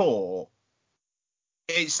 4,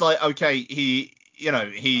 it's like, okay,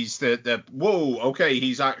 he's the whoa, okay,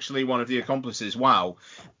 he's actually one of the accomplices, wow,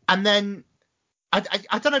 and then. I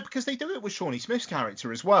don't know, because they do it with Shawnee Smith's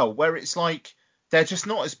character as well, where it's like they're just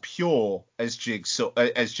not as pure as Jigsaw,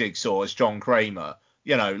 as John Kramer.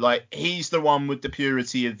 You know, like he's the one with the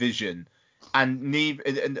purity of vision, and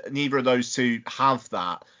neither of those two have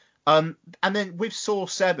that. And then with Saw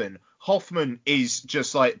 7, Hoffman is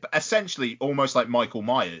just like essentially almost like Michael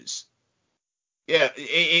Myers. Yeah,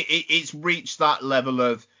 it's reached that level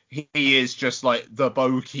of he is just like the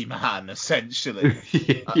bogeyman essentially.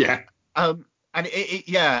 Yeah. And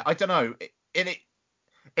I don't know.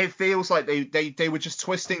 It feels like they were just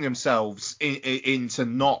twisting themselves into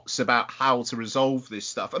knots about how to resolve this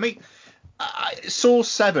stuff. I mean, Saw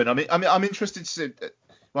 7. I mean, I'm interested to.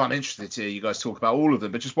 Well, I'm interested to hear you guys talk about all of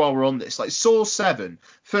them, but just while we're on this, like Saw 7,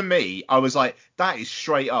 for me, I was like, that is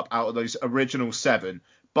straight up out of those original 7,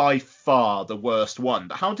 by far the worst one.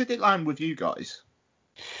 But how did it land with you guys?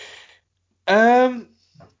 The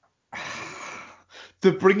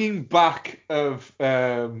bringing back of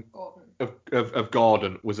Gordon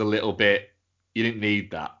was a little bit. You didn't need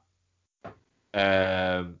that.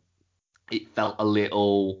 It felt a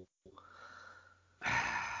little.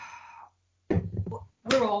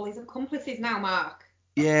 We're all his accomplices now, Mark.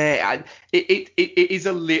 Yeah, it is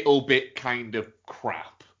a little bit kind of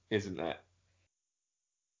crap, isn't it?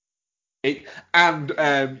 You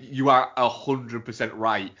are 100%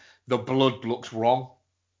 right. The blood looks wrong.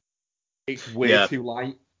 It's way too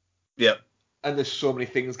light. Yep. and there's so many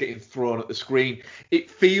things getting thrown at the screen.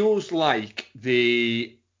 It feels like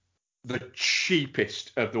the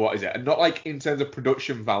cheapest of the what is it, and not like in terms of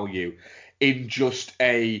production value, in just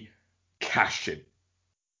a cash-in.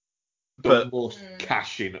 The most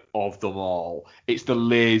cash-in of them all. It's the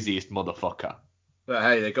laziest motherfucker. But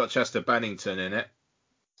hey, they got Chester Bennington in it,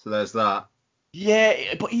 so there's that.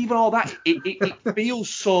 Yeah, but even all that, it feels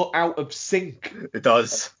so out of sync. It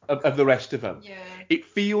does. Of the rest of them. Yeah. It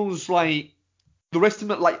feels like the rest of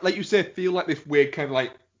them, like you say, feel like this weird kind of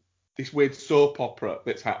like this weird soap opera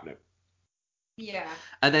that's happening. Yeah.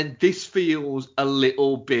 And then this feels a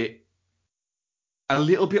little bit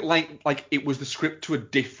like it was the script to a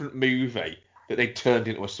different movie that they turned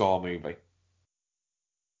into a Saw movie.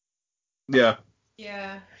 Yeah.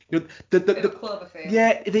 Yeah. You know, the Cloverfield.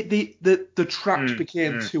 Yeah, the traps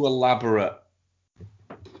became too elaborate.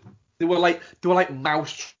 They were like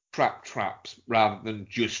mouse traps rather than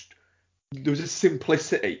just. There was a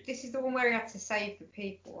simplicity. This is the one where he had to save the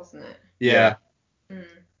people, wasn't it? Yeah.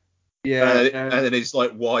 Yeah. And then his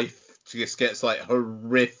like wife just gets like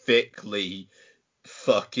horrifically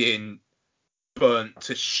fucking burnt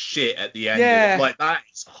to shit at the end. Yeah. Like that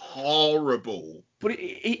is horrible. But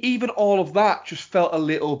even all of that just felt a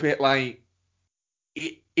little bit like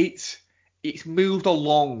it's moved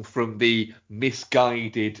along from the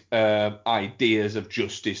misguided ideas of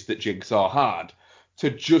justice that Jigsaw had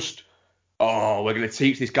to just, we're going to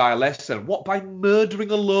teach this guy a lesson. What, by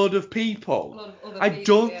murdering a load of people? I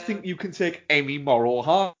don't think you can take any moral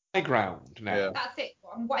high ground now. Yeah. That's it.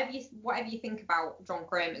 Whatever you think about John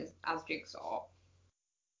Kramer as Jigsaw,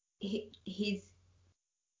 his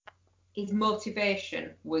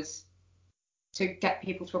motivation was to get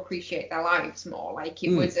people to appreciate their lives more. Like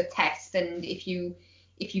it was a test, and if you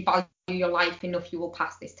value your life enough, you will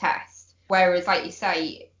pass this test. Whereas, like you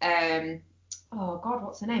say, oh God,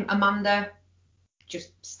 what's her name? Amanda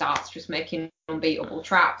just starts making unbeatable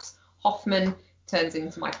traps. Hoffman turns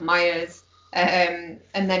into Michael Myers, and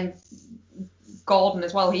then Gordon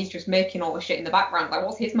as well. He's just making all the shit in the background. Like,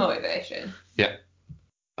 what's his motivation? Yeah.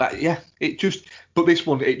 But this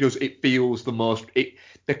one, it feels the most.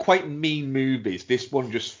 They're quite mean movies. This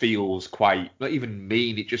one just feels quite, not even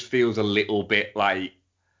mean. It just feels a little bit like,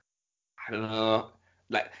 I don't know,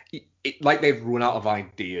 like they've run out of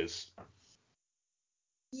ideas.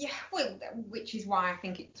 Yeah, well, which is why I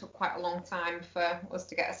think it took quite a long time for us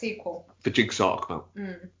to get a sequel. For Jigsaw to come out.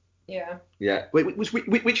 Yeah. Yeah.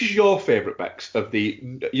 Which is your favourite, Bex, of the?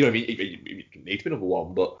 You know, I mean, it needs to be number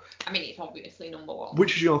one, but. I mean, it's obviously number one.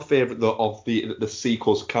 Which is your favourite though of the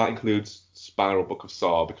sequels? Can't include Spiral Book of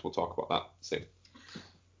Saw because we'll talk about that soon.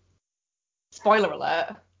 Spoiler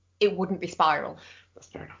alert: it wouldn't be Spiral. That's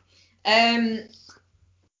fair enough. I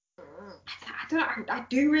don't know. I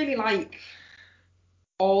do really like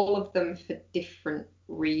all of them for different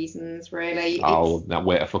reasons, really. Now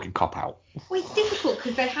wait a fucking cop out. Well, it's difficult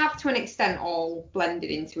because they have, to an extent, all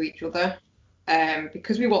blended into each other.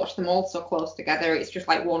 Because we watched them all so close together, it's just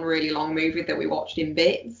like one really long movie that we watched in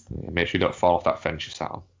bits. Yeah, make sure you don't fall off that fence you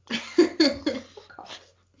sat on.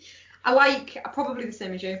 I like probably the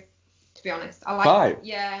same as you, to be honest. I like 5?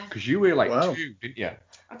 Yeah. Because you were like 2, didn't you?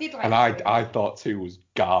 I did like. And I thought 2 was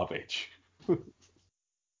garbage.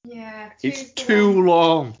 Yeah. It's too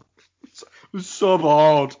long. It was so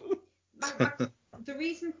bored. The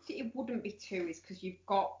reason it wouldn't be 2 is because you've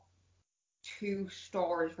got 2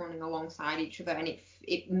 stories running alongside each other, and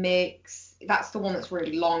it makes, that's the one that's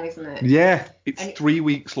really long, isn't it? Yeah, it's 3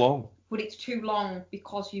 weeks long. But it's too long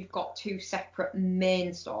because you've got 2 separate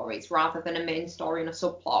main stories rather than a main story and a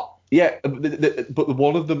subplot. Yeah, but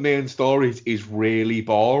one of the main stories is really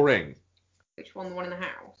boring. Which one? The one in the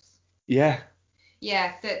house? Yeah.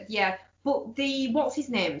 Yeah, but the what's his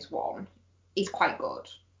name's one is quite good.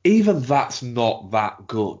 Even that's not that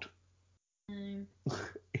good.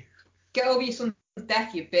 Get over your son's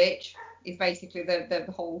death, you bitch, is basically the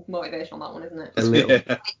whole motivation on that one, isn't it? A little.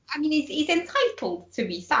 Yeah. I mean, he's entitled to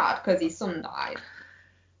be sad because his son died.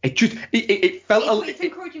 It felt It's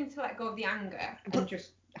encouraging to let go of the anger and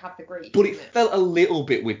just have the grief. But it felt a little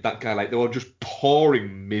bit with that guy, like they were just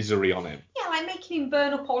pouring misery on him. Yeah, like making him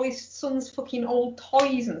burn up all his son's fucking old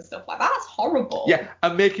toys and stuff like that. That's horrible. Yeah,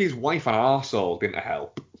 and making his wife an arsehole didn't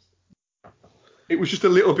help. It was just a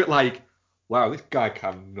little bit like, wow, this guy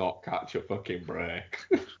cannot catch a fucking break.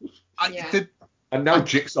 And now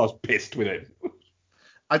Jigsaw's pissed with him.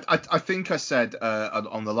 I think I said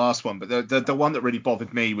on the last one, but the one that really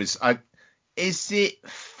bothered me was, is it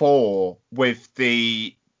 4 with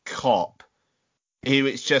the cop who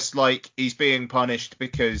it's just like he's being punished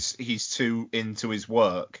because he's too into his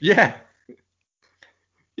work? Yeah.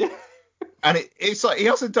 And it's like he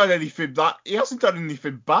hasn't done anything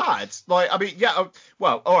bad. Like, I mean, yeah,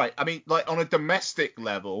 well, all right. I mean, like on a domestic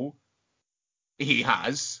level, he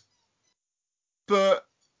has, but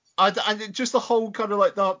and just the whole kind of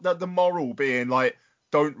like the moral being like,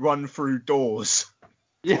 don't run through doors.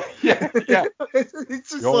 Yeah.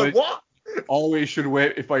 It's just like, what? Always should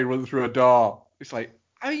wait if I run through a door. It's like,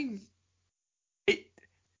 I mean,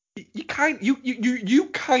 you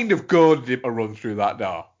kind of goaded him to run through that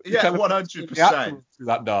door. Yeah, 100%. Through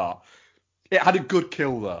that door. It had a good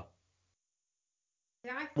kill though.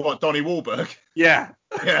 What, Donnie Wahlberg? Yeah.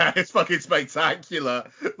 Yeah, it's fucking spectacular.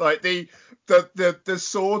 Like the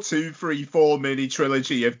Saw 2, 3, 4 mini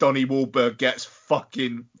trilogy of Donnie Wahlberg gets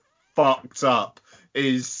fucking fucked up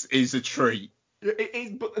is a treat.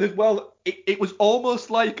 But as well, it was almost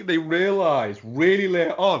like they realised really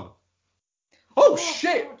late on. Oh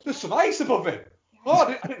shit! There's some ice above him. Oh,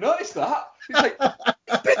 I didn't notice that. It's like,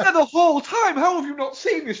 it's been there the whole time. How have you not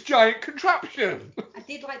seen this giant contraption? I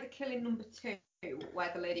did like the kill in number 2, where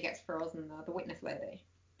the lady gets frozen, the witness lady.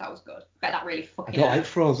 That was good. Bet that really fucking. I don't like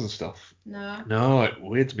frozen stuff. No, it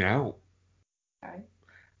weirds me out. Okay.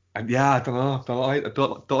 And yeah, I don't know. I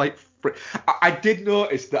don't like. I did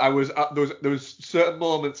notice that I was there was certain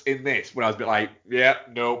moments in this where I was a bit like, yeah,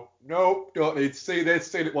 no, don't need to see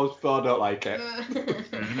this. Seen it once before, don't like it.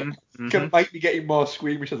 Can make me getting more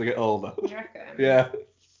squeamish as I get older. You reckon?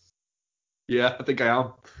 Yeah, I think I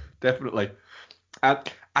am definitely. And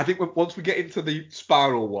I think once we get into the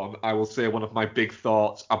spiral one, I will say one of my big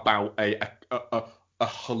thoughts about a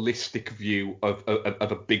holistic view of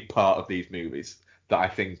a big part of these movies that I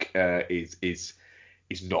think is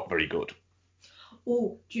not very good.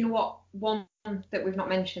 Oh, do you know what? One that we've not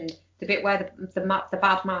mentioned, the bit where the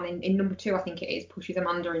bad man in number 2, I think it is, pushes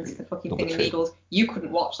Amanda into the fucking thing and needles. You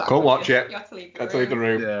couldn't watch that. Can't watch it. You had to leave the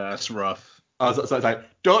room. Yeah, that's rough. So it's like,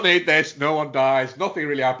 don't need this. No one dies. Nothing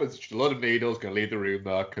really happens. Just a load of needles. Gonna leave the room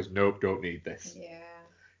though, because nope, don't need this.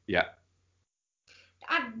 Yeah.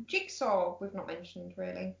 And Jigsaw, we've not mentioned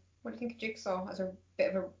really. What do you think of Jigsaw as a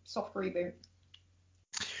bit of a soft reboot?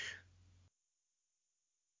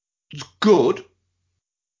 It's good.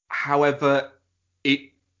 However,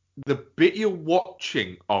 the bit you're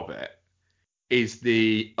watching of it is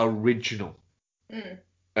the original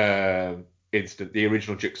instant, the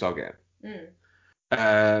original Jigsaw game.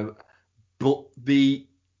 But the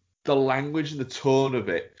language and the tone of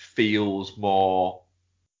it feels more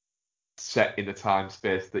set in the time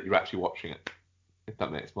space that you're actually watching it, if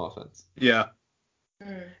that makes more sense. Yeah.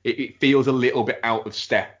 It feels a little bit out of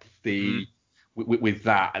step with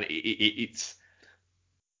that, and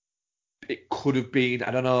it could have been,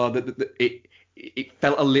 I don't know, it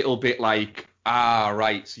felt a little bit like,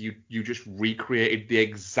 right, so you just recreated the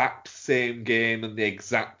exact same game and the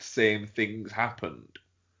exact same things happened.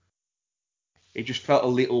 It just felt a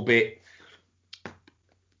little bit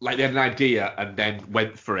like they had an idea and then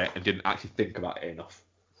went for it and didn't actually think about it enough.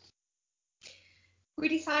 We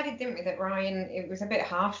decided, didn't we, that Ryan, it was a bit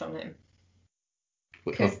harsh on him.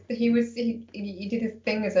 Because he did his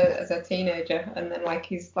thing as a teenager, and then like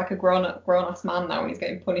he's like a grown ass man now, and he's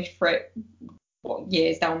getting punished for it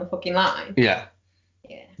years down the fucking line. Yeah.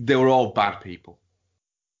 They were all bad people.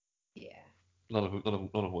 Yeah. None of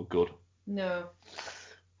them were good. No.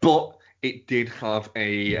 But it did have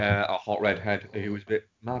a hot redhead who was a bit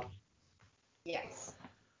mad. Yes.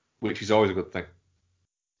 Which is always a good thing.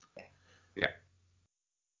 Yeah.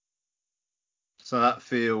 So that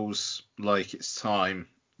feels like it's time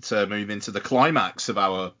to move into the climax of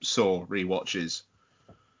our Saw rewatches.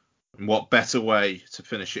 And what better way to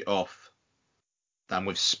finish it off than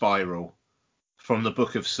with Spiral from the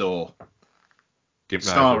Book of Saw,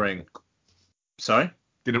 starring. Sorry?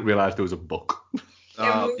 Didn't realise there was a book. We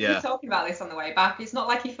were talking about this on the way back. It's not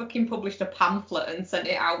like he fucking published a pamphlet and sent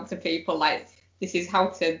it out to people like, this is how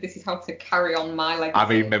to carry on my legacy. I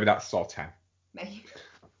mean, maybe that's Saw 10. Maybe.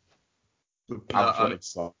 The pamphlet of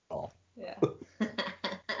Saw. Yeah.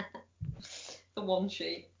 The one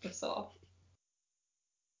sheet of Saw.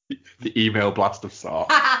 The email blast of Saw.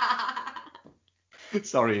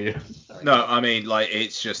 Sorry, Ian. No, I mean, like,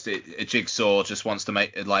 it's just a Jigsaw just wants to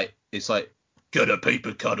make it like, it's like, get a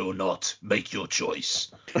paper cut or not, make your choice.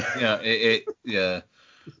 Yeah.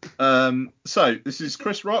 So this is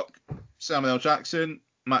Chris Rock, Samuel L. Jackson,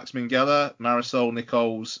 Max Minghella, Marisol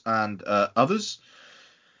Nichols, and others.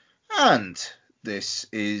 And this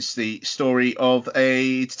is the story of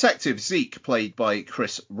a detective, Zeke, played by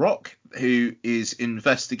Chris Rock, who is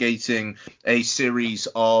investigating a series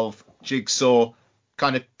of Jigsaw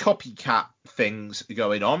kind of copycat things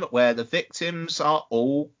going on where the victims are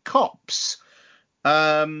all cops.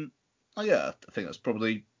 I think that's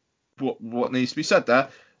probably what needs to be said there.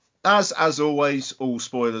 As always, all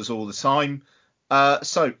spoilers all the time.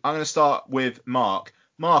 So I'm going to start with Mark.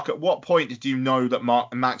 Mark, at what point did you know that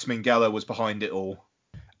Max Minghella was behind it all?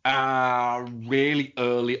 Really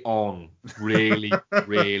early on. Really,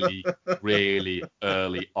 really, really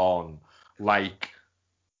early on. Like,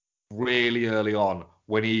 really early on,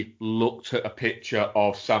 when he looked at a picture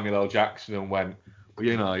of Samuel L. Jackson and went, well,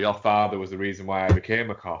 you know, your father was the reason why I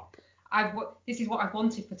became a cop. This is what I've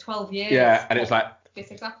wanted for 12 years. Yeah, and it was like... This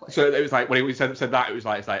exactly. So it was like, when he said that, it was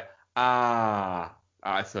like, so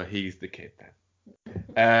he's the kid then.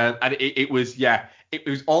 And it was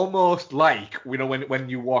almost like, you know, when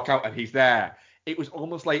you walk out and he's there, it was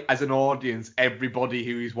almost like, as an audience, everybody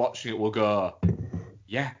who is watching it will go,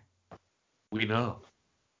 yeah, we know.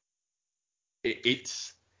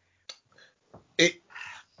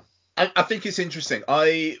 I think it's interesting.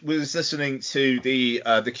 I was listening to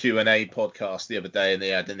the Q&A podcast the other day, and they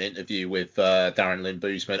had an interview with Darren Lynn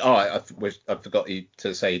Bousman. I forgot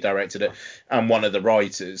to say he directed it, and one of the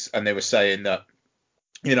writers, and they were saying that,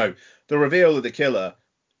 you know, the reveal of the killer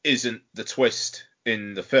isn't the twist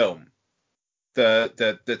in the film.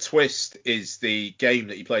 The twist is the game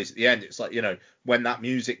that he plays at the end. It's like, you know, when that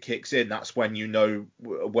music kicks in, that's when you know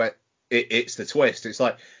it's the twist. It's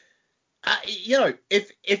like, you know,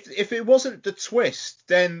 if it wasn't the twist,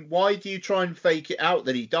 then why do you try and fake it out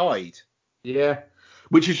that he died? Yeah,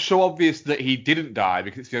 which is so obvious that he didn't die,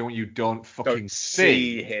 because it's the only one you don't fucking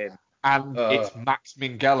see him. And it's Max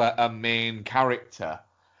Minghella, a main character.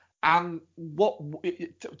 And what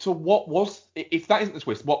was, if that isn't the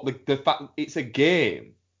twist, what the fact it's a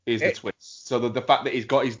game is the twist. So the fact that he's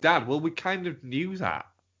got his dad, well, we kind of knew that.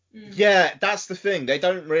 Yeah, that's the thing. They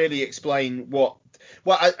don't really explain what.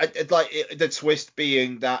 Well, I like the twist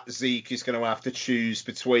being that Zeke is going to have to choose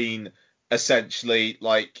between essentially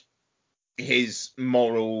like his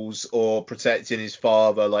morals or protecting his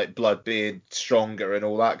father, like blood being stronger and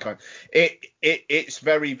all that kind. It's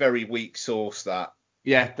very, very weak sauce, that.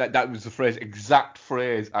 Yeah, that was the exact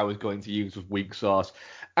phrase I was going to use, was weak sauce.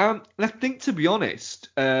 And I think, to be honest,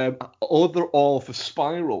 overall for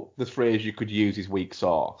Spiral, the phrase you could use is weak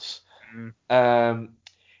sauce.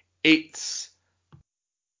 It's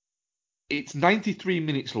 93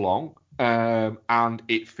 minutes long, and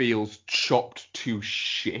it feels chopped to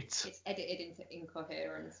shit. It's edited into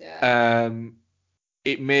incoherence, yeah.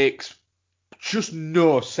 It makes just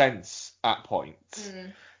no sense at points.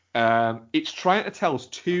 It's trying to tell us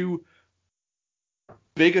too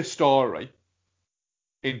big a story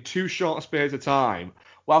in too short a space of time,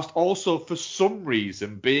 whilst also, for some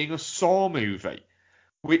reason, being a Saw movie,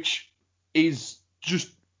 which is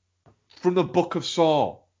just from the book of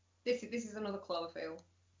Saw. This is another Cloverfield.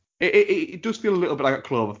 It does feel a little bit like a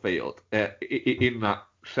Cloverfield in that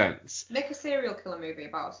sense. Make a serial killer movie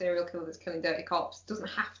about a serial killer that's killing dirty cops. It doesn't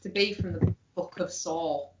have to be from the book of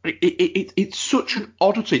Saw. It's such an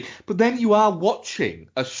oddity. But then you are watching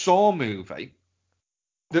a Saw movie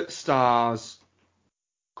that stars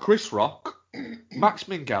Chris Rock, Max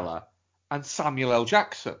Minghella, and Samuel L.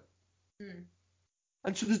 Jackson.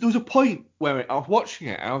 And so there was a point where I was watching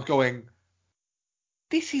it and I was going,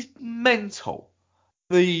 this is mental.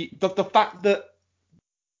 The fact that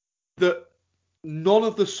none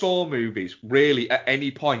of the Saw movies really at any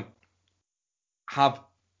point have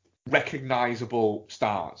recognisable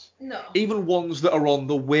stars. No. Even ones that are on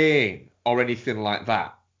the wane or anything like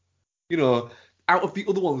that. You know, out of the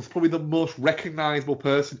other ones, probably the most recognisable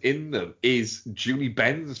person in them is Julie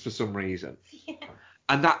Benz for some reason. Yeah.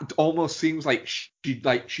 And that almost seems like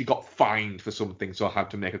she got fined for something, so I had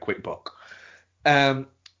to make a quick buck. Well,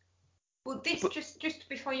 just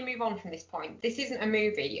before you move on from this point, this isn't a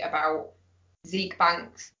movie about Zeke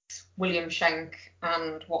Banks, William Schenk,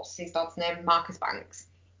 and what's his dad's name, Marcus Banks.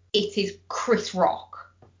 It is Chris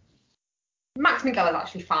Rock. Max Minghella is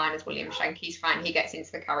actually fine as William Schenk. He's fine. He gets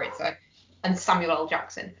into the character. And Samuel L.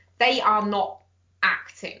 Jackson. They are not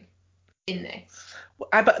acting in this.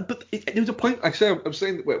 But there was a point, like I said, I'm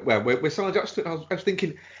saying where Samuel L. Jackson, I was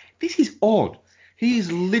thinking, this is odd. He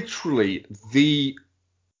is literally the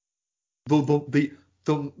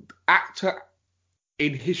actor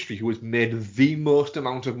in history who has made the most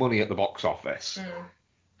amount of money at the box office.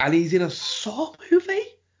 And he's in a Saw movie?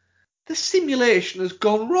 The simulation has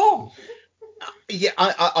gone wrong. Yeah,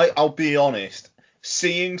 I'll be honest.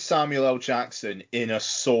 Seeing Samuel L. Jackson in a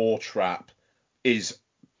Saw trap is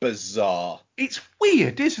bizarre. It's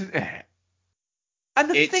weird, isn't it?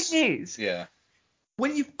 And the thing is,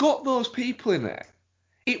 when you've got those people in there,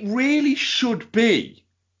 it really should be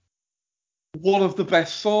one of the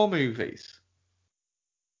best Saw movies.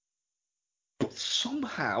 But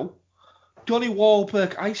somehow Donnie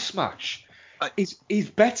Wahlberg Ice Smash is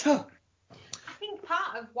better. I think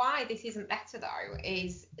part of why this isn't better though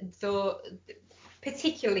is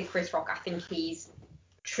particularly Chris Rock. I think he's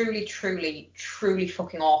truly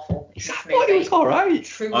fucking awful. I thought he was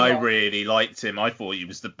alright. I really liked him. I thought he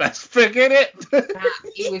was the best thing in it.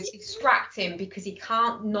 It was distracting because he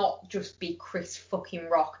can't not just be Chris fucking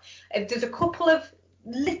Rock. There's a couple of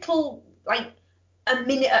little, like, a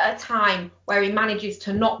minute at a time where he manages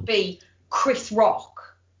to not be Chris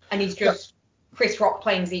Rock and he's just Chris Rock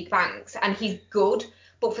playing Zeke Banks and he's good.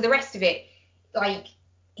 But for the rest of it, like,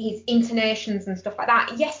 his intonations and stuff like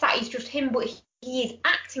that, yes, that is just him, but he is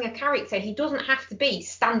acting a character. He doesn't have to be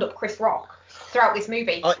stand-up Chris Rock throughout this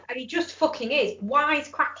movie. And he just fucking is.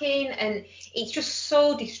 Wisecracking, and it's just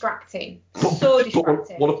so distracting.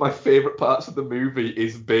 Distracting. One of my favourite parts of the movie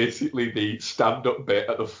is basically the stand-up bit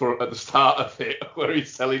at the start of it, where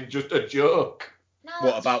he's telling just a joke. No,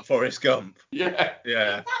 what about Forrest Gump? Yeah. That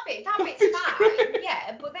bit's fine,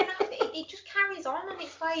 yeah, but then it just carries on, and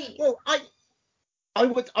it's like... Well, I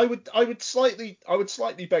would slightly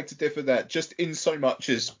beg to differ there, just in so much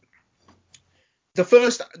as the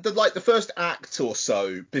first act or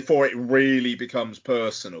so before it really becomes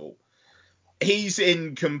personal, he's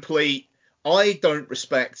in complete I don't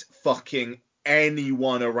respect fucking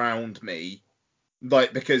anyone around me,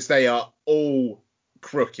 like, because they are all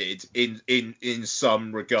crooked in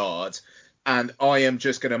some regard, and I am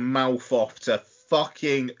just gonna mouth off to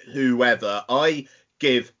fucking whoever. I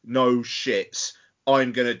give no shits.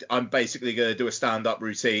 I'm basically gonna do a stand-up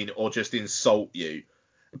routine or just insult you.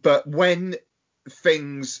 But when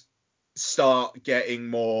things start getting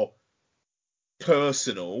more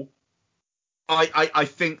personal, I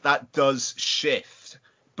think that does shift.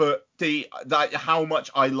 But how much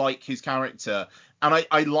I like his character, and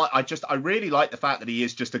I really like the fact that he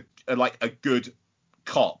is just a good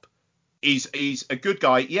cop. He's a good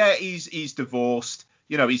guy. Yeah, he's divorced.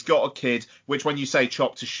 You know, he's got a kid, which when you say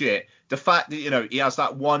chop to shit, the fact that, you know, he has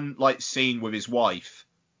that one, like, scene with his wife,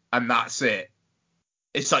 and that's it.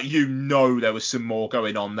 It's like, you know, there was some more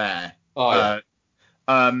going on there. Oh,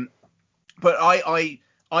 yeah. But I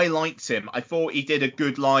liked him. I thought he did a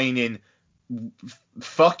good line in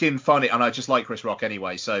fucking funny, and I just like Chris Rock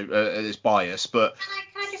anyway, so it's bias, but... Can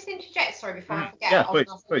I just interject, sorry, before I forget, yeah, on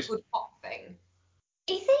please. the good cop thing?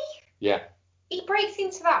 Is he? Yeah. He breaks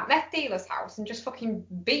into that meth dealer's house and just fucking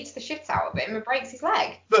beats the shit out of him and breaks his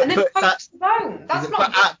leg. But, and then pokes his bone. That's not...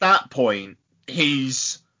 But at that point,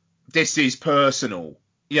 this is personal.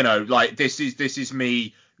 You know, like, this is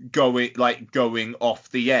me going off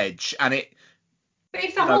the edge, and it... But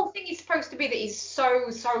if the whole thing is supposed to be that he's so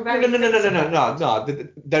very... No.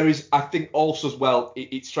 There is, I think, also as well,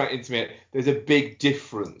 it's straight into me, there's a big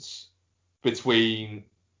difference between,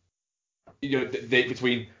 you know,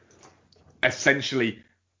 between essentially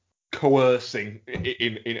coercing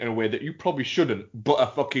in a way that you probably shouldn't, but a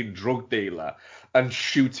fucking drug dealer, and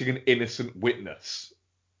shooting an innocent witness.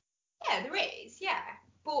 Yeah, there is, yeah.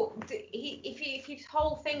 But if his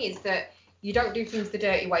whole thing is that you don't do things the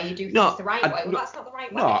dirty way, you do things the right way, well, that's not the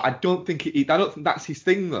right way. No, I don't think that's his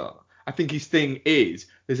thing, though. I think his thing is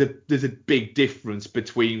there's a big difference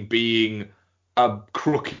between being a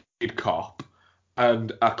crooked cop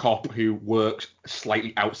and a cop who works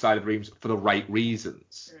slightly outside of the rooms for the right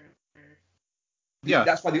reasons. Yeah,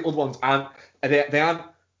 that's why the other ones aren't. They aren't.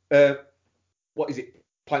 What is it?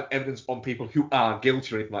 Plant evidence on people who aren't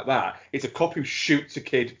guilty or anything like that. It's a cop who shoots a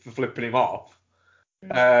kid for flipping him off.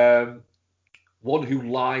 One who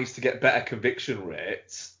lies to get better conviction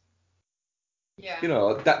rates. Yeah. You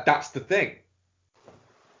know, that's the thing.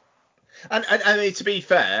 And I mean, to be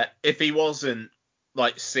fair, if he wasn't,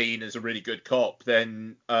 like, seen as a really good cop,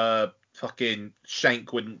 then fucking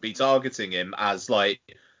Shank wouldn't be targeting him as, like,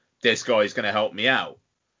 this guy's going to help me out.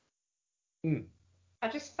 I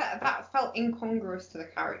just that felt incongruous to the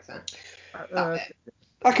character.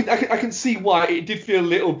 I can see why it did feel a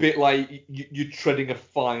little bit like you're treading a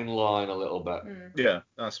fine line a little bit. Yeah,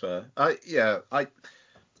 that's fair. This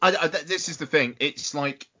is the thing. It's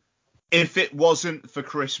like, if it wasn't for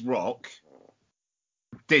Chris Rock,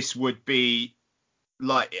 this would be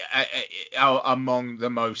like among the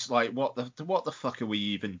most, like, what the fuck are we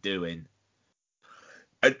even doing?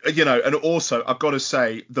 You know, and also I've got to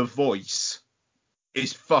say the voice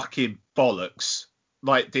is fucking bollocks.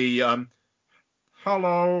 Like the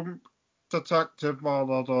hello, Detective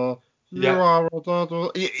Molitor. You are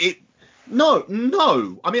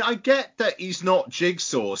No. I mean, I get that he's not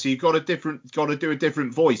Jigsaw, so you've got to do a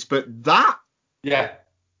different voice, but that... Yeah.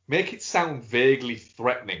 Make it sound vaguely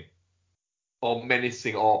threatening or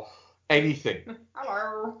menacing or anything.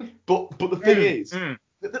 Hello. But the thing is,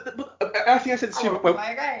 I think I said to you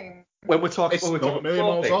when we're talking. It's not a million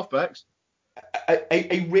miles off, Bex.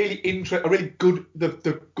 A really good.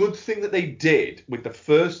 The good thing that they did with the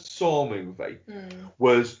first Saw movie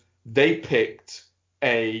was they picked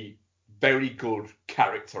a very good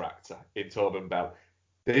character actor in Tobin Bell.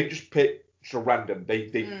 They didn't just pick just a random.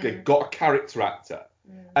 They got a character actor,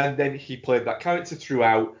 and then he played that character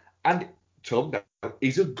throughout. And Tobin Bell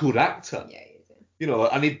is a good actor. Yeah, he is. You know,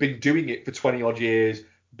 and he'd been doing it for 20 odd years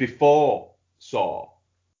before Saw.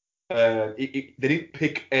 They didn't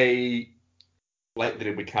pick like they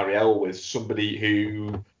did with Carrie Elwes, somebody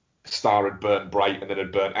who star had burnt bright and then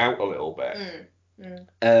had burnt out a little bit.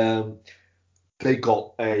 They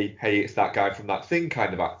got hey, it's that guy from That Thing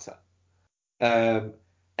kind of actor. And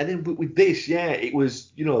then with this, it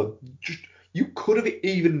was, just you could have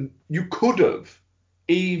even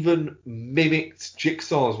mimicked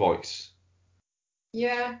Jigsaw's voice.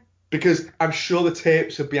 Yeah. Because I'm sure the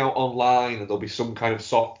tapes will be out online and there'll be some kind of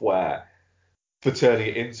software for turning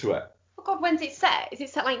it into it. Oh God, when's it set? Is it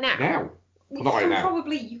set like now? Now. You Not right now.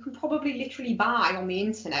 You can probably literally buy on the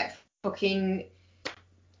internet fucking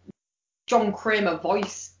John Kramer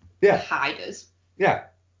voice hiders. Yeah.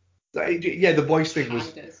 Yeah, the voice thing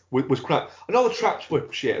was crap. And all the traps were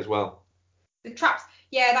shit as well. The traps,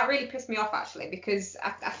 that really pissed me off actually, because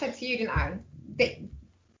I said to you, didn't I?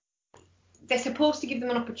 They're supposed to give them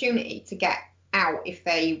an opportunity to get out if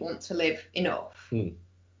they want to live enough.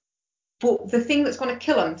 But the thing that's going to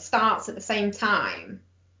kill them starts at the same time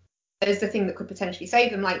as the thing that could potentially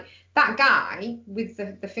save them. Like that guy with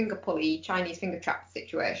the finger pulley Chinese finger trap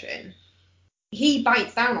situation, he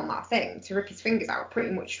bites down on that thing to rip his fingers out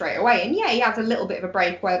pretty much straight away. And he has a little bit of a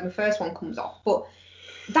break where the first one comes off, but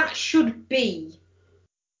that's a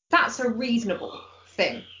reasonable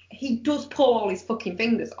thing. He does pull all his fucking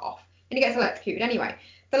fingers off. And he gets electrocuted anyway.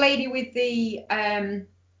 The lady with the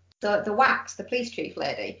wax, the police chief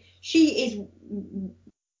lady, she is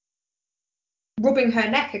rubbing her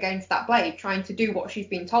neck against that blade, trying to do what she's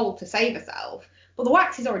been told to save herself. But the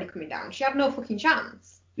wax is already coming down. She had no fucking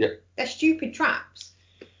chance. Yep. They're stupid traps.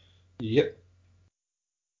 Yep.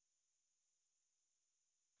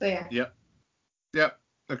 So yeah. Yep.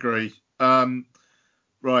 Agree.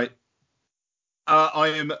 Right. I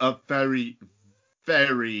am a very,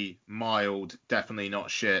 very mild, definitely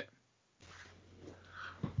not shit.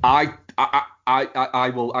 I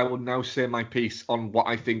will now say my piece on what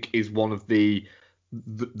I think is one of the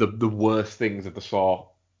worst things of the Saw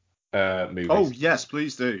movies. Oh yes,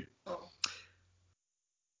 please do.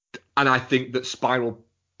 And I think that Spiral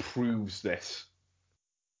proves this.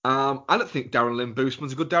 I don't think Darren Lynn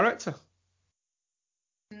Bousman's a good director.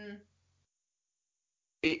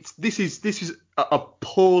 This is a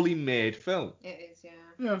poorly made film. It is, yeah.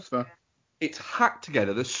 Yeah, that's fair. It's hacked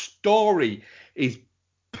together. The story is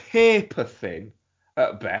paper thin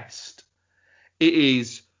at best.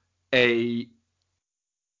 It's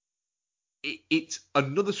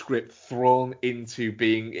another script thrown into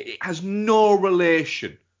being. It has no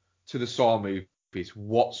relation to the Saw movies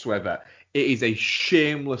whatsoever. It is a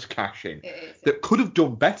shameless cash-in that could have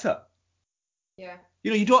done better. Yeah.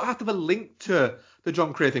 You don't have to have a link to the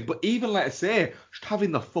John Cray thing, but even, let us say, just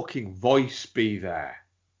having the fucking voice be there.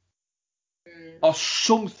 Or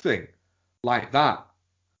something like that.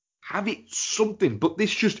 Have it something. But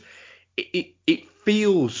this just, it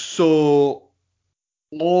feels so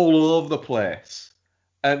all over the place.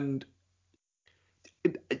 And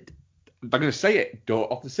I'm going to say it,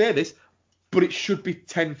 don't often say this, but it should be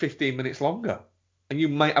 10-15 minutes longer. And you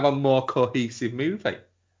might have a more cohesive movie.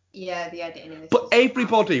 Yeah, the editing in this. But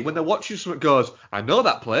everybody, when they're watching something, goes, I know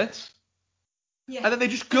that place. Yeah. And then they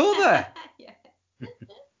just go there. Yeah.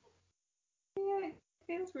 It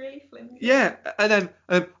feels really flimsy. Yeah, and then,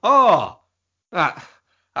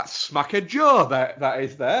 that's Smackhead Joe that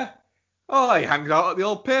is there. Oh, he hangs out at the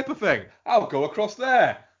old paper thing. I'll go across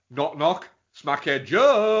there. Knock, knock. Smackhead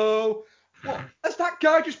Joe. What? Has that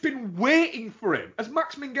guy just been waiting for him? Has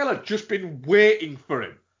Max Minghella just been waiting for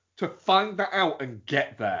him to find that out and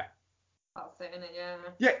get there? That's it, innit? Yeah.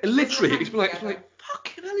 Yeah, literally. It's been like,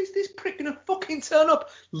 fucking hell, is this prick gonna fucking turn up?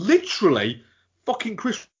 Literally, fucking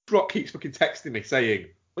Chris Rock keeps fucking texting me saying,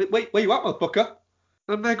 wait, where you at, motherfucker?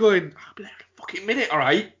 And they're going, I'll be there in a fucking minute,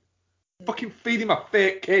 alright? Fucking feeding my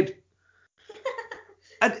fake kid.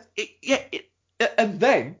 And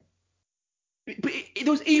then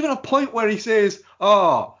there was even a point where he says,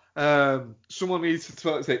 someone needs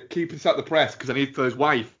to keep this out the press because I need it for his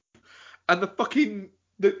wife. And the fucking,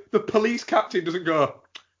 the police captain doesn't go,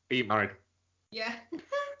 are you married? Yeah.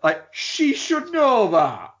 Like, she should know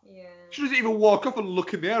that. Yeah. She doesn't even walk up and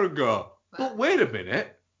look in the air and go, but wait a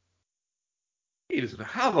minute. doesn't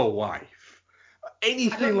have a wife.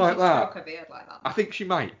 Anything I don't like think she's that. struck a beard like that. I think she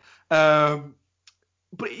might.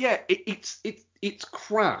 But yeah, it's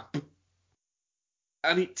crap,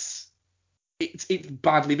 and it's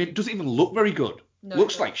badly made. It doesn't even look very good. No,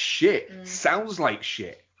 Looks like shit. Mm. Sounds like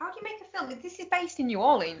shit. How do you make a film? This is based in New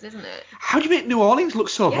Orleans, isn't it? How do you make New Orleans look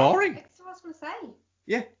so boring? That's what I was going to say.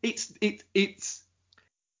 Yeah, it's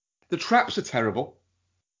the traps are terrible.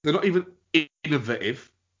 They're not even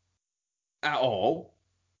innovative at all.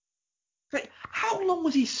 Like, how long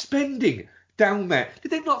was he spending down there?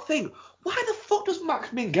 Did they not think, why the fuck does Max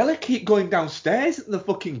Minghella keep going downstairs in the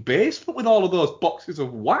fucking basement with all of those boxes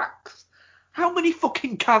of wax? How many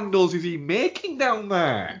fucking candles is he making down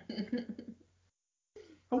there? And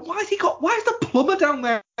why is the plumber down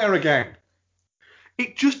there again?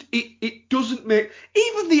 It doesn't make,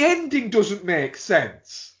 even the ending doesn't make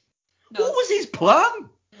sense. No. What was his plan?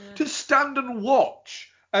 Yeah. To stand and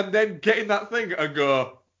watch and then get in that thing and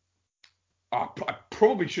go, I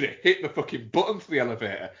probably should have hit the fucking button for the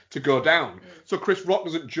elevator to go down. So Chris Rock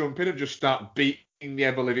doesn't jump in and just start beating the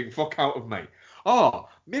ever-living fuck out of me. Oh,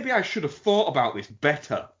 maybe I should have thought about this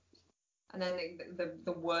better. And then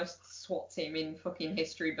the worst SWAT team in fucking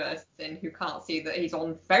history bursts in, who can't see that he's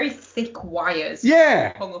on very thick wires.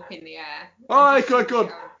 Yeah. Hung up in the air. Oh,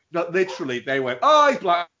 good. No, literally, they went, oh, he's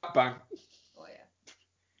black, bang. Oh, yeah.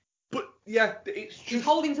 But, yeah, it's just... He's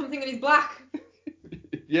holding something and he's black.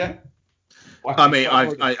 Yeah. I mean,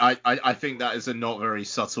 I think that is a not very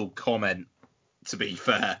subtle comment, to be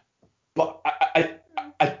fair. But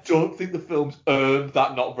I don't think the film's earned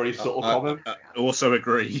that not very subtle comment. I also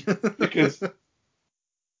agree. because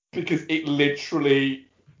it literally,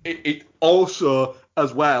 it also,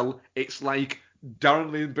 as well, it's like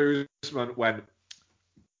Darren Lynn Bousman went,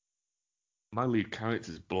 my lead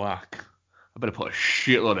character's black. I better put a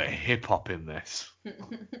shitload of hip-hop in this.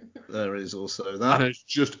 There is also that. And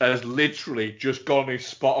has literally just gone to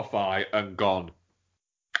Spotify and gone,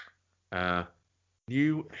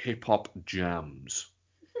 new hip-hop jams.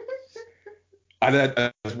 And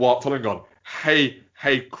then has walked on and gone, hey,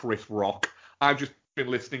 Chris Rock, I've just been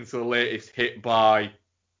listening to the latest hit by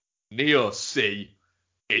Neo C.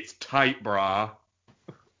 It's tight, brah.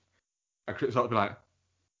 And Chris Rock's been like,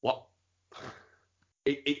 what?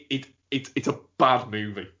 It's a bad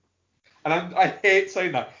movie. And I hate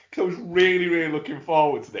saying that, because I was really, really looking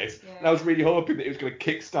forward to this. Yeah. And I was really hoping that it was going to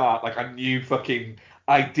kickstart like a new fucking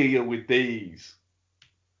idea with these.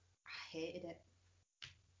 I hated it.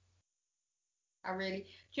 Do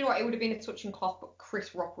you know what? It would have been a touching cloth, but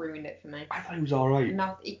Chris Rock ruined it for me. I thought he was alright.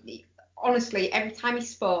 No, honestly, every time he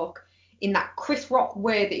spoke in that Chris Rock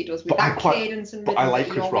way that he does, with that cadence and rhythm that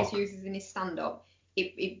he always uses in his stand-up,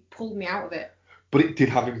 it pulled me out of it. But it did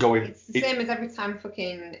have him going. It's the same as every time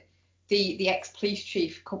fucking the ex-police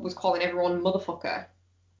chief was calling everyone motherfucker.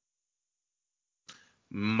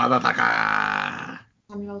 Motherfucker.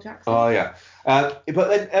 Samuel L. Jackson. Oh yeah. But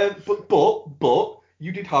then, but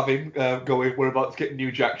you did have him going, we're about to get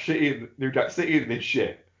New Jack City in this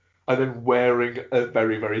shit, and then wearing a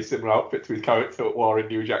very, very similar outfit to his character at war in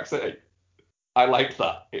New Jack City. I liked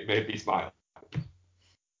that. It made me smile.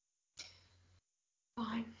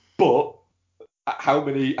 Fine. But how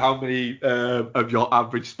many of your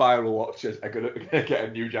average Spiral watchers are gonna get a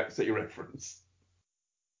New Jack City reference?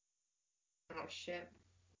 Oh shit.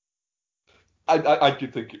 I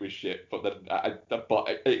did think it was shit, but then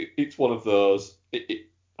it's one of those.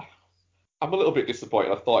 I'm a little bit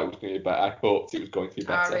disappointed. I thought it was going to be better. I hoped it was going to be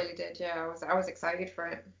better. I really did. Yeah, I was excited for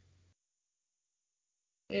it.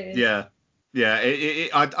 Yeah.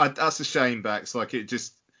 That's a shame, Bex. Like, it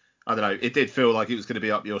just, I don't know. It did feel like it was going to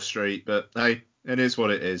be up your street, but hey, it is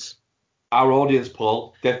what it is. Our audience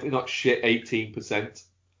poll, definitely not shit, 18%.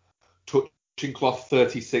 Touching cloth,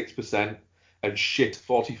 36%. And shit,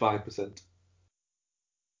 45%.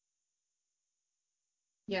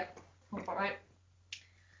 Yep, that's about right.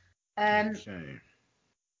 Okay.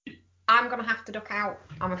 I'm going to have to duck out,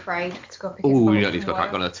 I'm afraid, to go pick his phone. Oh, you don't need to go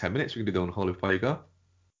back on 10 minutes. We can do the unholy before you go.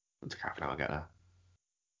 It's half an hour to get there.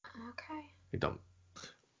 Okay. You don't.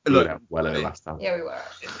 Look, well early last time. Yeah, we were.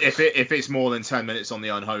 If it's more than 10 minutes on the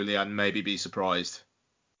unholy, I'd maybe be surprised.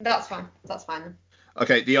 That's fine. That's fine then.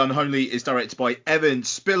 Okay, The Unholy is directed by Evan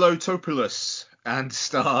Spilotopoulos and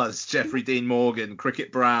stars Jeffrey Dean Morgan,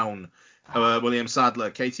 Cricket Brown, William Sadler,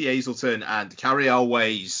 Katie Hazelton, and Carrie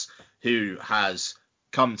Elways, who has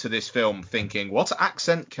come to this film thinking, what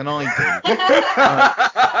accent can I do?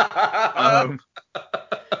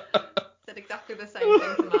 Said exactly the same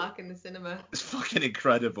thing to Mark in the cinema. It's fucking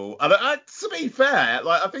incredible. And to be fair,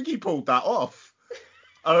 like, I think he pulled that off.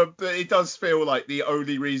 But it does feel like the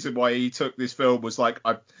only reason why he took this film was like,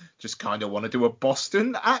 I just kind of want to do a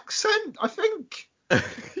Boston accent, I think.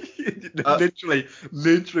 literally,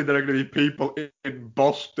 there are going to be people in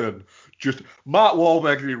Boston just. Mark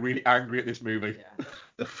Wahlberg going to be really angry at this movie. Yeah.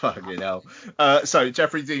 Fucking hell. So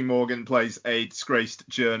Jeffrey Dean Morgan plays a disgraced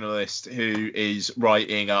journalist who is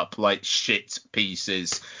writing up like shit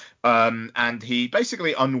pieces, and he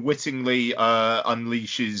basically unwittingly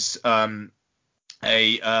unleashes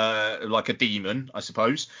a demon, I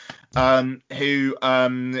suppose, who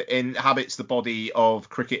inhabits the body of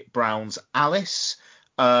Cricket Brown's Alice,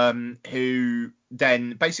 who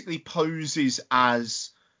then basically poses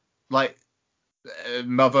as like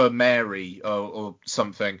Mother Mary or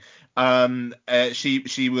something.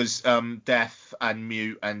 She was deaf and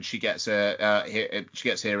mute, and she gets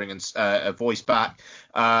hearing and a voice back.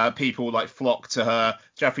 People like flock to her.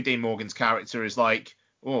 Jeffrey Dean Morgan's character is like,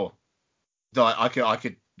 oh, I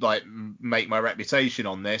could like make my reputation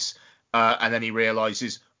on this, and then he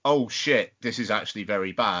realizes, oh shit, this is actually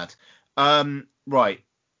very bad. Right,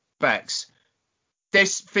 Bex,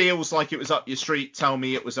 this feels like it was up your street. Tell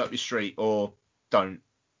me it was up your street, or don't.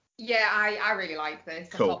 Yeah, I really liked this.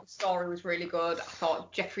 Cool. I thought the story was really good. I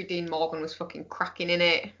thought Jeffrey Dean Morgan was fucking cracking in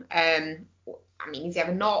it. I mean, he's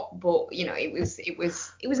ever not, but you know, it was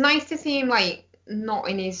nice to see him like not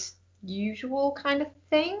in his usual kind of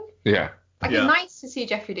thing. Yeah. Like, it's nice to see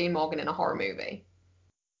Jeffrey Dean Morgan in a horror movie.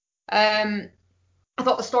 I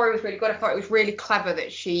thought the story was really good. I thought it was really clever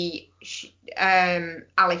that she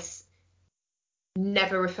Alice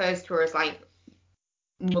never refers to her as like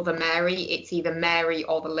Mother Mary. It's either Mary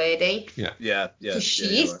or the lady. Yeah. So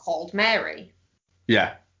she is called Mary.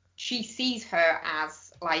 Yeah. She sees her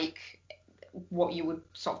as like what you would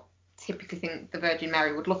sort of typically think the Virgin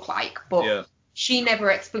Mary would look like, but she never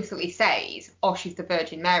explicitly says, oh, she's the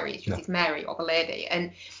Virgin Mary. It's just it's Mary or the lady.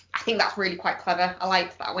 And I think that's really quite clever. I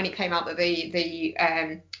liked that. When it came out that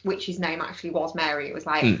the witch's name actually was Mary, it was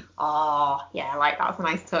like, oh, yeah, I like that. That's a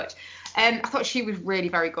nice touch. I thought she was really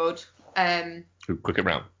very good. Cricket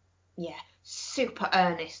Brown. Yeah. Super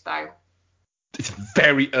earnest, though. It's a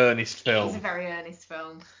very earnest film. It's a very earnest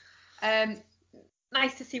film.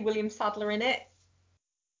 Nice to see William Sadler in it.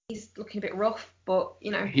 He's looking a bit rough, but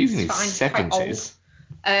you know, he's in his fine. 70s.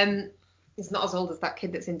 He's not as old as that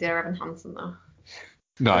kid that's in Dear Evan Hansen, though.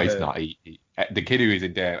 No, he's not. The kid who is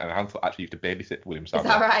in Dear Evan Hansen actually used to babysit William Sadler. Is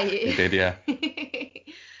that right? He did, yeah.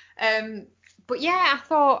 But yeah,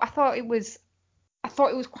 I thought it was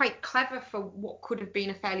quite clever for what could have been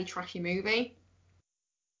a fairly trashy movie.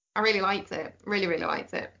 I really liked it. Really, really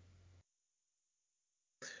liked it.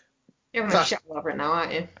 You're gonna shit all over it now,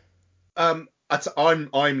 aren't you? I'm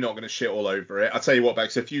not going to shit all over it. I'll tell you what,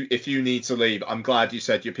 Bex, if you need to leave, I'm glad you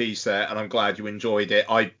said your piece there, and I'm glad you enjoyed it.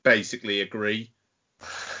 I basically agree.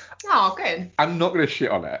 Oh, good. I'm not going to shit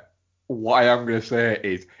on it. What I am going to say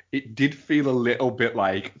is it did feel a little bit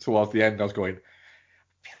like, towards the end, I was going,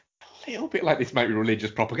 a little bit like this might be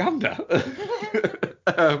religious propaganda.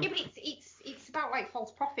 Yeah, but it's about like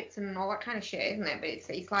false prophets and all that kind of shit, isn't it? But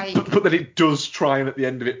it's like... But then it does try and at the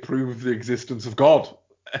end of it prove the existence of God.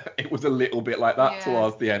 It was a little bit like that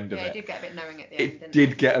towards the end of it. Yeah, it did get a bit knowing at the end, It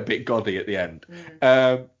did get a bit goddy at the end.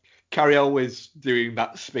 Carrie Elwes doing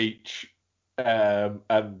that speech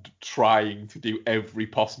and trying to do every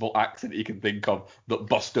possible accent he can think of that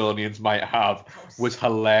Bostonians might have was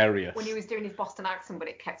hilarious. When he was doing his Boston accent, but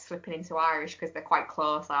it kept slipping into Irish because they're quite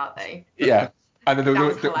close, aren't they? Yeah. And then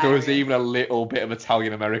there was even a little bit of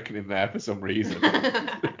Italian American in there for some reason.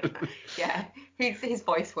 Yeah. His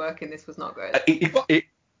voice work in this was not good.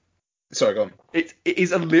 Sorry, go on. It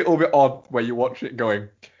is a little bit odd where you watch it going,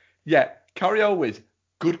 yeah, Carrie Elwes,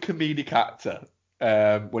 good comedic actor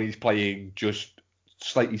when he's playing just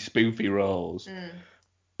slightly spoofy roles.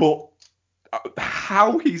 But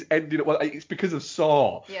how he's ended up, well, it's because of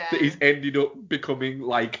Saw that he's ended up becoming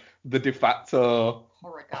like the de facto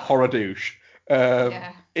horror douche.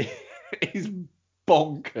 He's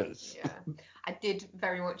bonkers. Yeah. I did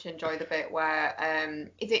very much enjoy the bit where,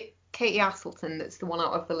 is it Katie Aselton that's the one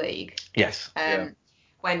out of the league? Yes.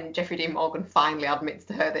 When Jeffrey Dean Morgan finally admits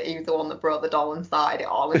to her that he was the one that brought the doll and started it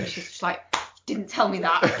all, and she's just like, didn't tell me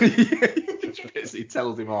that. He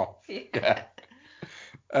tells him off. Yeah.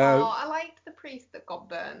 I liked the priest that got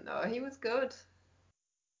burnt though. He was good.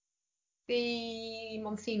 The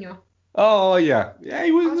Monsignor. Oh yeah,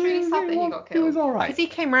 he was. I was really sad that he got killed. He was all right. Because he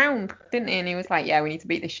came round, didn't he? And he was like, "Yeah, we need to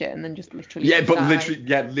beat this shit," and then just literally. Yeah, but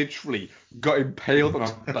literally got impaled on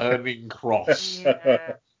a burning cross.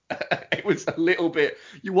 Yeah. It was a little bit.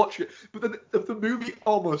 You watch it, but then the movie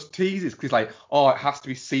almost teases because it's like, oh, it has to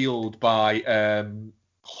be sealed by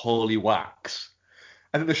holy wax,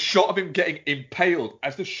 And then the shot of him getting impaled,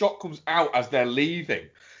 as the shot comes out as they're leaving,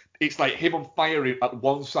 it's like him on fire at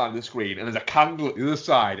one side of the screen, and there's a candle at the other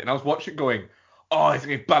side. And I was watching going, oh, it's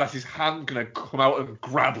going to be badass. His hand going to come out and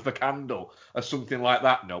grab the candle or something like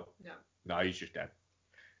that. Nope. No, he's just dead.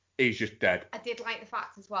 He's just dead. I did like the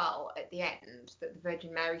fact as well at the end that the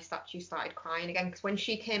Virgin Mary statue started crying again, because when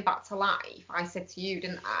she came back to life, I said to you,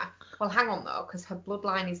 didn't I? Well, hang on though, because her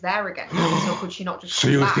bloodline is there again. So could she not just? So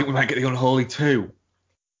you think we might get the Unholy too?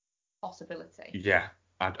 Possibility. Yeah,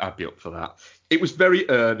 I'd be up for that. It was very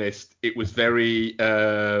earnest. It was very.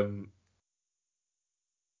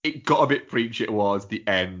 It got a bit preachy towards the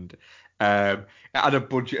end. It had a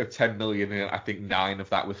budget of 10 million, and I think 9 of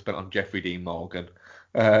that was spent on Jeffrey Dean Morgan.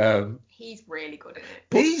 He's really good in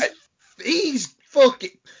it. He's fucking.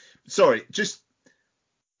 Sorry, just.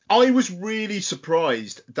 I was really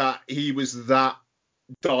surprised that he was that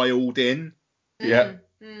dialed in. Yeah.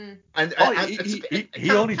 And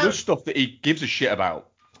he only does stuff that he gives a shit about.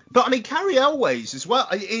 But I mean, Carrie Elways as well.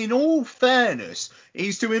 In all fairness,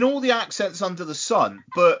 he's doing all the accents under the sun,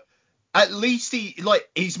 but at least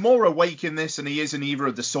he's more awake in this than he is in either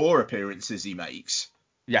of the Saw appearances he makes.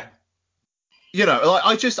 Yeah. You know,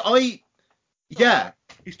 yeah.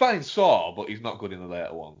 He's fine in Saw, but he's not good in the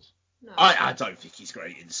later ones. No. I don't think he's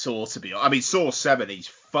great in Saw, to be honest. I mean, Saw 7, he's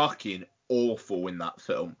fucking awful in that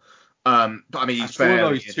film. But I mean, he's fair.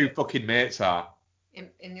 Who his two fucking mates are.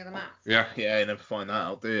 In the other mask. Yeah. Yeah, you never find that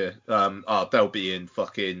out, do you? They'll be in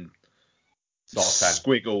fucking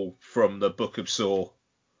Squiggle from the Book of Saw.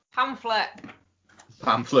 Pamphlet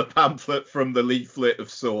from the leaflet of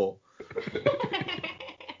Saw.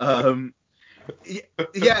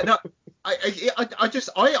 Yeah, no,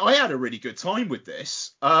 I had a really good time with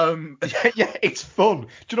this. Yeah, it's fun. Do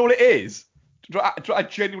you know what it is? Do you know what I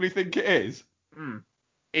genuinely think it is?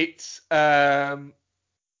 It's my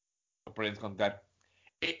brain's gone dead.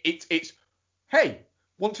 It's hey,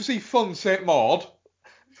 want to see fun, St. Maud?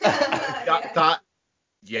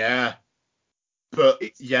 Yeah. But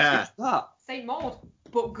it's that. St. Maud,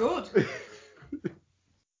 but good.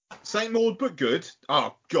 St. Maud, but good.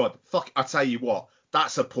 Oh God, fuck! I tell you what,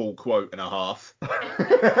 that's a pull quote and a half.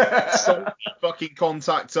 So fucking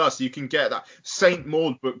contact us. You can get that. St.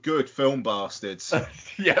 Maud, but good. Film bastards.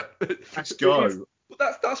 Yep. Let's go.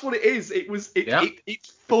 That's what it is.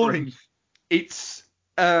 It's fun. It's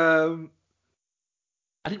I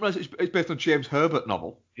didn't realise it's based on James Herbert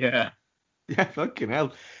novel. Yeah. Yeah, fucking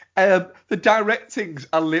hell. The directing's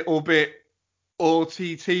a little bit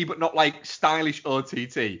OTT, but not like stylish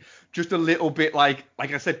OTT. Just a little bit like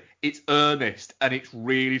I said, it's earnest and it's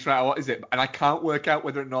really trying. What is it? And I can't work out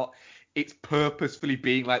whether or not it's purposefully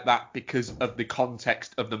being like that because of the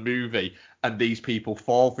context of the movie and these people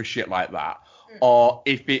fall for shit like that, or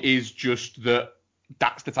if it is just that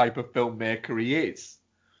that's the type of filmmaker he is.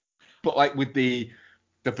 But like with the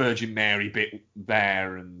Virgin Mary bit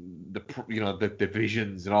there and the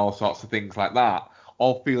visions and all sorts of things like that,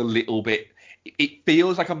 all feel a little bit. It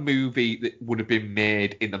feels like a movie that would have been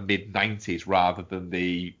made in the mid-90s rather than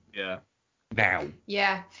the now.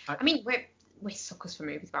 Yeah, I mean we're suckers for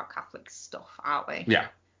movies about Catholic stuff, aren't we? Yeah.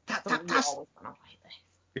 That's always gone on like this.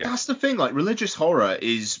 Yeah. That's the thing. Like religious horror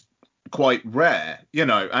is quite rare, you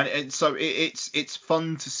know, and so it's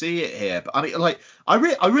fun to see it here. But I mean, like I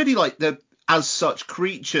really like the as such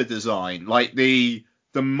creature design, like the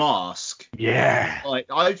mask. Yeah. Like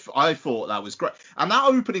I thought that was great, and that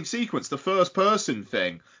opening sequence, the first person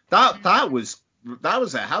thing, that was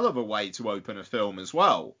a hell of a way to open a film as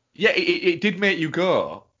well. Yeah, it did make you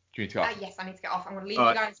go. Do you need to go? Yes, I need to get off. I'm going to leave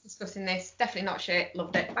you guys discussing this. Definitely not shit.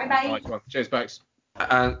 Loved it. Bye bye. Nice one. Cheers, Bex.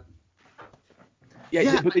 But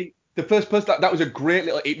the first person that was a great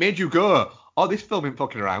little. It made you go, oh, this film ain't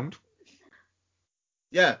fucking around.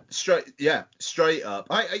 Yeah, straight up.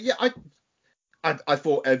 I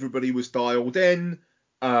thought everybody was dialed in.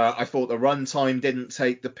 I thought the runtime didn't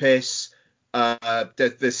take the piss.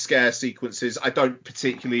 The scare sequences, I don't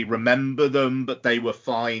particularly remember them, but they were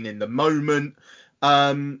fine in the moment.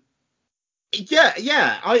 It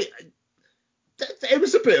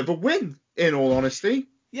was a bit of a win, in all honesty.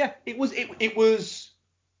 Yeah, it was a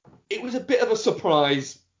bit of a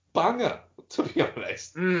surprise banger, to be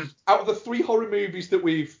honest. Out of the 3 horror movies that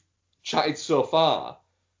we've chatted so far,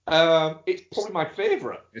 it's probably my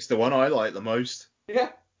favourite. It's the one I like the most. Yeah.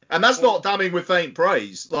 And that's not damning with faint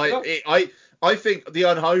praise. Like, no. I think The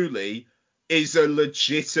Unholy is a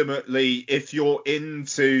legitimately, if you're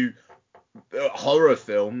into horror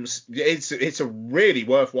films, it's a really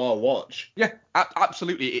worthwhile watch. Yeah,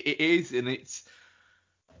 absolutely, it is, and it's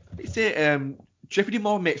Jeffrey Dean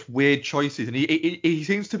Morgan makes weird choices, and he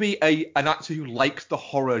seems to be an actor who likes the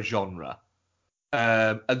horror genre,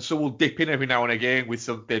 And so we'll dip in every now and again with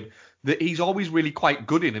something that he's always really quite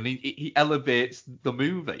good in, and he elevates the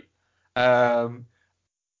movie. But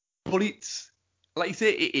it's, like you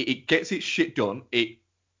say, it gets its shit done. It's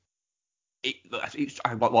just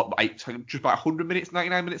about 100 minutes,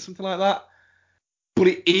 99 minutes, something like that. But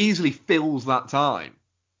it easily fills that time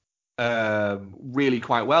really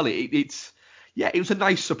quite well. It was a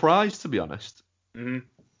nice surprise, to be honest. Mm-hmm.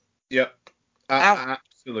 Yep.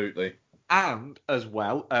 Absolutely. And as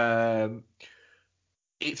well,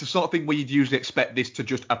 it's the sort of thing where you'd usually expect this to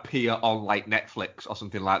just appear on like Netflix or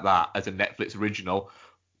something like that as a Netflix original.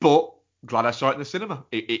 But glad I saw it in the cinema.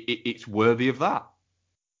 It's worthy of that.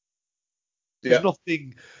 There's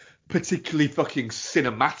nothing particularly fucking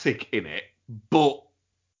cinematic in it, but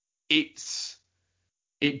it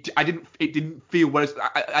didn't feel. Whereas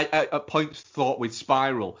I at points thought with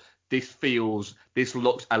Spiral, this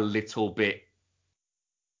looks a little bit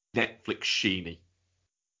Netflix sheeny.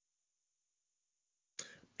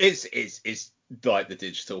 It's like the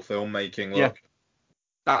digital filmmaking look. Yeah,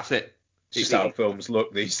 that's it. It's just how films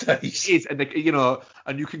look these days. It is, and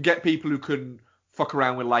and you can get people who can fuck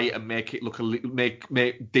around with light and make it look make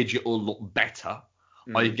digital look better,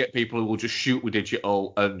 or you can get people who will just shoot with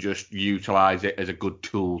digital and just utilize it as a good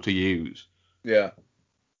tool to use. Yeah.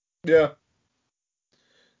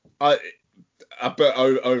 But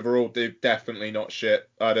overall, dude, definitely not shit.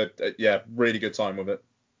 I had a really good time with it.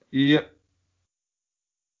 Yeah.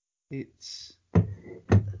 It's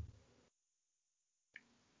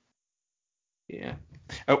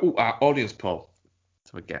our audience poll.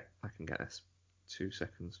 So I can get this. 2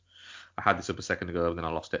 seconds. I had this up a second ago, and then I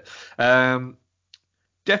lost it.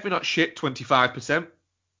 Definitely not shit, 25%.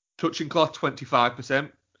 Touching cloth, 25%.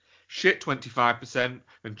 Shit, 25%.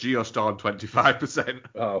 And Geostorm, 25%.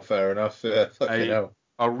 Oh, fair enough. Yeah, fucking hell.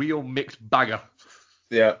 A real mixed bagger.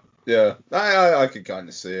 Yeah. I could kind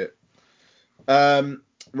of see it.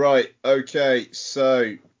 Right, okay,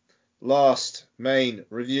 so last main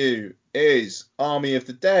review is Army of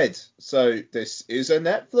the Dead. So this is a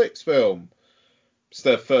Netflix film. It's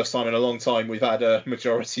the first time in a long time we've had a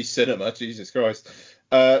majority cinema, Jesus Christ.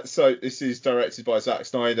 So this is directed by Zack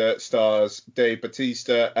Snyder, stars Dave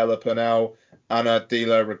Bautista, Ella Purnell, Ana de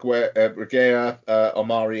la Reguera,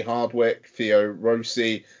 Omari Hardwick, Theo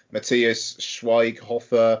Rossi, Matthias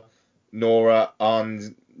Schweighofer, Nora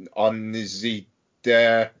Arnzidere,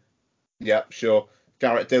 sure,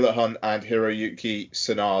 Garrett Dillahunt, and Hiroyuki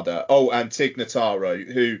Sanada. Oh, and Tig Notaro,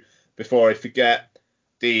 who, before I forget,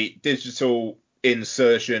 the digital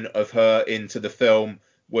insertion of her into the film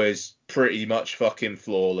was pretty much fucking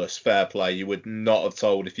flawless. Fair play. You would not have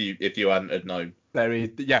told if you hadn't have known.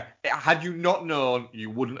 Had you not known, you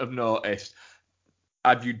wouldn't have noticed.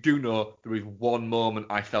 And you do know there was one moment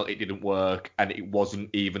I felt it didn't work, and it wasn't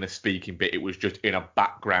even a speaking bit. It was just in a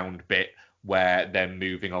background bit where they're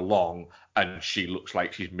moving along, and she looks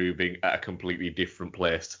like she's moving at a completely different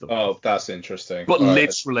place to them. Oh, that's interesting. But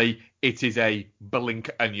literally, it is a blink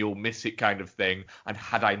and you'll miss it kind of thing. And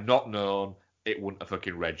had I not known, it wouldn't have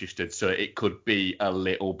fucking registered. So it could be a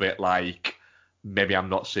little bit like, maybe I'm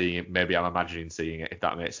not seeing it, maybe I'm imagining seeing it, if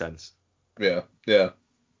that makes sense. Yeah,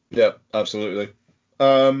 absolutely.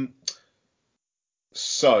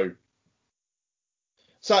 So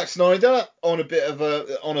Zack Snyder on a bit of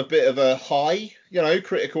a high,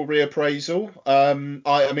 critical reappraisal.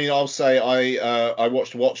 I mean, I'll say I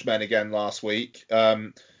watched Watchmen again last week.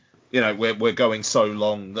 We're going so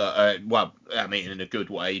long that I mean in a good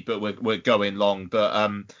way, but we're going long. But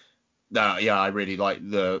I really like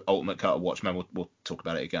the ultimate cut of Watchmen. We'll talk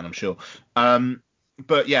about it again, I'm sure.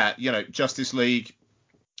 But yeah, Justice League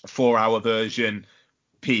 4-hour version.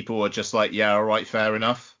 People are just like, yeah, all right, fair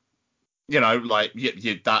enough. That's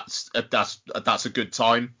a good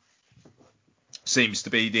time. Seems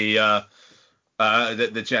to be the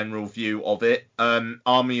general view of it.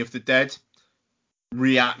 Army of the Dead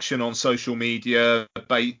reaction on social media,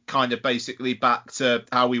 kind of basically back to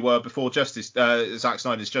how we were before Zack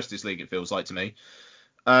Snyder's Justice League. It feels like to me.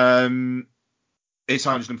 It's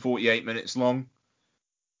 148 minutes long.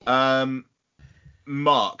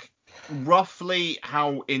 Mark, roughly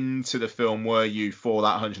how into the film were you for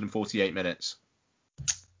that 148 minutes?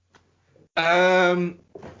 I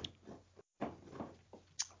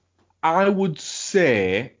would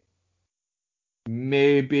say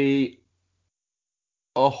maybe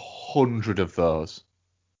 100 of those.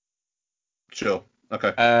 Sure.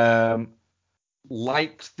 Okay.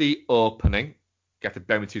 Liked the opening. Get to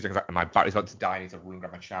bear me 2 seconds. My battery's about to die. I need to run and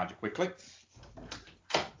grab my charger quickly.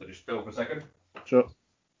 So just fill for a second. Sure.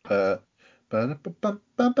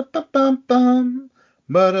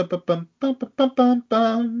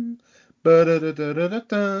 I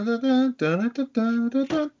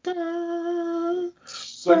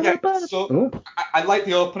like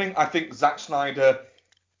the opening. I think Zack Snyder.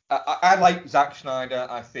 I like Zack Snyder.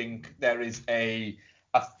 I think there is a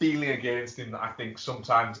feeling against him that I think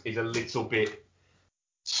sometimes is a little bit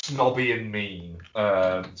snobby and mean.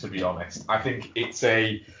 To be honest, I think it's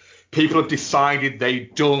people have decided they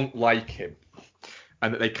don't like him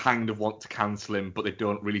and that they kind of want to cancel him, but they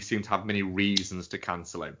don't really seem to have many reasons to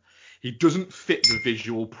cancel him. He doesn't fit the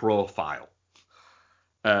visual profile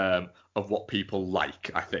of what people like,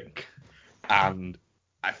 I think. And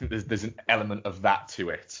I think there's an element of that to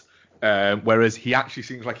it. Whereas he actually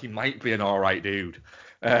seems like he might be an alright dude.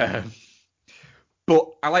 But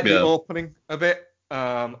I like the opening of it.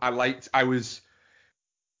 I was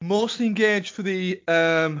mostly engaged for the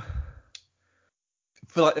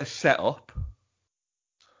setup.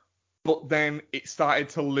 But then it started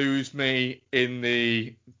to lose me in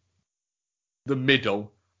the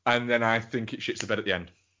middle, and then I think it shits the bed at the end.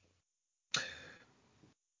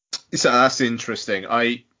 So that's interesting.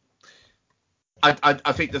 I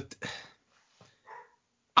think that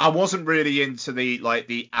I wasn't really into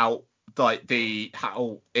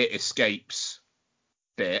how it escapes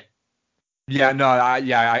bit. Yeah, no,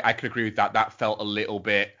 I could agree with that. That felt a little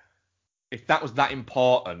bit. If that was that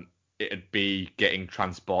important, it'd be getting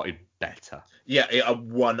transported better. Yeah,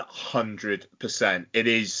 100%. It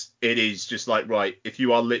is just like, right, if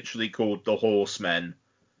you are literally called the Horsemen,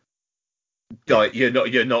 like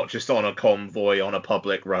you're not just on a convoy on a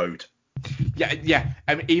public road. Yeah.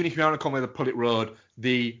 I mean, even if you're on a convoy on a public road,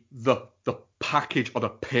 the package or the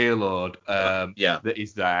payload that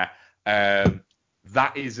is there,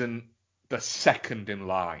 that isn't the second in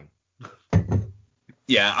line.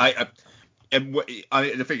 Yeah,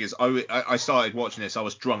 the thing is, I started watching this. I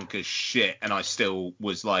was drunk as shit, and I still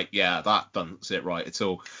was like, yeah, that doesn't sit right at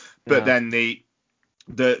all. But then the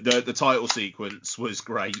title sequence was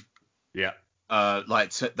great. Yeah.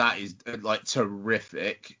 That is like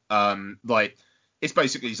terrific. Like it's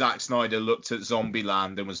basically Zack Snyder looked at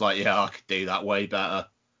Zombieland and was like, yeah, I could do that way better.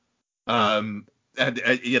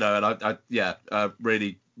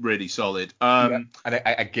 Really, really solid. And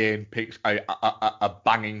I again picked a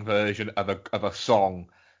banging version of a song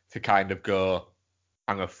to kind of go,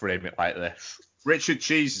 I'm gonna frame it like this. Richard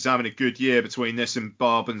Cheese is having a good year between this and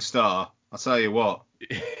Barb and Star. I'll tell you what.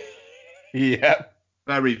 Yeah.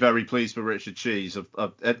 Very, very pleased for Richard Cheese.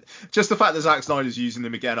 Just the fact that Zack Snyder's using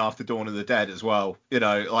them again after Dawn of the Dead as well.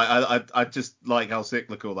 I just like how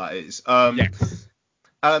cyclical that is. Yes.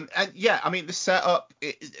 And yeah, I mean the setup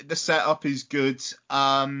is good.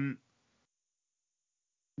 Then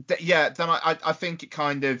I think it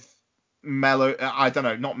kind of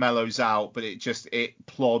not mellows out, but it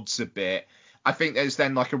plods a bit. I think there's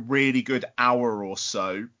then like a really good hour or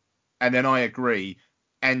so, and then I agree,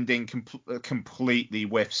 ending completely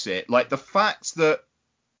whiffs it. Like the fact that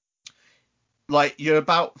like you're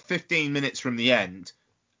about 15 minutes from the end,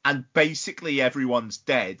 and basically everyone's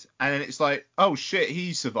dead, and then it's like, oh shit,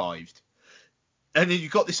 he survived. And then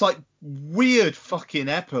you've got this like weird fucking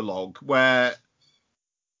epilogue where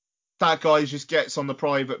that guy just gets on the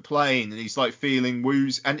private plane and he's like feeling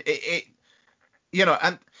woozy, and it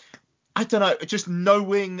and I don't know, just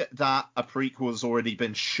knowing that a prequel has already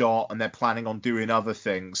been shot and they're planning on doing other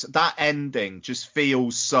things, that ending just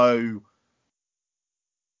feels so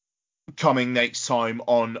coming next time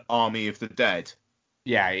on Army of the Dead.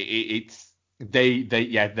 Yeah,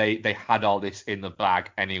 they had all this in the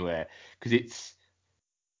bag anyway, because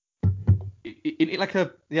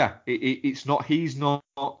it's not, he's not,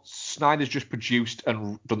 Snyder's just produced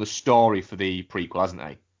and done the story for the prequel, hasn't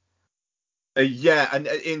he? Yeah, and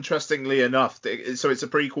interestingly enough, so it's a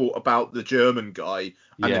prequel about the German guy,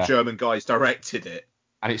 and the German guy's directed it.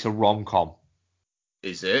 And it's a rom-com.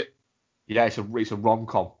 Is it? Yeah, it's a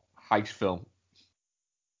rom-com heist film.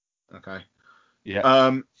 Okay.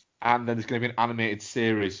 Yeah. And then there's going to be an animated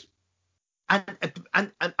series. And I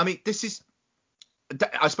mean, I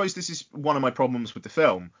suppose this is one of my problems with the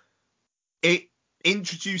film. It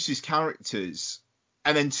introduces characters,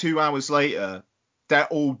 and then 2 hours later, they're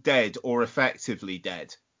all dead or effectively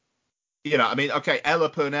dead. I mean, okay, Ella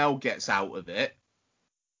Purnell gets out of it.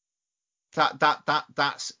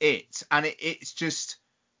 That's it. And it's just,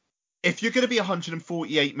 if you're going to be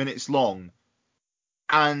 148 minutes long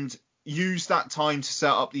and use that time to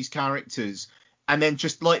set up these characters and then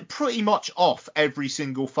just like pretty much off every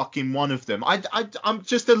single fucking one of them, I'm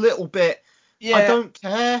just a little bit, I don't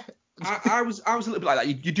care. I was a little bit like that.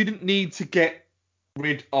 You didn't need to get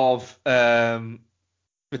rid of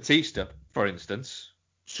Batista, for instance.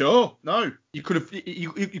 Sure, no. You could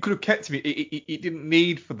have kept him. It didn't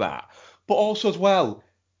need for that. But also as well,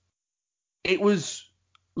 it was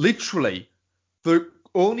literally the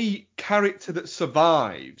only character that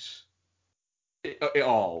survives it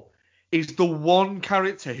all is the one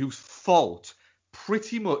character whose fault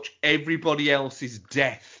pretty much everybody else's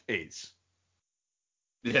death is.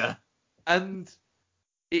 Yeah. And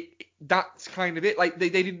that's kind of it. Like yeah,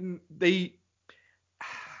 that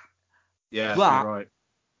you're right.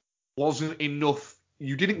 wasn't enough.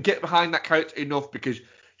 You didn't get behind that character enough because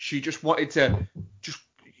she just wanted to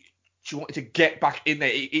get back in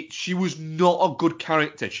there. She was not a good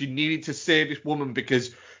character. She needed to save this woman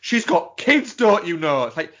because she's got kids, don't you know?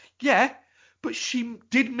 It's like, yeah, but she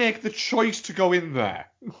did make the choice to go in there.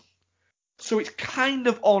 So it's kind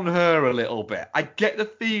of on her a little bit. I get the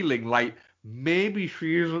feeling like maybe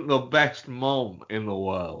she isn't the best mom in the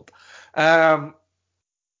world. But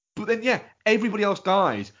then, yeah, everybody else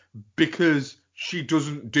dies because she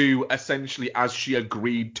doesn't do essentially as she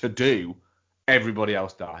agreed to do. Everybody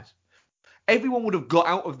else dies. Everyone would have got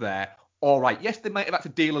out of there all right. Yes, they might have had to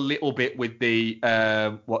deal a little bit with the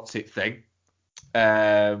thing.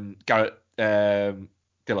 Garrett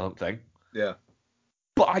Dillahunt thing. Yeah.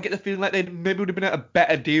 But I get the feeling like they maybe would have been at a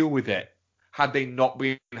better deal with it had they not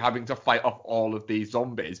been having to fight off all of these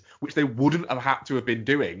zombies, which they wouldn't have had to have been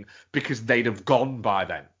doing because they'd have gone by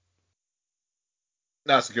then.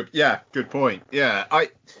 That's a good point. Yeah, I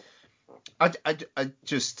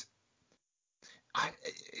just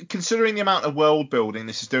considering the amount of world building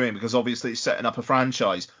this is doing, because obviously it's setting up a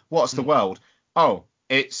franchise. What's the world? Oh,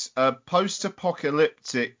 it's a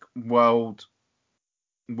post-apocalyptic world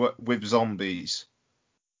with zombies.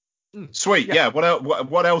 Sweet. Yeah.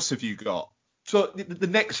 What else have you got? So the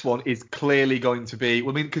next one is clearly going to be.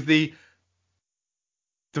 I mean, because the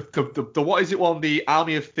what is it one? The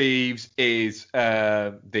Army of Thieves is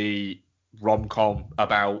the rom-com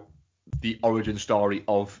about the origin story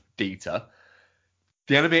of Dieter.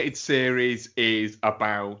 The animated series is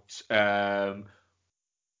about the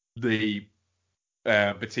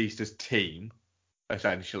Batista's team,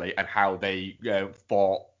 essentially, and how they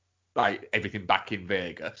fought like everything back in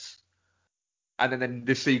Vegas. And then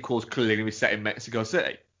the sequel's clearly going to be set in Mexico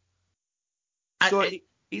City. So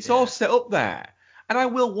it's all set up there. And I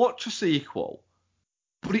will watch a sequel,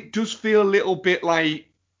 but it does feel a little bit like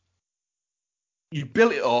you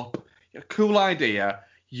built it up, a cool idea,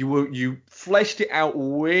 you fleshed it out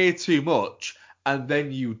way too much, and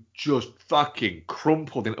then you just fucking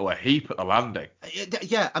crumpled into a heap at the landing.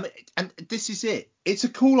 Yeah, I mean, and this is it. It's a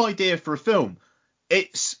cool idea for a film.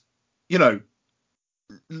 It's,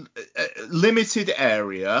 limited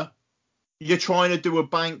area. You're trying to do a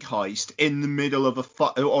bank heist in the middle of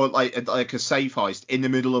or like a safe heist in the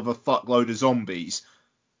middle of a fuckload of zombies.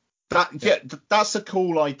 That's a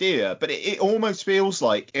cool idea, but it almost feels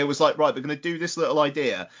like it was like, right, we're going to do this little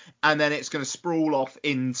idea, and then it's going to sprawl off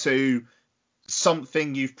into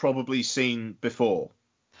something you've probably seen before.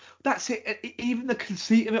 That's it. Even the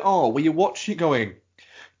conceit of it all, where you watch it going,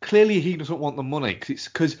 clearly he doesn't want the money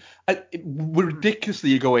because ridiculously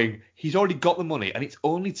you're going, he's already got the money and it's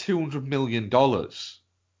only $200 million.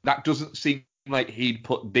 That doesn't seem like he'd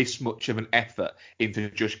put this much of an effort into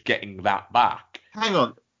just getting that back. Hang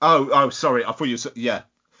on. Oh, sorry. I thought you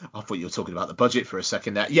were talking about the budget for a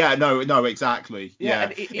second there. Yeah, no, exactly. Yeah.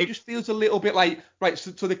 And it just feels a little bit like, right,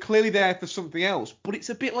 so they're clearly there for something else, but it's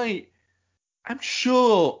a bit like, I'm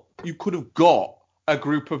sure you could have got a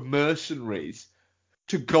group of mercenaries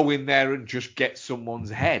to go in there and just get someone's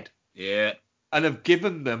head. Yeah. And have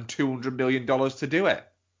given them $200 million to do it.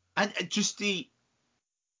 And just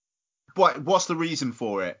what's the reason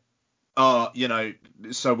for it?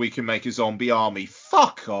 So we can make a zombie army.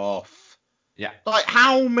 Fuck off. Yeah. Like,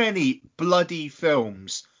 how many bloody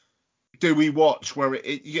films do we watch where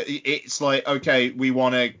it's like, okay, we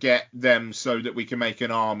want to get them so that we can make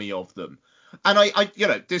an army of them? And I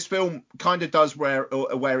this film kind of does wear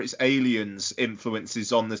its aliens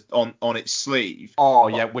influences on its sleeve. Oh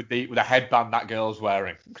yeah, with the headband that girl's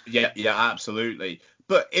wearing. Yeah, absolutely.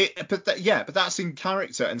 But that's in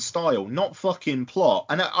character and style, not fucking plot.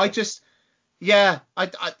 And I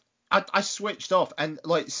switched off, and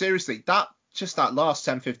like seriously, that last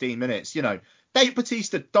 10-15 minutes, Dave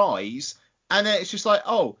Bautista dies, and then it's just like,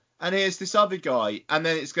 oh, and here's this other guy, and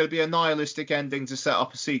then it's going to be a nihilistic ending to set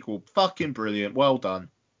up a sequel. Fucking brilliant, well done.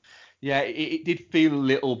 Yeah, it did feel a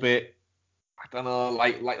little bit, I don't know,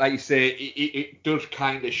 like you say, it does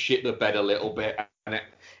kind of shit the bed a little bit, and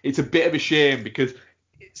it's a bit of a shame because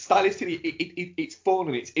stylistically it's fun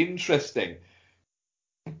and it's interesting,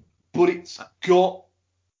 but it's got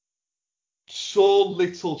so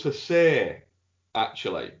little to say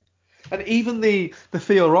actually. And even the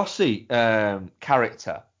Theo Rossi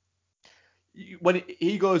character, when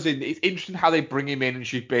he goes in, it's interesting how they bring him in and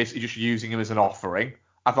she's basically just using him as an offering.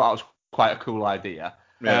 I thought that was quite a cool idea.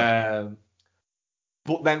 Yeah.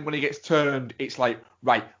 But then when he gets turned, it's like,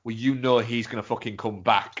 right, well, you know he's going to fucking come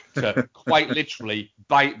back to quite literally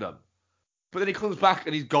bite them. But then he comes back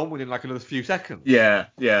and he's gone within like another few seconds. Yeah,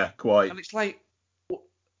 quite. And it's like,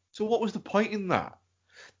 so what was the point in that?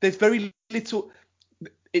 There's very little...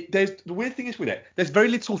 the weird thing is with it, there's very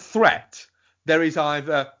little threat. There is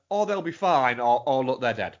either, oh, they'll be fine, or look,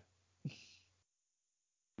 they're dead.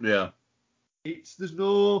 Yeah. There's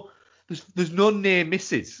no near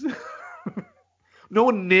misses. No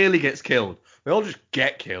one nearly gets killed. They all just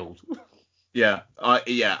get killed. Yeah. I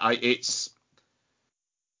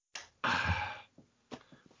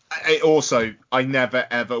never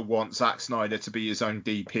ever want Zack Snyder to be his own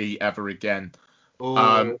DP ever again.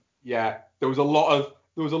 Yeah. There was a lot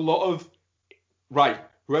of right.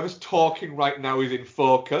 Whoever's talking right now is in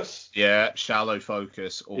focus. Yeah, shallow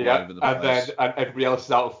focus all over the place. And everybody else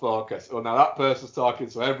is out of focus. Well, now that person's talking,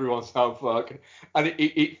 so everyone's out of focus. And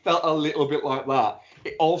it felt a little bit like that.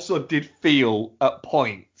 It also did feel at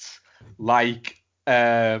points like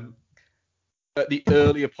at the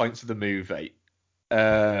earlier points of the movie,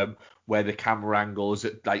 where the camera angles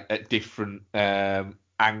at different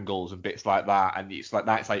angles and bits like that, and it's like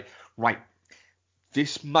that. It's like, right,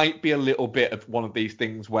 this might be a little bit of one of these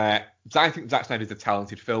things where I think Zack Snyder is a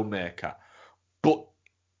talented filmmaker, but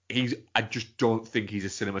I just don't think he's a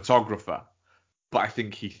cinematographer. But I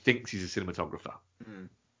think he thinks he's a cinematographer.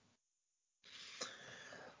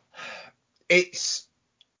 It's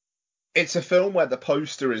a film where the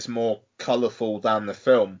poster is more colourful than the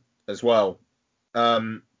film as well.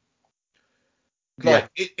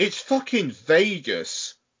 It's fucking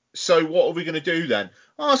Vegas. So what are we going to do then?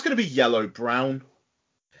 Oh, it's going to be yellow brown.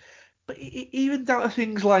 But even down to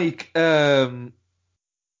things like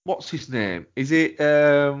what's his name? Is it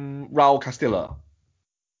Raul Castillo?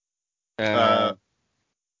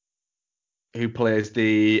 Who plays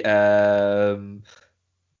the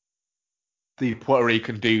Puerto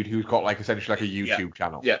Rican dude who's got like essentially like a YouTube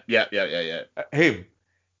channel. Yeah. Him.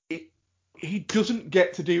 He doesn't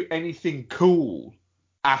get to do anything cool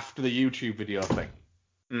after the YouTube video thing.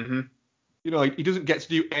 Mm-hmm. You know, he doesn't get to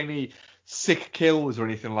do any sick kills or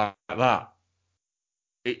anything like that.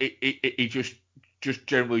 He just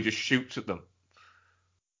generally just shoots at them.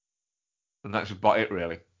 And that's about it,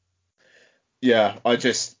 really. Yeah,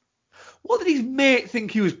 What did his mate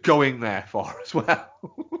think he was going there for as well?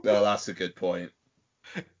 Oh, that's a good point.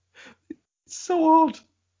 It's so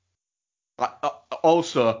odd.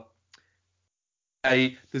 Also,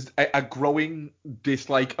 there's a growing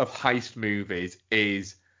dislike of heist movies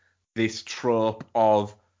is this trope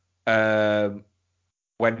of when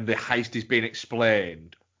the heist is being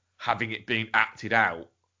explained, having it being acted out,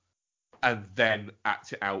 and then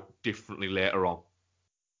act it out differently later on.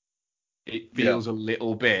 It feels a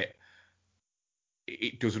little bit...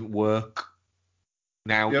 It doesn't work.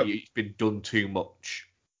 Now it's been done too much,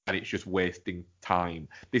 and it's just wasting time.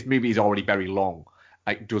 This movie is already very long.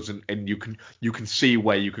 It doesn't, and you can see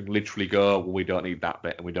where you can literally go, well, we don't need that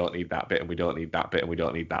bit, and we don't need that bit, and we don't need that bit, and we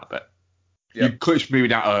don't need that bit. Yep. You cut this movie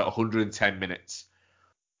down to 110 minutes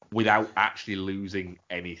without actually losing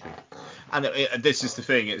anything. And this is the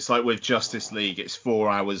thing. It's like with Justice League, it's 4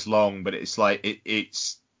 hours long, but it's like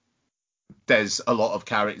there's a lot of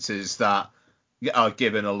characters that are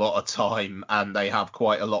given a lot of time, and they have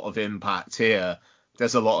quite a lot of impact. Here,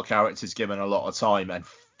 there's a lot of characters given a lot of time, and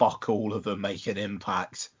fuck all of them make an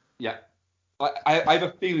impact. Yeah. I have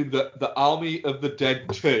a feeling that the Army of the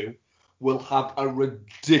Dead 2 will have a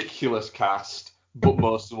ridiculous cast, but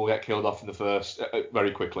most of them will get killed off in the first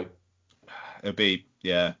very quickly. It'll be,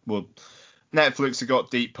 well, Netflix have got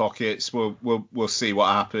deep pockets. We'll see what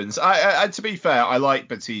happens. I to be fair, I like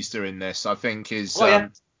Batista in this. I think it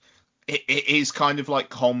is kind of like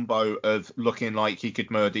combo of looking like he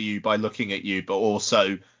could murder you by looking at you, but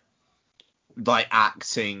also like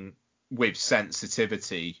acting with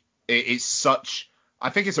sensitivity. I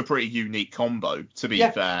think it's a pretty unique combo, to be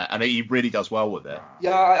fair, and he really does well with it.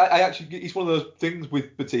 Yeah, I actually, it's one of those things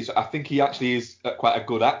with Batista. I think he actually is quite a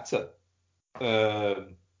good actor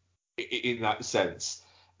in that sense.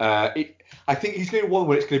 I think he's going to be one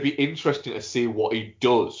where it's going to be interesting to see what he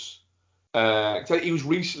does. So he was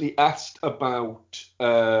recently asked about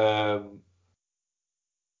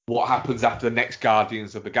what happens after the next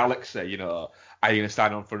Guardians of the Galaxy. You know, are you going to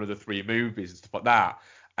sign on for another 3 movies and stuff like that?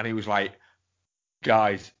 And he was like,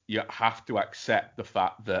 guys, you have to accept the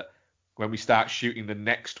fact that when we start shooting the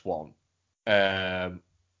next one,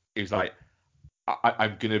 he was like,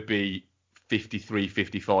 I'm going to be 53,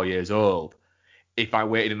 54 years old. If I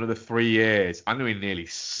waited another 3 years, I'm going to be nearly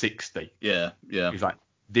 60. Yeah. He's like,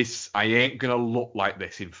 I ain't going to look like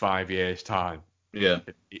this in 5 years' time. Yeah.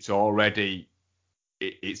 It's already,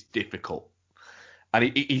 it's difficult.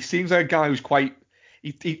 And he seems like a guy who's quite,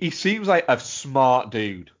 he seems like a smart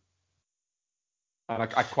dude. And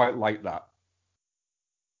I quite like that.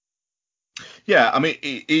 Yeah, I mean,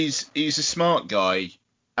 he's a smart guy,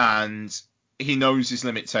 and he knows his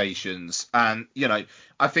limitations. And,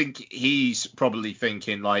 I think he's probably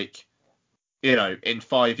thinking, like, in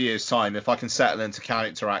 5 years' time, if I can settle into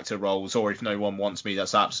character actor roles, or if no one wants me,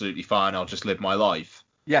 that's absolutely fine. I'll just live my life.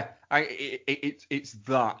 Yeah, it's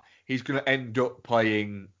that. He's going to end up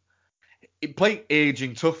playing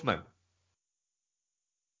aging tough men.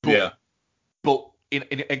 But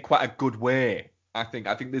in quite a good way. I think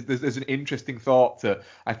there's an interesting thought to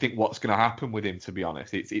what's going to happen with him. To be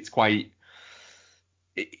honest, it's quite.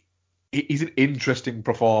 He's an interesting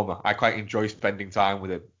performer. I quite enjoy spending time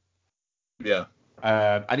with him. Yeah.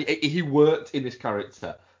 And he worked in this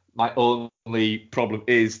character. My only problem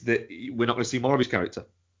is that we're not going to see more of his character.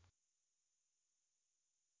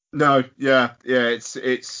 No, yeah, it's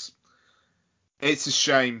a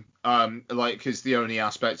shame. Because the only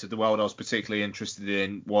aspect of the world I was particularly interested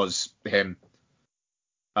in was him.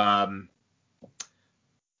 But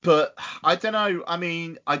I don't know. I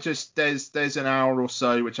mean, there's an hour or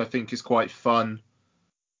so which I think is quite fun.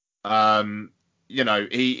 He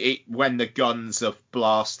when the guns are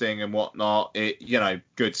blasting and whatnot,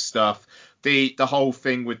 good stuff. The whole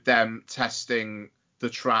thing with them testing the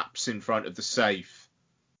traps in front of the safe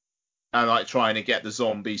and like trying to get the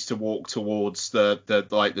zombies to walk towards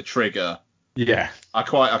the trigger. Yeah, I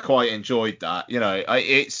quite enjoyed that.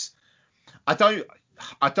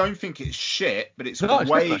 I don't think it's shit, but it's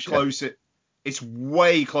way closer. Shit. It's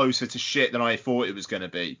way closer to shit than I thought it was going to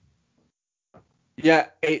be. Yeah,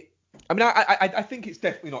 I think it's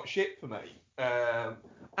definitely not shit for me. And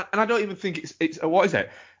I don't even think it's what is it?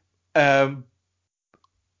 But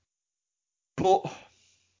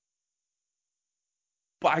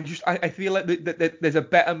I feel like that there's a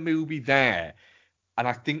better movie there, and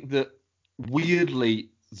I think that weirdly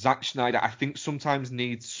Zack Snyder I think sometimes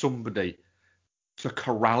needs somebody to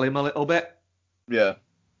corral him a little bit. Yeah.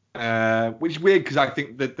 Which is weird because I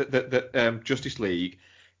think that Justice League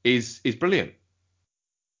is brilliant.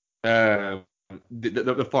 The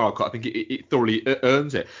final cut, I think it thoroughly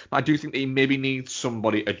earns it. But I do think that he maybe needs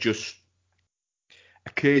somebody to just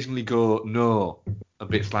occasionally go no and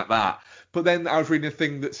bits like that. But then I was reading a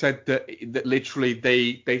thing that said that literally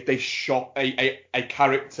they shot a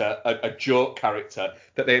character, a joke character,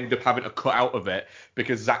 that they ended up having to cut out of it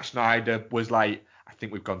because Zack Snyder was like, I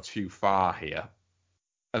think we've gone too far here.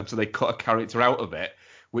 And so they cut a character out of it,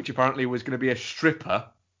 which apparently was going to be a stripper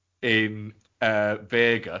in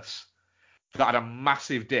Vegas that had a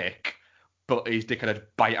massive dick, but his dick had a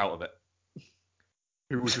bite out of it.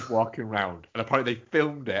 Who was just walking around. And apparently they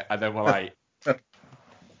filmed it and then were like,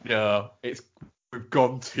 no, we've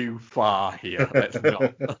gone too far here. Let's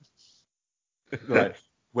not. Like,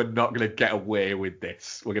 we're not going to get away with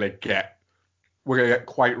this. We're going to get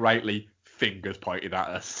quite rightly fingers pointed at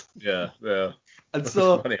us. Yeah. And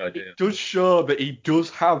so it does show that he does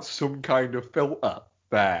have some kind of filter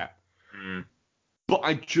there. Mm. But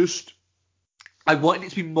I wanted it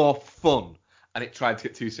to be more fun, and it tried to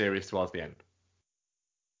get too serious towards the end.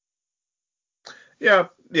 Yeah,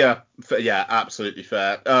 absolutely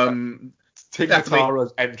fair.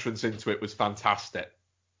 Tignotaro's entrance into it was fantastic.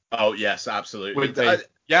 Oh yes, absolutely.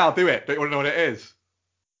 Yeah, I'll do it. Don't you want to know what it is?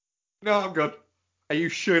 No, I'm good. Are you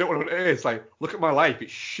sure you don't want to know what it is? Like, look at my life.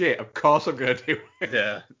 It's shit. Of course I'm going to do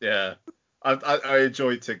it. Yeah. I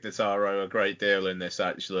enjoyed Tig Notaro a great deal in this,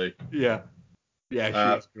 actually. Yeah,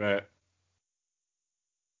 she's great.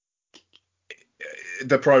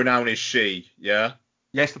 The pronoun is she, yeah?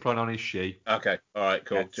 Yes, the pronoun is she. Okay, all right,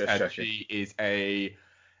 cool. Yes, just checking. She is a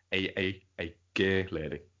gay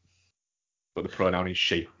lady. But the pronoun is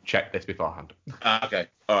she. Check this beforehand. Okay,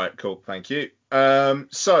 all right, cool. Thank you. Definitely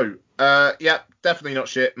not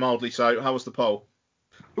shit. Mildly so. How was the poll?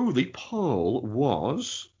 Ooh, the poll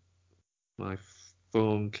was... My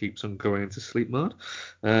phone keeps on going into sleep mode.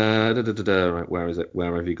 Right, where is it?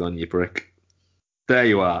 Where have you gone, you brick? There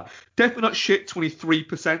you are. Definitely not shit,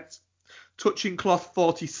 23%. Touching cloth,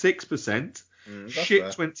 46%. Shit,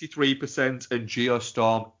 fair. 23%. And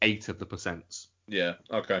Geostorm, 8%. Yeah,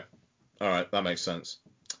 okay. All right, that makes sense.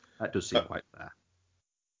 That does seem quite fair.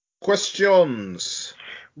 Questions.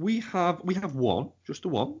 We have one, just a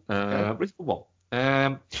one. Okay. One.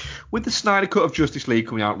 With the Snyder Cut of Justice League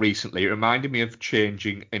coming out recently, it reminded me of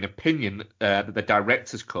changing an opinion that the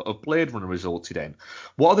director's cut of Blade Runner resulted in.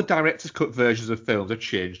 What other director's cut versions of films have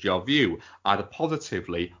changed your view, either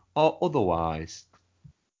positively or otherwise?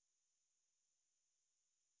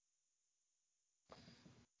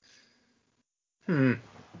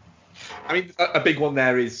 I mean, a big one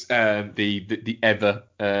there is the ever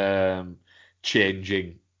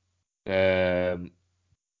changing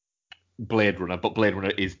Blade Runner, but Blade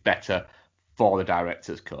Runner is better for the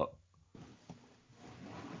director's cut.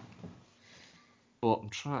 But I'm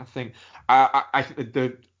trying to think. I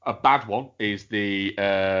think a bad one is the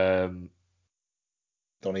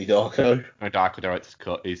Donnie Darko. Darko director's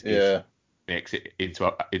cut is makes it into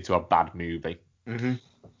a bad movie. Mm-hmm.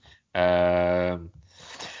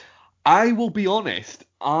 I will be honest,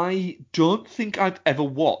 I don't think I've ever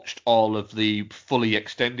watched all of the fully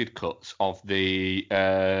extended cuts of the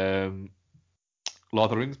Lord of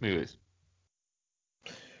the Rings movies.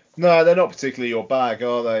 No, they're not particularly your bag,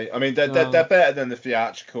 are they? I mean, they're better than the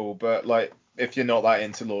theatrical, but like, if you're not that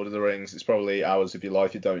into Lord of the Rings, it's probably hours of your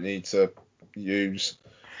life you don't need to use.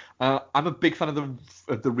 I'm a big fan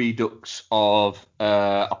of the redux of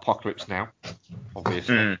Apocalypse Now,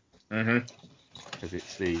 obviously. Mm-hmm. Because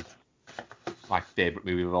it's my favourite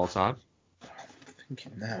movie of all time.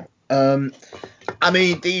 Thinking now. I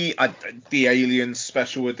mean the Aliens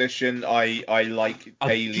special edition. I like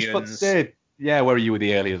Aliens. Just about to say, yeah, where are you with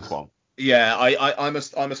the Aliens one? Yeah, I'm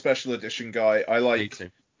a special edition guy. I like,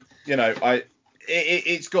 you know,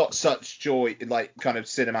 it's got such joy, like kind of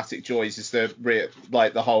cinematic joys. Is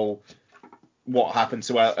the whole what happened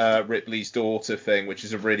to Ripley's daughter thing, which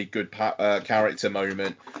is a really good character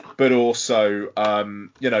moment, but also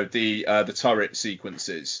you know, the turret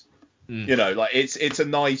sequences. You know, like it's a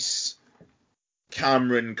nice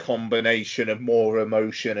Cameron combination of more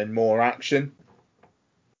emotion and more action.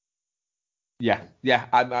 Yeah,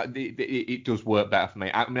 it does work better for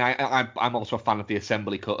me. I mean, I'm also a fan of the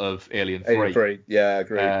assembly cut of Alien 3. Yeah,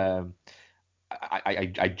 agreed.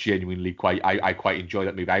 I genuinely quite enjoy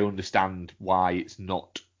that movie. I understand why it's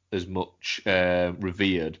not as much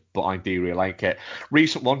revered, but I do really like it.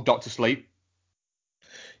 Recent one, Doctor Sleep.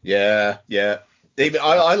 Yeah. Even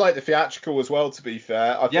I like the theatrical as well. To be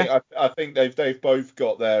fair, I think they've both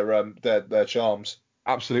got their charms.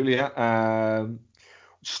 Absolutely, yeah.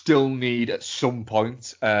 Still need at some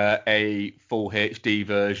point a full HD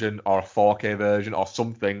version or a 4K version or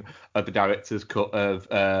something of the director's cut of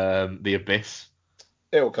The Abyss.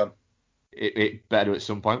 It will come. It better at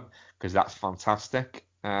some point because that's fantastic.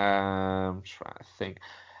 Trying to think.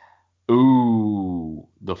 Ooh,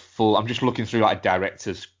 the full. I'm just looking through like a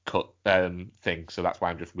director's cut thing, so that's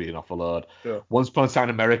why I'm just reading off a load. Sure. Once Upon a Time in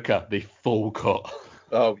America, the full cut.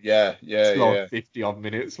 Oh yeah. 50 odd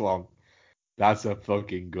minutes long. That's a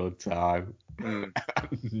fucking good time.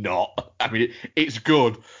 Not. I mean, it's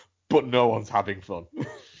good, but no one's having fun.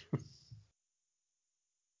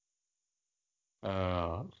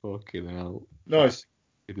 Oh, fucking hell. Nice.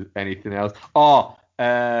 Anything else? Oh,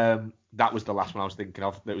 that was the last one I was thinking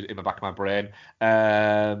of. That was in the back of my brain.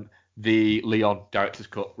 The Leon director's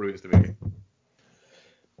cut ruins the movie.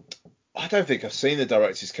 I don't think I've seen the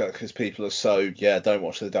director's cut because people are so don't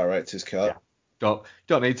watch the director's cut. Yeah.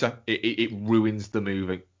 Don't need to. It ruins the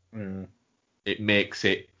movie. It makes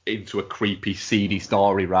it into a creepy, seedy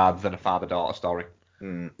story rather than a father-daughter story.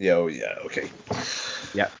 Yeah, okay.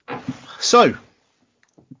 Yeah. So,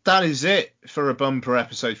 that is it for a bumper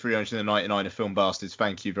episode 399 of Film Bastards.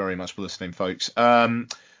 Thank you very much for listening, folks.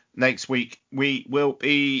 Next week, we will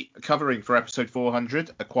be covering for episode 400,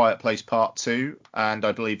 A Quiet Place Part 2, and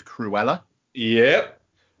I believe Cruella. Yep.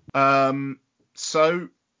 So,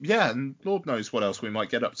 yeah, and Lord knows what else we might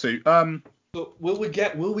get up to. So will we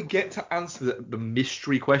get to answer the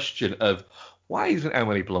mystery question of why isn't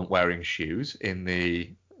Emily Blunt wearing shoes in the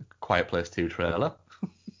Quiet Place 2 trailer?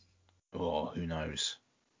 Oh, who knows?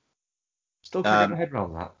 Still can't get my head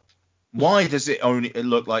around that. Why does it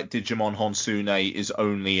look like Digimon Hatsune is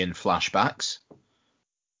only in flashbacks?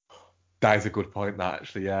 That is a good point, that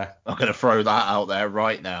actually, yeah. I'm gonna throw that out there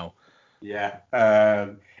right now. Yeah.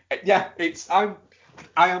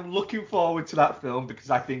 I am looking forward to that film because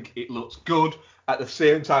I think it looks good. At the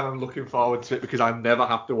same time, I'm looking forward to it because I never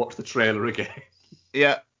have to watch the trailer again.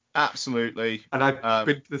 Yeah, absolutely. And I've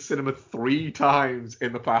been to the cinema 3 times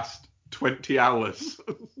in the past 20 hours.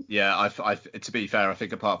 Yeah, to be fair, I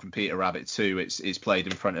think apart from Peter Rabbit 2, it's played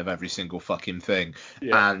in front of every single fucking thing.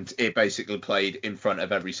 Yeah. And it basically played in front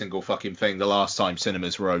of every single fucking thing the last time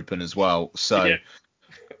cinemas were open as well. So, yeah.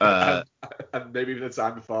 And maybe the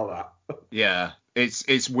time before that. Yeah,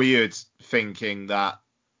 it's weird thinking that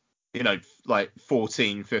like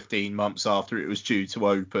 14, 15 months after it was due to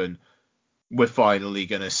open, we're finally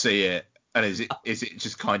going to see it. And is it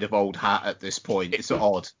just kind of old hat at this point? It's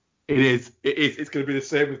odd. It is. It's going to be the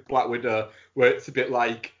same with Black Widow, where it's a bit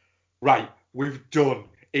like, right, we've done.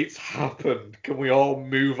 It's happened. Can we all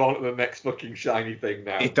move on to the next fucking shiny thing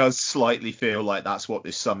now? It does slightly feel like that's what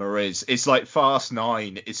this summer is. It's like Fast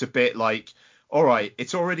 9. It's a bit like, all right,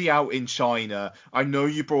 it's already out in China. I know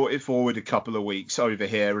you brought it forward a couple of weeks over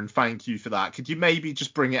here, and thank you for that. Could you maybe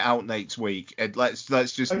just bring it out next week? And let's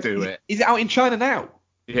just do it. Is it out in China now?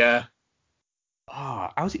 Yeah.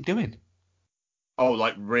 How's it doing? Oh,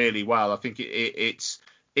 like really well. I think it's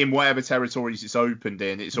in whatever territories it's opened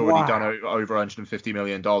in. It's already done over $150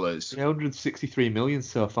 million. 163 million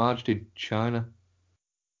so far just in China.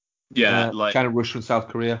 Yeah, like China, Russia, and South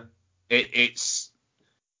Korea. It's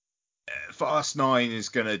Fast 9 is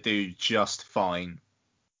gonna do just fine.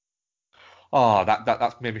 Oh,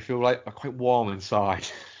 that's made me feel like quite warm inside.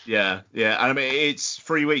 Yeah, and I mean it's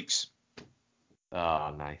 3 weeks.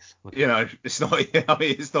 Oh, nice. It's not. I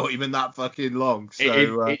mean, it's not even that fucking long. So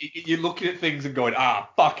you're looking at things and going,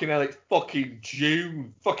 fucking hell, it's fucking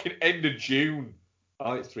June, fucking end of June.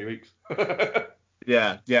 Oh, it's 3 weeks.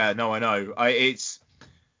 Yeah. No, I know. It's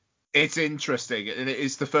interesting, and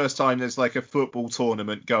it's the first time there's like a football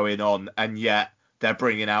tournament going on, and yet they're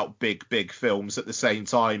bringing out big films at the same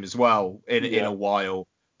time as well in a while,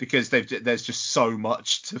 because there's just so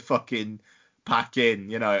much to fucking pack in.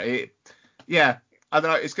 Yeah, I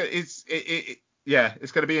don't know. It's going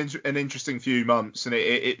to be an interesting few months, and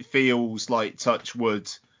it feels like, touch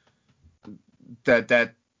wood,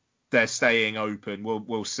 they're staying open.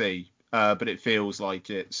 We'll see, but it feels like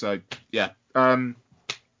it. So yeah,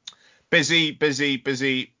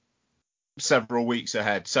 busy. Several weeks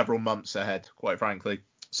ahead, several months ahead, quite frankly.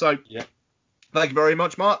 So yeah, thank you very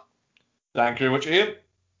much, Mark. Thank you very much, Ian.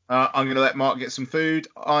 I'm going to let Mark get some food.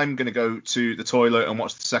 I'm going to go to the toilet and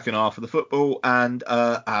watch the second half of the football, and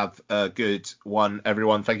have a good one,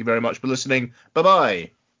 everyone. Thank you very much for listening.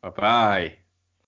 Bye-bye. Bye-bye.